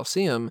Nassau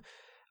Coliseum,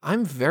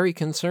 I'm very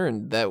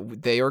concerned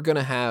that they are going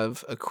to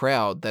have a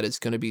crowd that is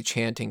going to be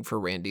chanting for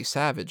Randy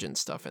Savage and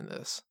stuff in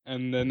this.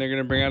 And then they're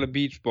going to bring out a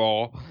beach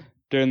ball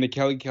during the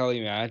Kelly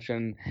match,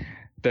 and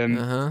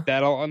then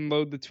that'll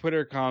unload the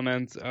Twitter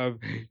comments of,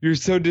 you're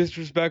so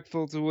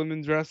disrespectful to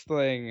women's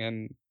wrestling,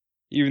 and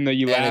even though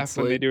you laugh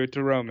when they do it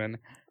to Roman.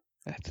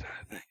 That's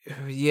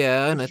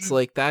yeah, and it's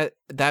like that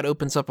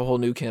opens up a whole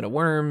new can of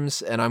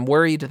worms, and I'm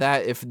worried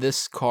that if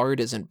this card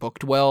isn't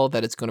booked well,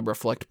 that it's going to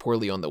reflect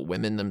poorly on the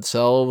women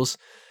themselves,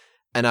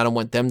 and I don't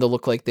want them to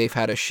look like they've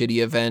had a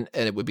shitty event,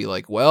 and it would be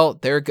like, well,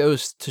 there it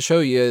goes to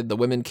show you the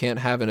women can't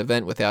have an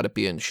event without it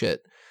being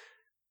shit,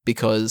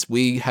 because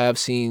we have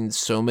seen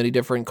so many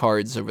different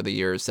cards over the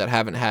years that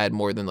haven't had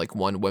more than like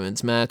one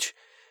women's match,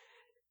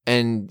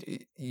 and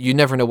you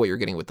never know what you're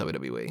getting with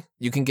WWE.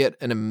 You can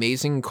get an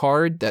amazing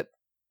card that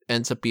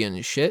ends up being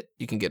shit.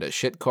 You can get a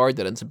shit card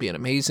that ends up being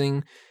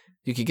amazing.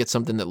 You could get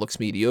something that looks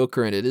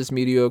mediocre and it is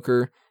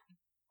mediocre.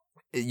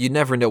 You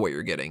never know what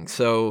you're getting.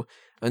 So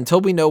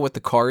until we know what the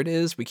card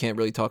is, we can't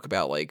really talk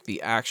about like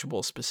the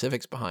actual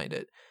specifics behind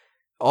it.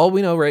 All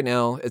we know right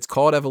now, it's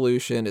called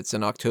Evolution. It's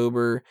in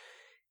October.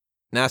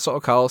 Nassau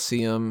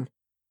Coliseum.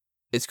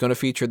 It's going to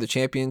feature the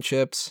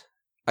championships.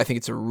 I think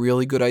it's a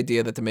really good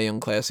idea that the Mae Young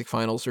Classic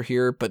finals are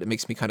here, but it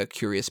makes me kind of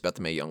curious about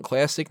the Mae Young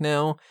Classic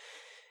now.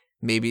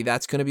 Maybe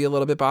that's going to be a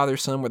little bit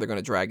bothersome where they're going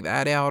to drag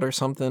that out or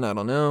something. I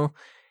don't know.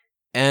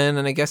 And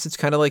I guess it's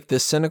kind of like the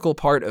cynical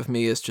part of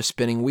me is just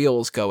spinning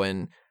wheels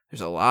going,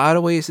 there's a lot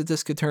of ways that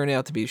this could turn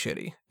out to be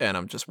shitty. And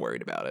I'm just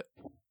worried about it.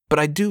 But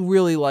I do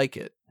really like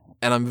it.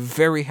 And I'm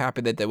very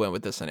happy that they went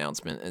with this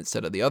announcement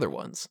instead of the other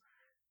ones.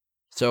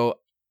 So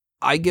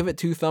I give it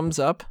 2 thumbs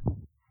up.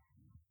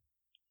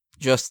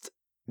 Just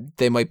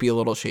they might be a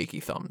little shaky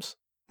thumbs.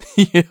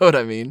 You know what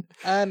I mean?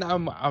 And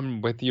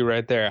I'm with you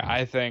right there.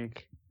 I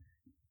think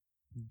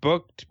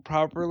booked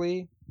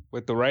properly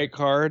with the right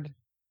card,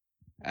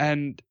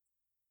 and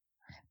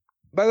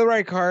by the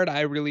right card,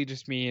 I really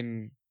just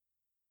mean,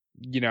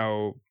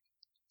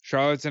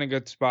 Charlotte's in a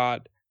good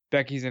spot,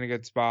 Becky's in a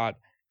good spot,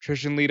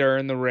 Trish and Lita are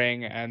in the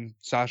ring, and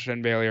Sasha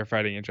and Bayley are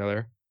fighting each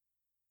other.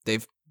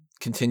 They've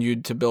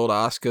continued to build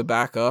Asuka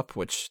back up,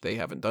 which they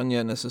haven't done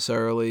yet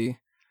necessarily.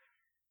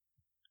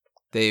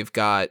 They've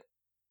got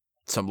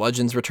some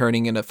legends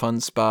returning in a fun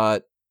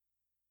spot.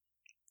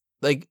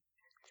 Like,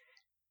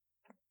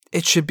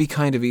 it should be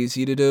kind of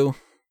easy to do.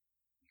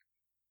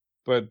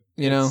 But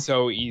it's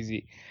so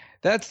easy.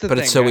 That's the thing.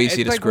 But it's so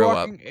easy to screw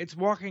up. It's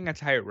walking a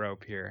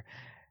tightrope here.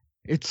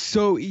 It's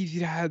so easy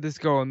to have this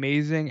go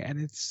amazing, and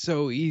it's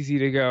so easy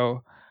to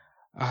go,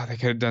 oh, they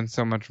could have done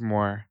so much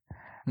more.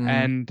 Mm-hmm.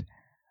 And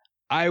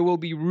I will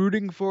be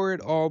rooting for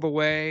it all the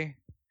way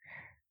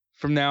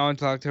from now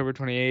until October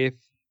 28th.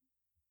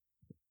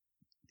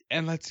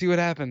 And let's see what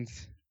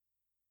happens.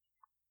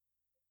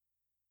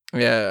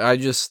 Yeah,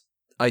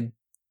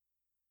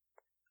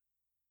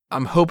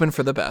 I'm hoping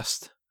for the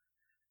best.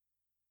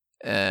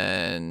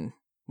 And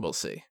we'll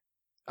see.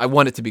 I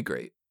want it to be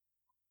great.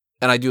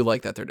 And I do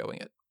like that they're doing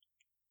it.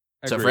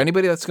 Agreed. So for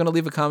anybody that's going to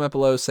leave a comment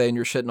below saying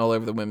you're shitting all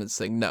over the women's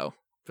thing, no,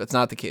 that's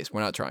not the case. We're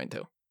not trying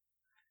to.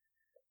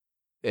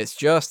 It's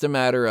just a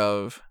matter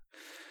of,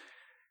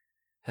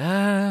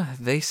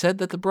 they said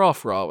that the Brawl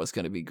for All was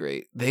going to be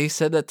great. They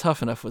said that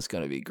Tough Enough was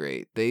going to be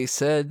great. They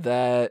said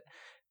that,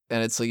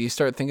 and it's like you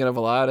start thinking of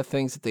a lot of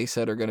things that they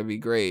said are going to be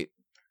great.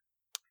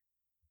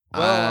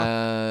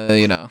 Well,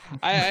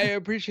 I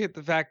appreciate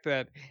the fact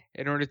that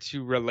in order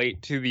to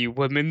relate to the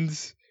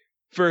women's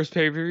first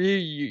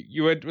pay-per-view,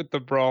 you went with the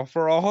Brawl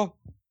for All.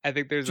 I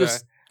think there's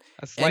just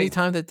a slight...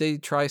 Anytime that they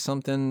try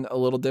something a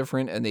little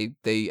different and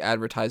they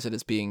advertise it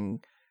as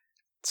being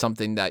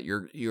something that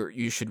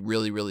you should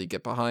really, really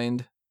get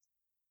behind,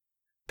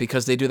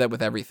 because they do that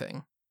with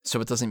everything.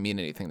 So it doesn't mean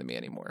anything to me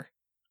anymore.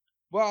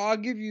 Well, I'll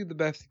give you the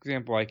best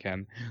example I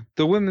can.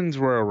 The Women's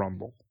Royal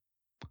Rumble.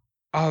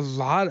 A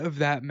lot of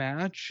that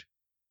match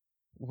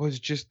was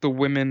just the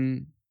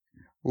women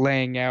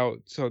laying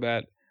out so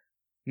that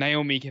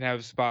Naomi can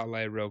have a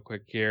spotlight real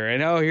quick here.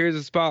 And here's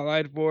a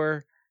spotlight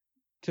for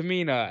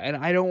Tamina. And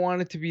I don't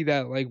want it to be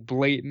that like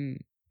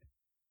blatant,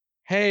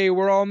 hey,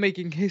 we're all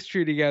making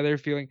history together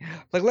feeling.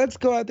 Like, let's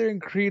go out there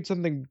and create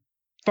something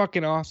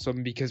fucking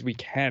awesome because we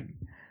can.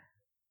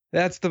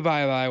 That's the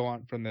vibe I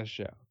want from this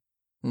show.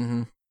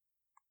 Mm-hmm.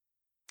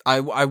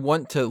 I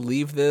want to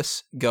leave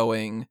this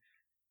going,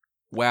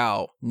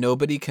 wow,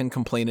 nobody can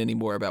complain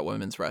anymore about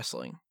women's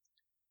wrestling.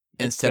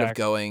 Instead of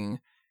going,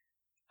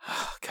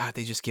 oh, God,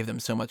 they just give them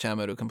so much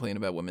ammo to complain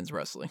about women's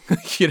wrestling.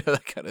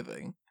 That kind of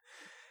thing.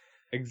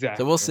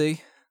 Exactly. So we'll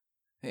see.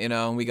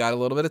 We got a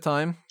little bit of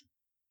time.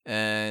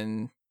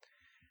 And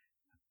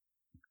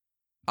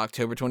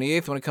October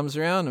 28th, when it comes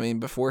around,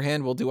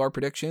 beforehand, we'll do our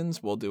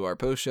predictions. We'll do our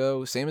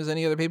post-show. Same as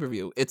any other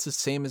pay-per-view. It's the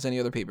same as any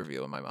other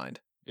pay-per-view in my mind.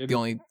 The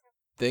only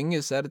thing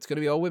is that it's going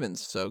to be all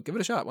women's. So give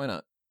it a shot. Why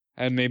not?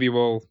 And maybe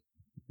we'll,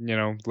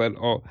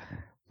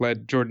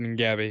 let Jordan and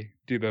Gabby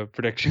do the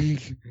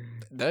predictions.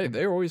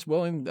 They're always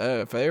willing.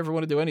 If I ever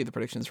want to do any of the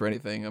predictions for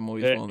anything, I'm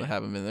always willing to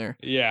have them in there.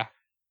 Yeah.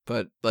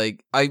 But I'm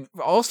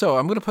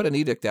going to put an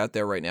edict out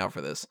there right now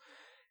for this.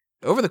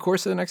 Over the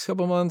course of the next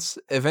couple months,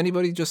 if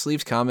anybody just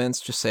leaves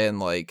comments just saying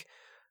like,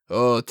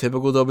 oh,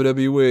 typical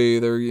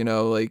WWE,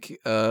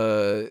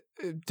 they're,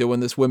 doing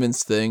this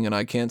women's thing and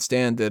I can't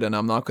stand it and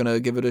I'm not going to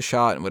give it a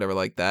shot and whatever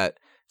like that,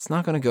 it's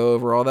not going to go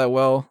over all that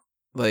well.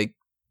 Like,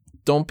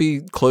 don't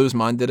be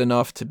closed-minded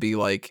enough to be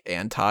like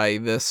anti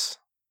this,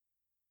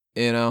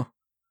 Enjoy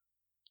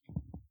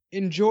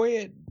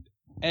it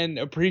and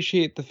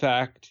appreciate the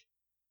fact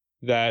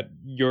that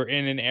you're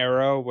in an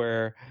era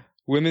where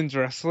women's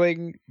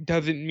wrestling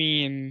doesn't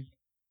mean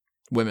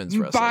women's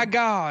wrestling. By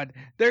God,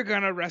 they're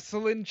gonna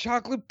wrestle in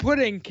chocolate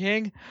pudding,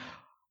 King.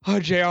 Oh,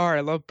 JR,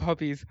 I love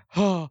puppies.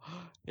 Oh,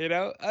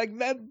 like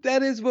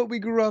that is what we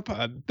grew up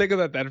on. Think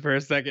about that for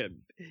a second.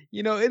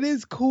 It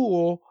is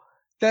cool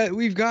that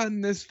we've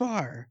gotten this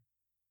far.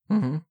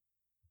 Mm-hmm.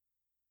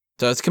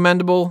 So it's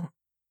commendable.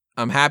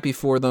 I'm happy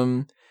for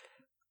them.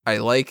 I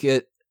like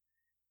it.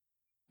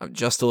 I'm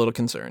just a little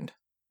concerned.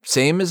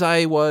 Same as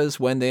I was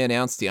when they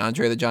announced the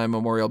Andre the Giant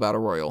Memorial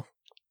Battle Royal.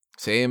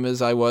 Same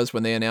as I was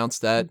when they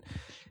announced that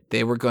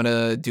they were going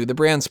to do the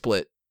brand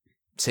split.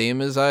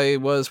 Same as I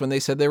was when they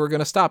said they were going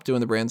to stop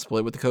doing the brand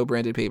split with the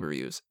co-branded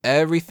pay-per-views.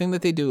 Everything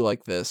that they do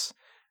like this,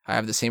 I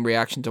have the same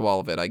reaction to all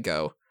of it. I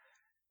go,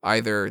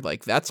 either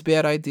like, that's a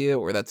bad idea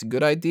or that's a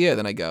good idea.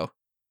 Then I go,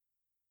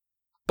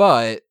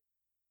 but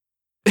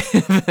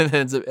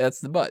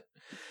that's the but.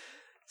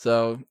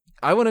 So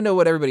I want to know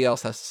what everybody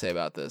else has to say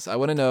about this. I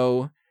want to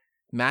know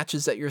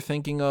matches that you're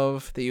thinking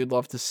of that you'd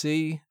love to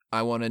see.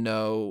 I want to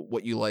know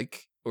what you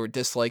like or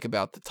dislike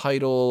about the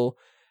title,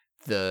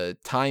 the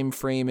time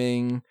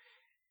framing,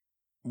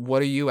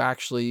 what are you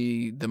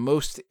actually the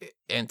most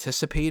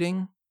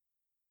anticipating?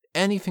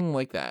 Anything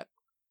like that.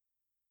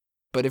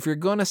 But if you're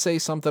going to say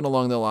something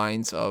along the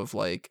lines of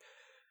like,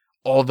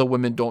 all the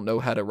women don't know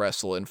how to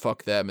wrestle and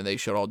fuck them and they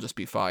should all just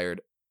be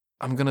fired,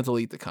 I'm going to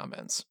delete the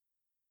comments.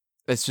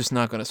 It's just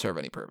not going to serve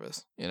any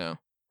purpose, you know?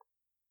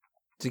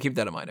 So keep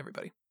that in mind,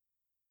 everybody.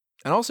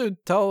 And also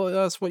tell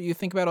us what you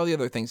think about all the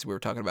other things we were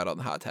talking about on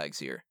the hot tags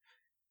here.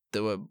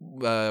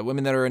 The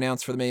women that are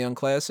announced for the Mae Young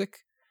Classic,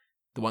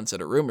 the ones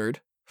that are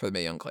rumored for the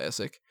Mae Young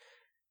Classic,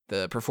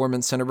 the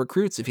Performance Center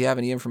recruits. If you have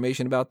any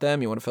information about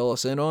them you want to fill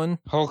us in on,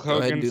 Hulk go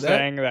ahead and Hogan do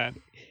saying that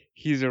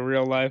he's a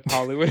real life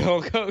Hollywood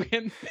Hulk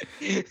Hogan.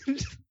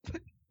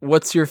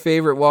 What's your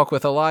favorite Walk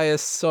with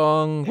Elias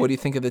song? What do you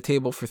think of the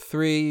Table for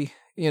Three?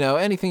 You know,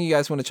 anything you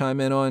guys want to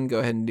chime in on, go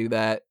ahead and do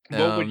that.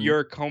 What would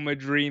your coma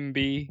dream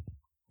be?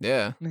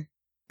 Yeah.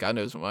 God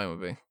knows what mine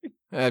would be.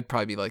 I'd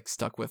probably be like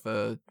stuck with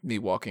me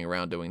walking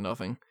around doing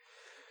nothing.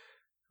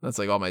 That's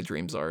like all my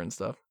dreams are and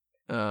stuff.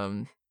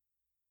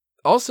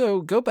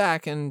 Also, go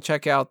back and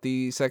check out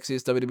the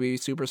Sexiest WWE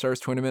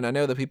Superstars tournament. I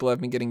know that people have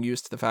been getting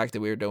used to the fact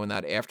that we were doing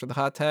that after the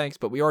hot tags,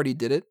 but we already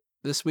did it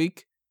this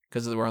week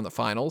because we're on the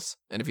finals.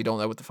 And if you don't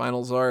know what the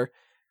finals are,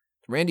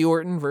 Randy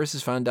Orton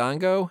versus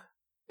Fandango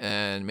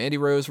and Mandy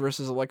Rose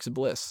versus Alexa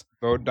Bliss.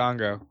 Vote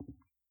Dongo.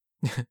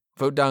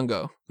 Vote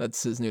Dongo.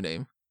 That's his new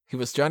name. He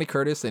was Johnny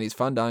Curtis, and he's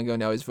Fandango.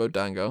 Now he's Vote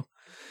Dongo.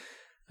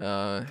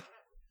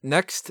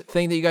 Next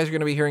thing that you guys are going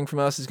to be hearing from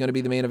us is going to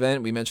be the main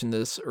event. We mentioned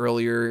this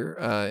earlier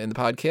in the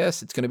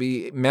podcast. It's going to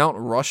be Mount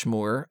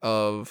Rushmore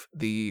of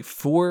the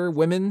 4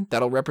 women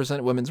that'll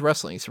represent women's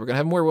wrestling. So we're going to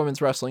have more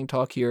women's wrestling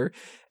talk here,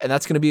 and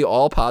that's going to be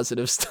all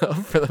positive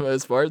stuff for the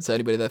most part. So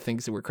anybody that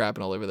thinks that we're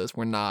crapping all over this,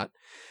 we're not.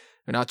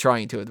 We're not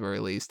trying to, at the very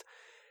least.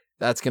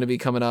 That's going to be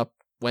coming up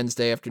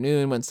Wednesday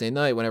afternoon, Wednesday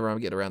night, whenever I'm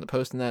getting around to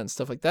posting that and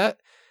stuff like that.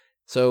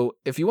 So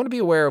if you want to be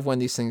aware of when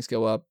these things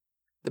go up,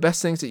 the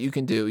best things that you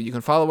can do, you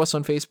can follow us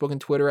on Facebook and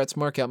Twitter at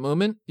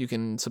SmarkOutMoment. You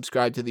can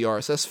subscribe to the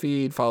RSS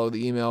feed, follow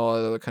the email, all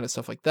that other kind of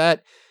stuff like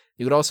that.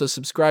 You could also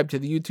subscribe to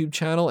the YouTube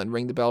channel and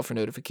ring the bell for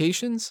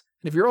notifications.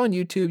 And if you're on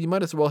YouTube, you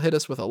might as well hit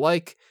us with a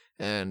like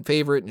and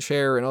favorite and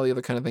share and all the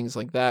other kind of things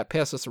like that.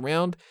 Pass us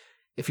around.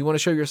 If you want to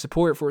show your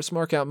support for a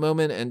Smark Out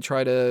Moment and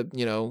try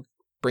to,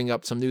 bring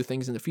up some new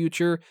things in the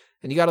future,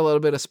 and you got a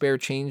little bit of spare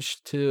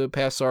change to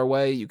pass our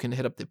way, you can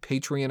hit up the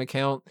Patreon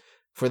account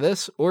for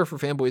this, or for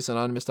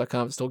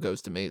fanboysanonymous.com. It still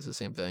goes to me. It's the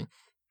same thing.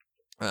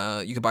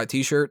 You can buy a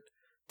t-shirt,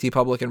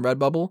 TeePublic and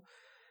Redbubble,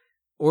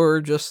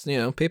 or just,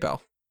 PayPal.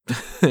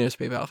 There's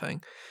PayPal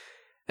thing.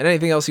 And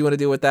anything else you want to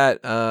do with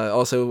that,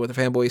 also with the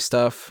fanboy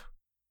stuff,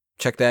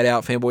 check that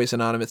out,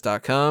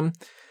 fanboysanonymous.com.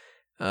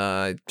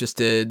 Just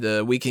did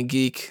the Weekend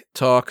Geek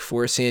talk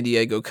for San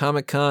Diego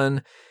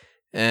Comic-Con,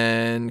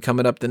 and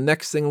coming up, the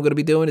next thing I'm going to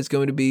be doing is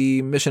going to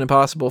be Mission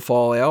Impossible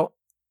Fallout,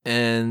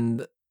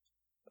 and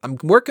I'm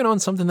working on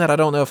something that I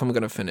don't know if I'm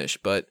going to finish,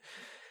 but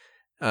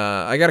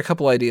I got a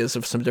couple ideas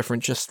of some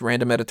different just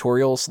random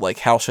editorials, like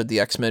how should the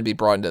X-Men be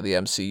brought into the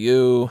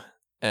MCU,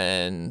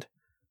 and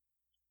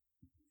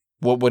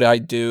what would I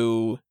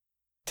do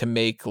to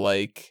make,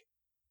 like,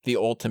 the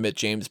ultimate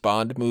James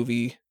Bond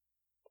movie,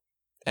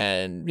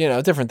 and,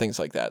 different things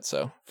like that.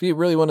 So if you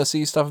really want to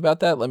see stuff about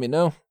that, let me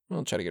know.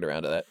 I'll try to get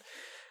around to that.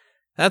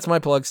 That's my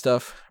plug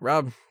stuff.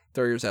 Rob,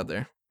 throw yours out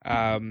there.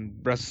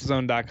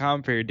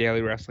 WrestleZone.com for your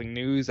daily wrestling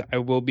news. I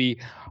will be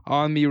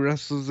on the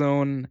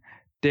WrestleZone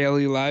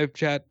daily live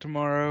chat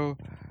tomorrow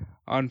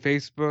on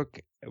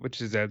Facebook,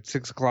 which is at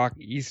 6 o'clock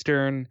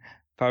Eastern,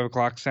 5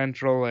 o'clock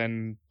Central,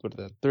 and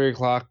 3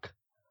 o'clock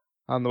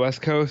on the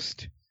West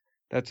Coast.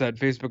 That's at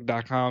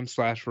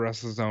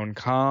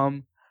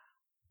facebook.com/WrestleZone.com.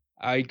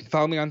 You can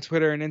follow me on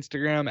Twitter and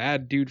Instagram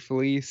at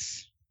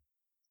DudeFelice.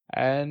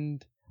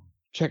 And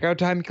check out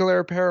Time Killer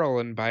Apparel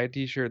and buy a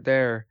t-shirt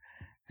there.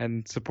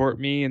 And support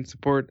me and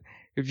support.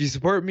 If you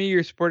support me,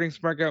 you're supporting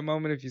Smark Out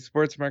Moment. If you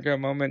support Smark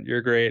Out Moment,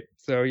 you're great.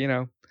 So,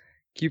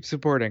 keep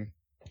supporting.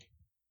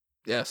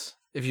 Yes.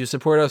 If you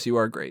support us, you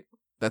are great.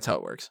 That's how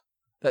it works.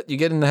 That you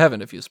get into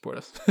heaven if you support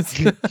us.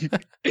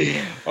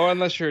 Oh,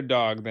 unless you're a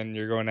dog, then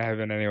you're going to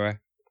heaven anyway.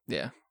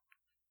 Yeah.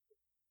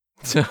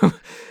 So,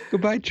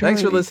 goodbye, Charlie.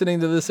 Thanks for listening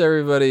to this,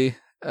 everybody.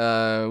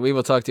 We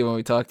will talk to you when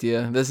we talk to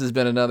you. This has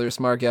been another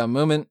Smark Out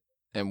Moment,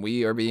 and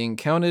we are being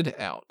counted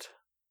out.